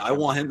world, I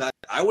want him that.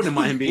 I wouldn't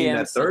mind him being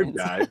that third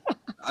guy.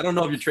 I don't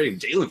know if you're trading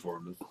Jaylen for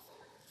him.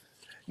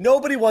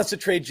 Nobody wants to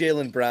trade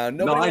Jaylen Brown.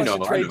 Nobody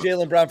wants to trade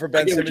Jaylen Brown for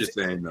Ben Simmons.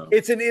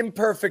 It's an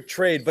imperfect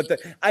trade, but the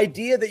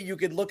idea that you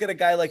could look at a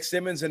guy like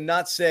Simmons and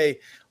not say,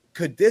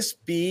 could this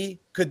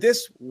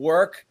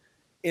work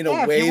in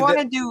a way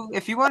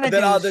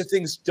that other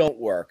things don't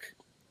work.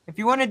 If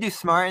you want to do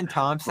Smart and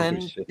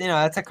Thompson,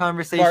 that's a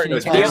conversation.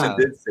 Jason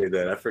did say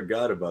that. I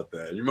forgot about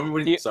that. You remember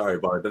when sorry,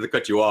 Bart, doesn't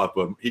cut you off,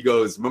 but he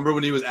goes, remember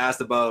when he was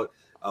asked about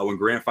when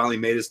Grant finally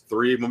made his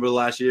 3, remember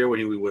last year when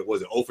he was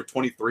 0 for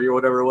 23 or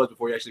whatever it was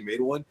before he actually made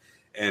one?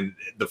 And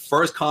the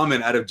first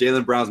comment out of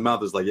Jaylen Brown's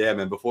mouth was like, yeah,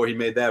 man, before he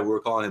made that, we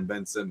were calling him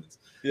Ben Simmons.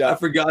 Yeah. I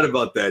forgot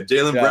about that.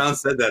 Jaylen Brown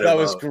said that. That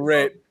was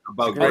great.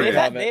 About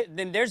Grant.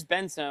 Then there's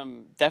been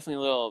some definitely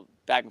a little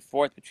back and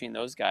forth between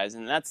those guys,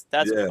 and that's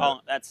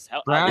Brown.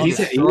 He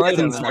hasn't started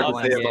to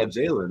say about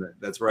Jaylen.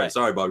 That's right.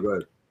 Sorry, Bob. Go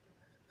ahead.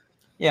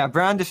 Yeah,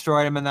 Brown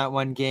destroyed him in that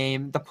one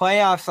game. The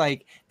playoffs,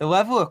 like the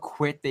level of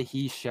quit that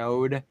he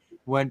showed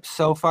went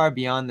so far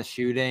beyond the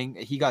shooting.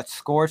 He got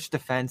scorched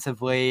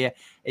defensively.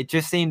 It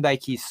just seemed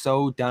like he's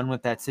so done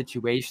with that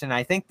situation.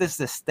 I think this is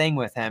this thing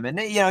with him, and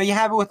you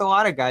have it with a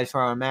lot of guys who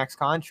are on max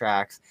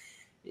contracts.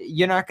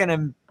 You're not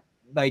gonna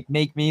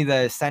make me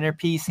the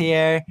centerpiece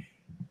here.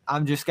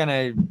 I'm just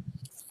gonna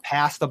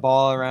pass the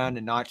ball around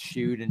and not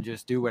shoot and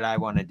just do what I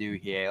want to do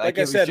here. Like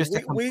I said, just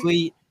a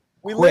complete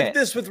we lived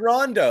this with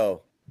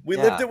Rondo. We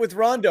lived it with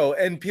Rondo,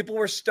 and people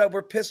were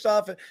pissed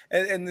off,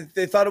 and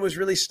they thought it was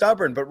really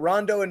stubborn. But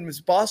Rondo in his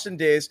Boston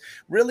days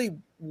really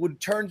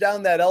would turn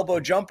down that elbow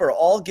jumper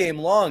all game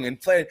long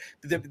and play.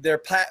 They're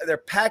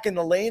packing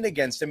the lane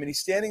against him, and he's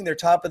standing there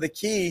top of the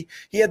key.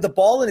 He had the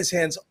ball in his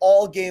hands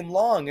all game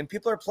long, and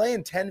people are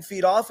playing 10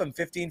 feet off him,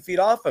 15 feet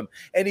off him,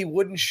 and he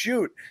wouldn't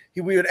shoot.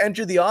 We would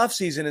enter the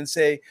offseason and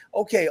say,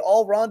 okay,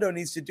 all Rondo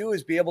needs to do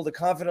is be able to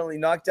confidently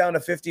knock down a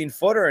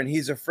 15-footer, and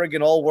he's a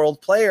friggin'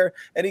 all-world player,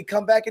 and he'd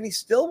come back and he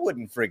still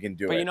wouldn't friggin'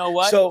 do it. But you know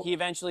what? So, he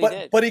eventually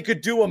did. But he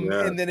could do them,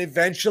 and then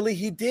eventually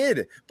he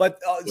did. But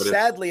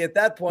sadly, at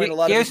that point,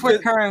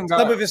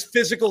 some of his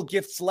physical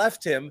gifts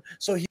left him,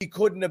 so he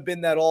couldn't have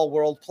been that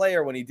all-world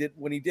player when he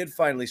did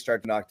finally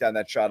start to knock down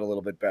that shot a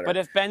little bit better. But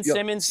if Ben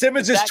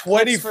Simmons is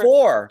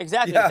 24.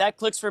 Exactly. If that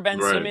clicks for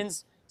Ben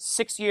Simmons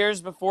 6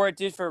 years before it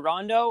did for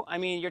Rondo, I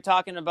mean, you're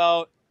talking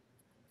about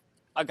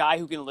a guy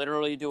who can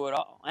literally do it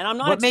all. And I'm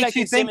not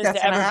expecting Simmons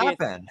to ever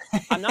happen.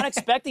 I'm not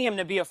expecting him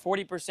to be a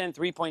 40%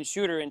 three-point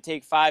shooter and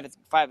take five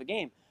a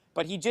game,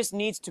 but he just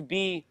needs to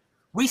be.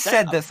 We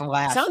said this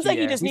last year. Sounds like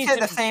he just needs to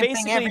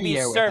basically be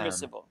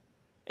serviceable.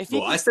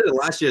 I said it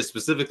last year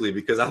specifically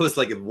because I was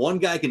like, if one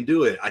guy can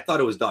do it, I thought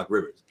it was Doc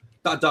Rivers.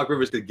 Thought Doc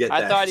Rivers could get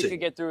that. I thought he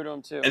could get through to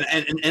him too.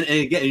 And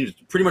again,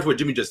 pretty much what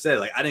Jimmy just said.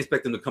 Like, I didn't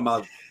expect him to come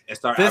out and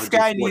start. This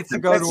guy needs to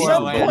go to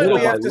Orlando.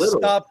 We have to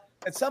stop.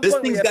 At some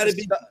point,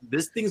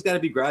 this thing's got to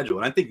be gradual.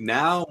 And I think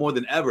now more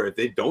than ever, if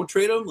they don't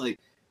trade him, like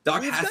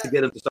Doc has to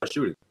get him to start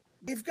shooting.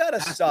 We've got to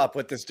stop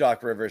with this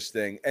Doc Rivers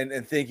thing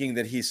and thinking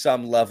that he's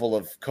some level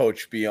of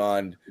coach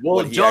beyond.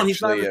 Well, John,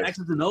 he's not an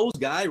X's and O's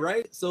guy,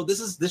 right? So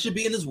this should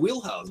be in his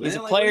wheelhouse. He's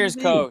a player's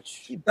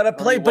coach, he's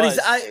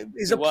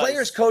a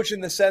player's coach in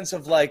the sense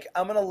of like,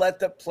 I'm going to let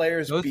the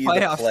players be the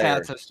players. Those playoff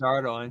stats are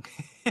startling.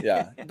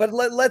 Yeah, but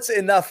let's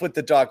enough with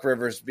the Doc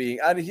Rivers being.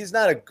 I mean, he's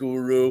not a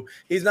guru.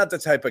 He's not the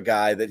type of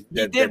guy that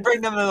he did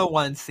bring them to the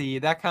 1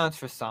 seed. That counts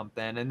for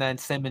something. And then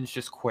Simmons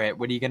just quit.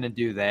 What are you going to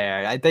do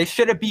there? They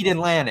should have beat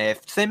Atlanta.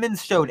 If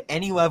Simmons showed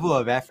any level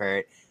of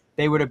effort,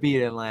 they would have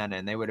beat Atlanta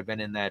and they would have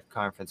been in that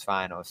conference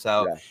final.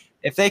 So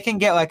if they can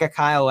get like a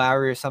Kyle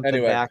Lowry or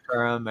something back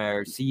for him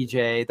or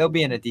CJ, they'll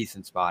be in a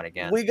decent spot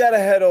again. We got to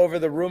head over.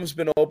 The room's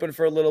been open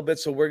for a little bit,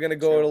 so we're going to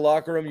go to the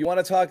locker room. You want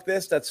to talk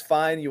this? That's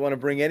fine. You want to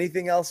bring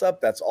anything else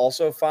up? That's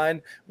also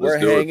fine. We're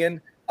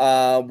hanging.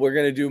 We're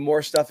going to do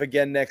more stuff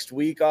again next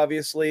week,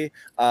 obviously.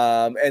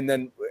 And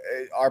then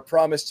our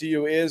promise to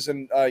you is,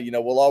 and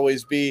we'll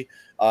always be,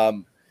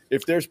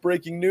 if there's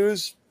breaking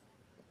news,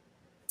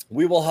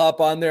 we will hop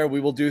on there.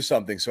 We will do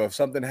something. So if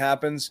something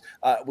happens,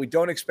 we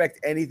don't expect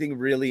anything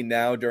really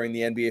now during the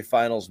NBA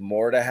Finals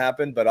more to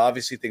happen, but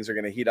obviously things are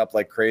going to heat up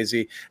like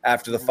crazy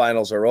after the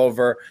finals are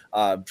over,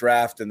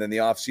 draft, and then the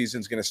offseason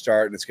is going to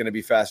start, and it's going to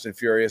be fast and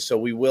furious. So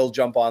we will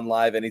jump on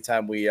live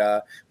anytime we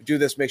do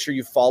this. Make sure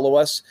you follow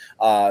us,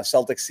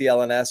 Celtics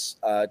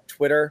CLNS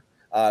Twitter.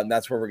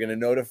 That's where we're going to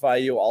notify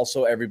you.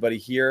 Also, everybody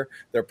here,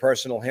 their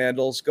personal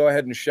handles. Go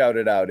ahead and shout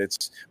it out.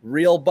 It's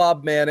Real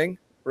Bob Manning,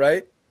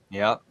 right?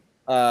 Yep.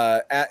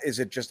 Is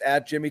it just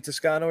at Jimmy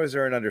Toscano, or is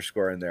there an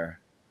underscore in there?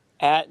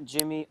 At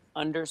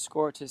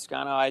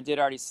Jimmy_Toscano. I did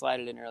already slide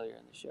it in earlier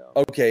in the show.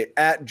 Okay.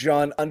 At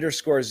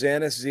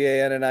John_Zannis,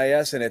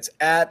 Zannis, and it's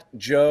at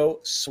Joe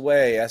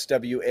Sway,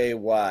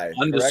 SWAY.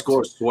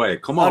 Underscore Sway.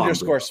 Come on.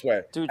 Underscore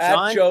Sway. Dude, at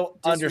John Joe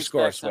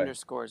 _Sway.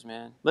 Underscores,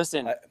 man.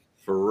 Listen.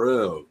 For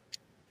real.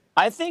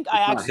 I think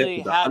I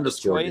actually had the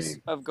choice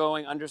of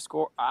going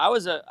underscore. I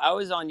was on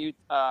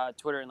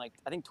Twitter in I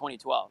think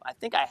 2012. I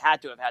think I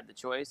had to have had the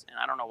choice, and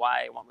I don't know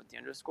why I went with the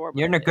underscore.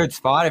 You're in a good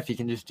spot if you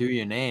can just do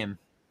your name.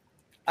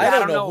 I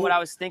don't know what I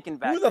was thinking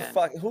back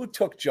then. Who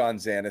took John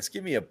Zannis?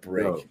 Give me a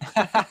break. No.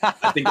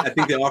 I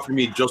think they offered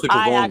me Joseph.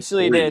 I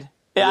actually did.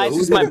 Yeah, it's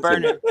just my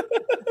burner.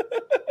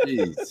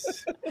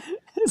 Jeez,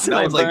 it's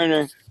my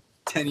burner.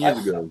 10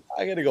 years ago.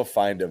 I got to go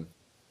find him.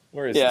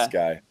 Where is this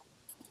guy?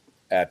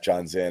 At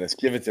John Zannis.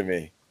 Give it to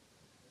me.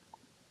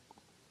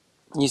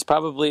 He's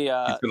probably he's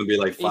going to be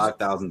like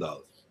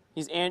 $5,000.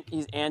 He's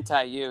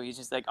anti you. He's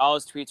just like all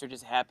his tweets are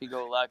just happy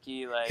go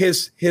lucky. Like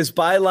his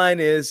byline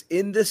is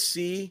in the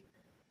sea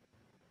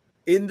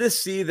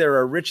there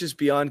are riches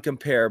beyond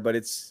compare, but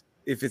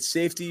if it's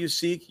safety you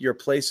seek, your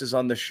place is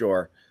on the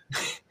shore.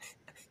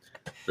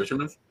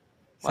 Fisherman?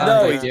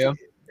 No,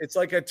 it's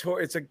like a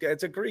tour. It's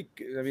a Greek.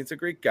 I mean, it's a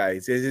Greek guy.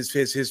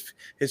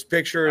 His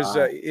picture is.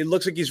 It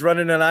looks like he's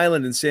running an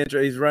island in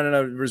He's running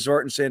a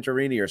resort in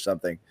Santorini or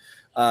something.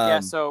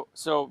 So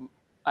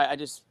I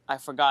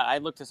forgot. I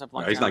looked this up.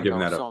 He's not giving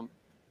that up.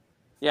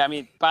 Yeah, I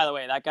mean, by the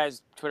way, that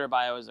guy's Twitter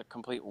bio is a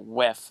complete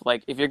whiff.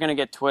 Like, if you're gonna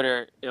get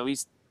Twitter, at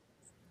least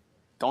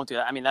don't do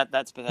that. I mean,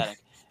 that's pathetic.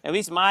 At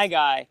least my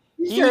guy,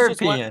 he's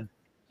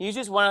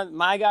just one of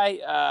my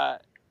guy,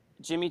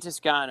 Jimmy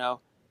Toscano.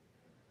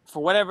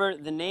 For whatever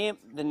the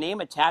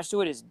name attached to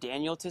it is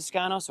Daniel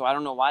Toscano, so I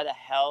don't know why the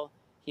hell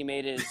he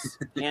made his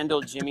handle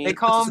Jimmy. They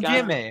call Toscano.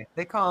 him Jimmy.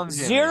 They call him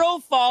Jimmy. 0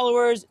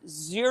 followers,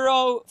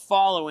 0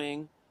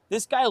 following.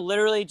 This guy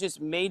literally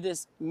just made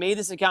this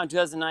account in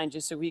 2009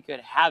 just so he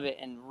could have it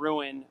and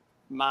ruin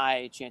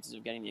my chances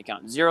of getting the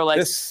account. 0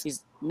 likes.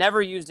 He's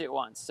never used it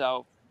once.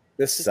 So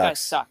this guy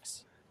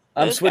sucks.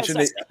 I'm switching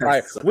to all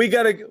right. We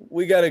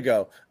gotta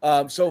go.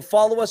 So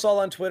follow us all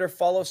on Twitter.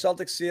 Follow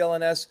Celtics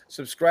CLNS.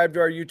 Subscribe to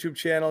our YouTube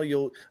channel.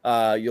 You'll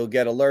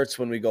get alerts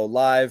when we go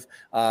live.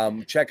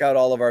 Check out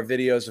all of our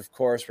videos. Of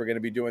course, we're going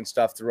to be doing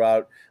stuff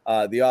throughout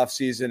the off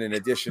season. In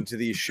addition to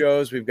these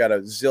shows, we've got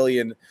a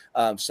zillion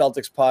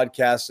Celtics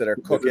podcasts that are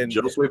cooking.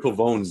 Josue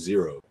Pavone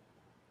 0.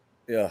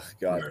 Oh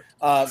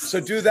God.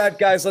 So do that,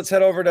 guys. Let's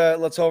head over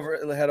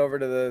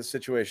to the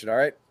situation. All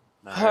right.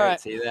 All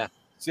right. See you there.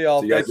 See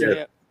y'all. See you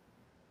guys.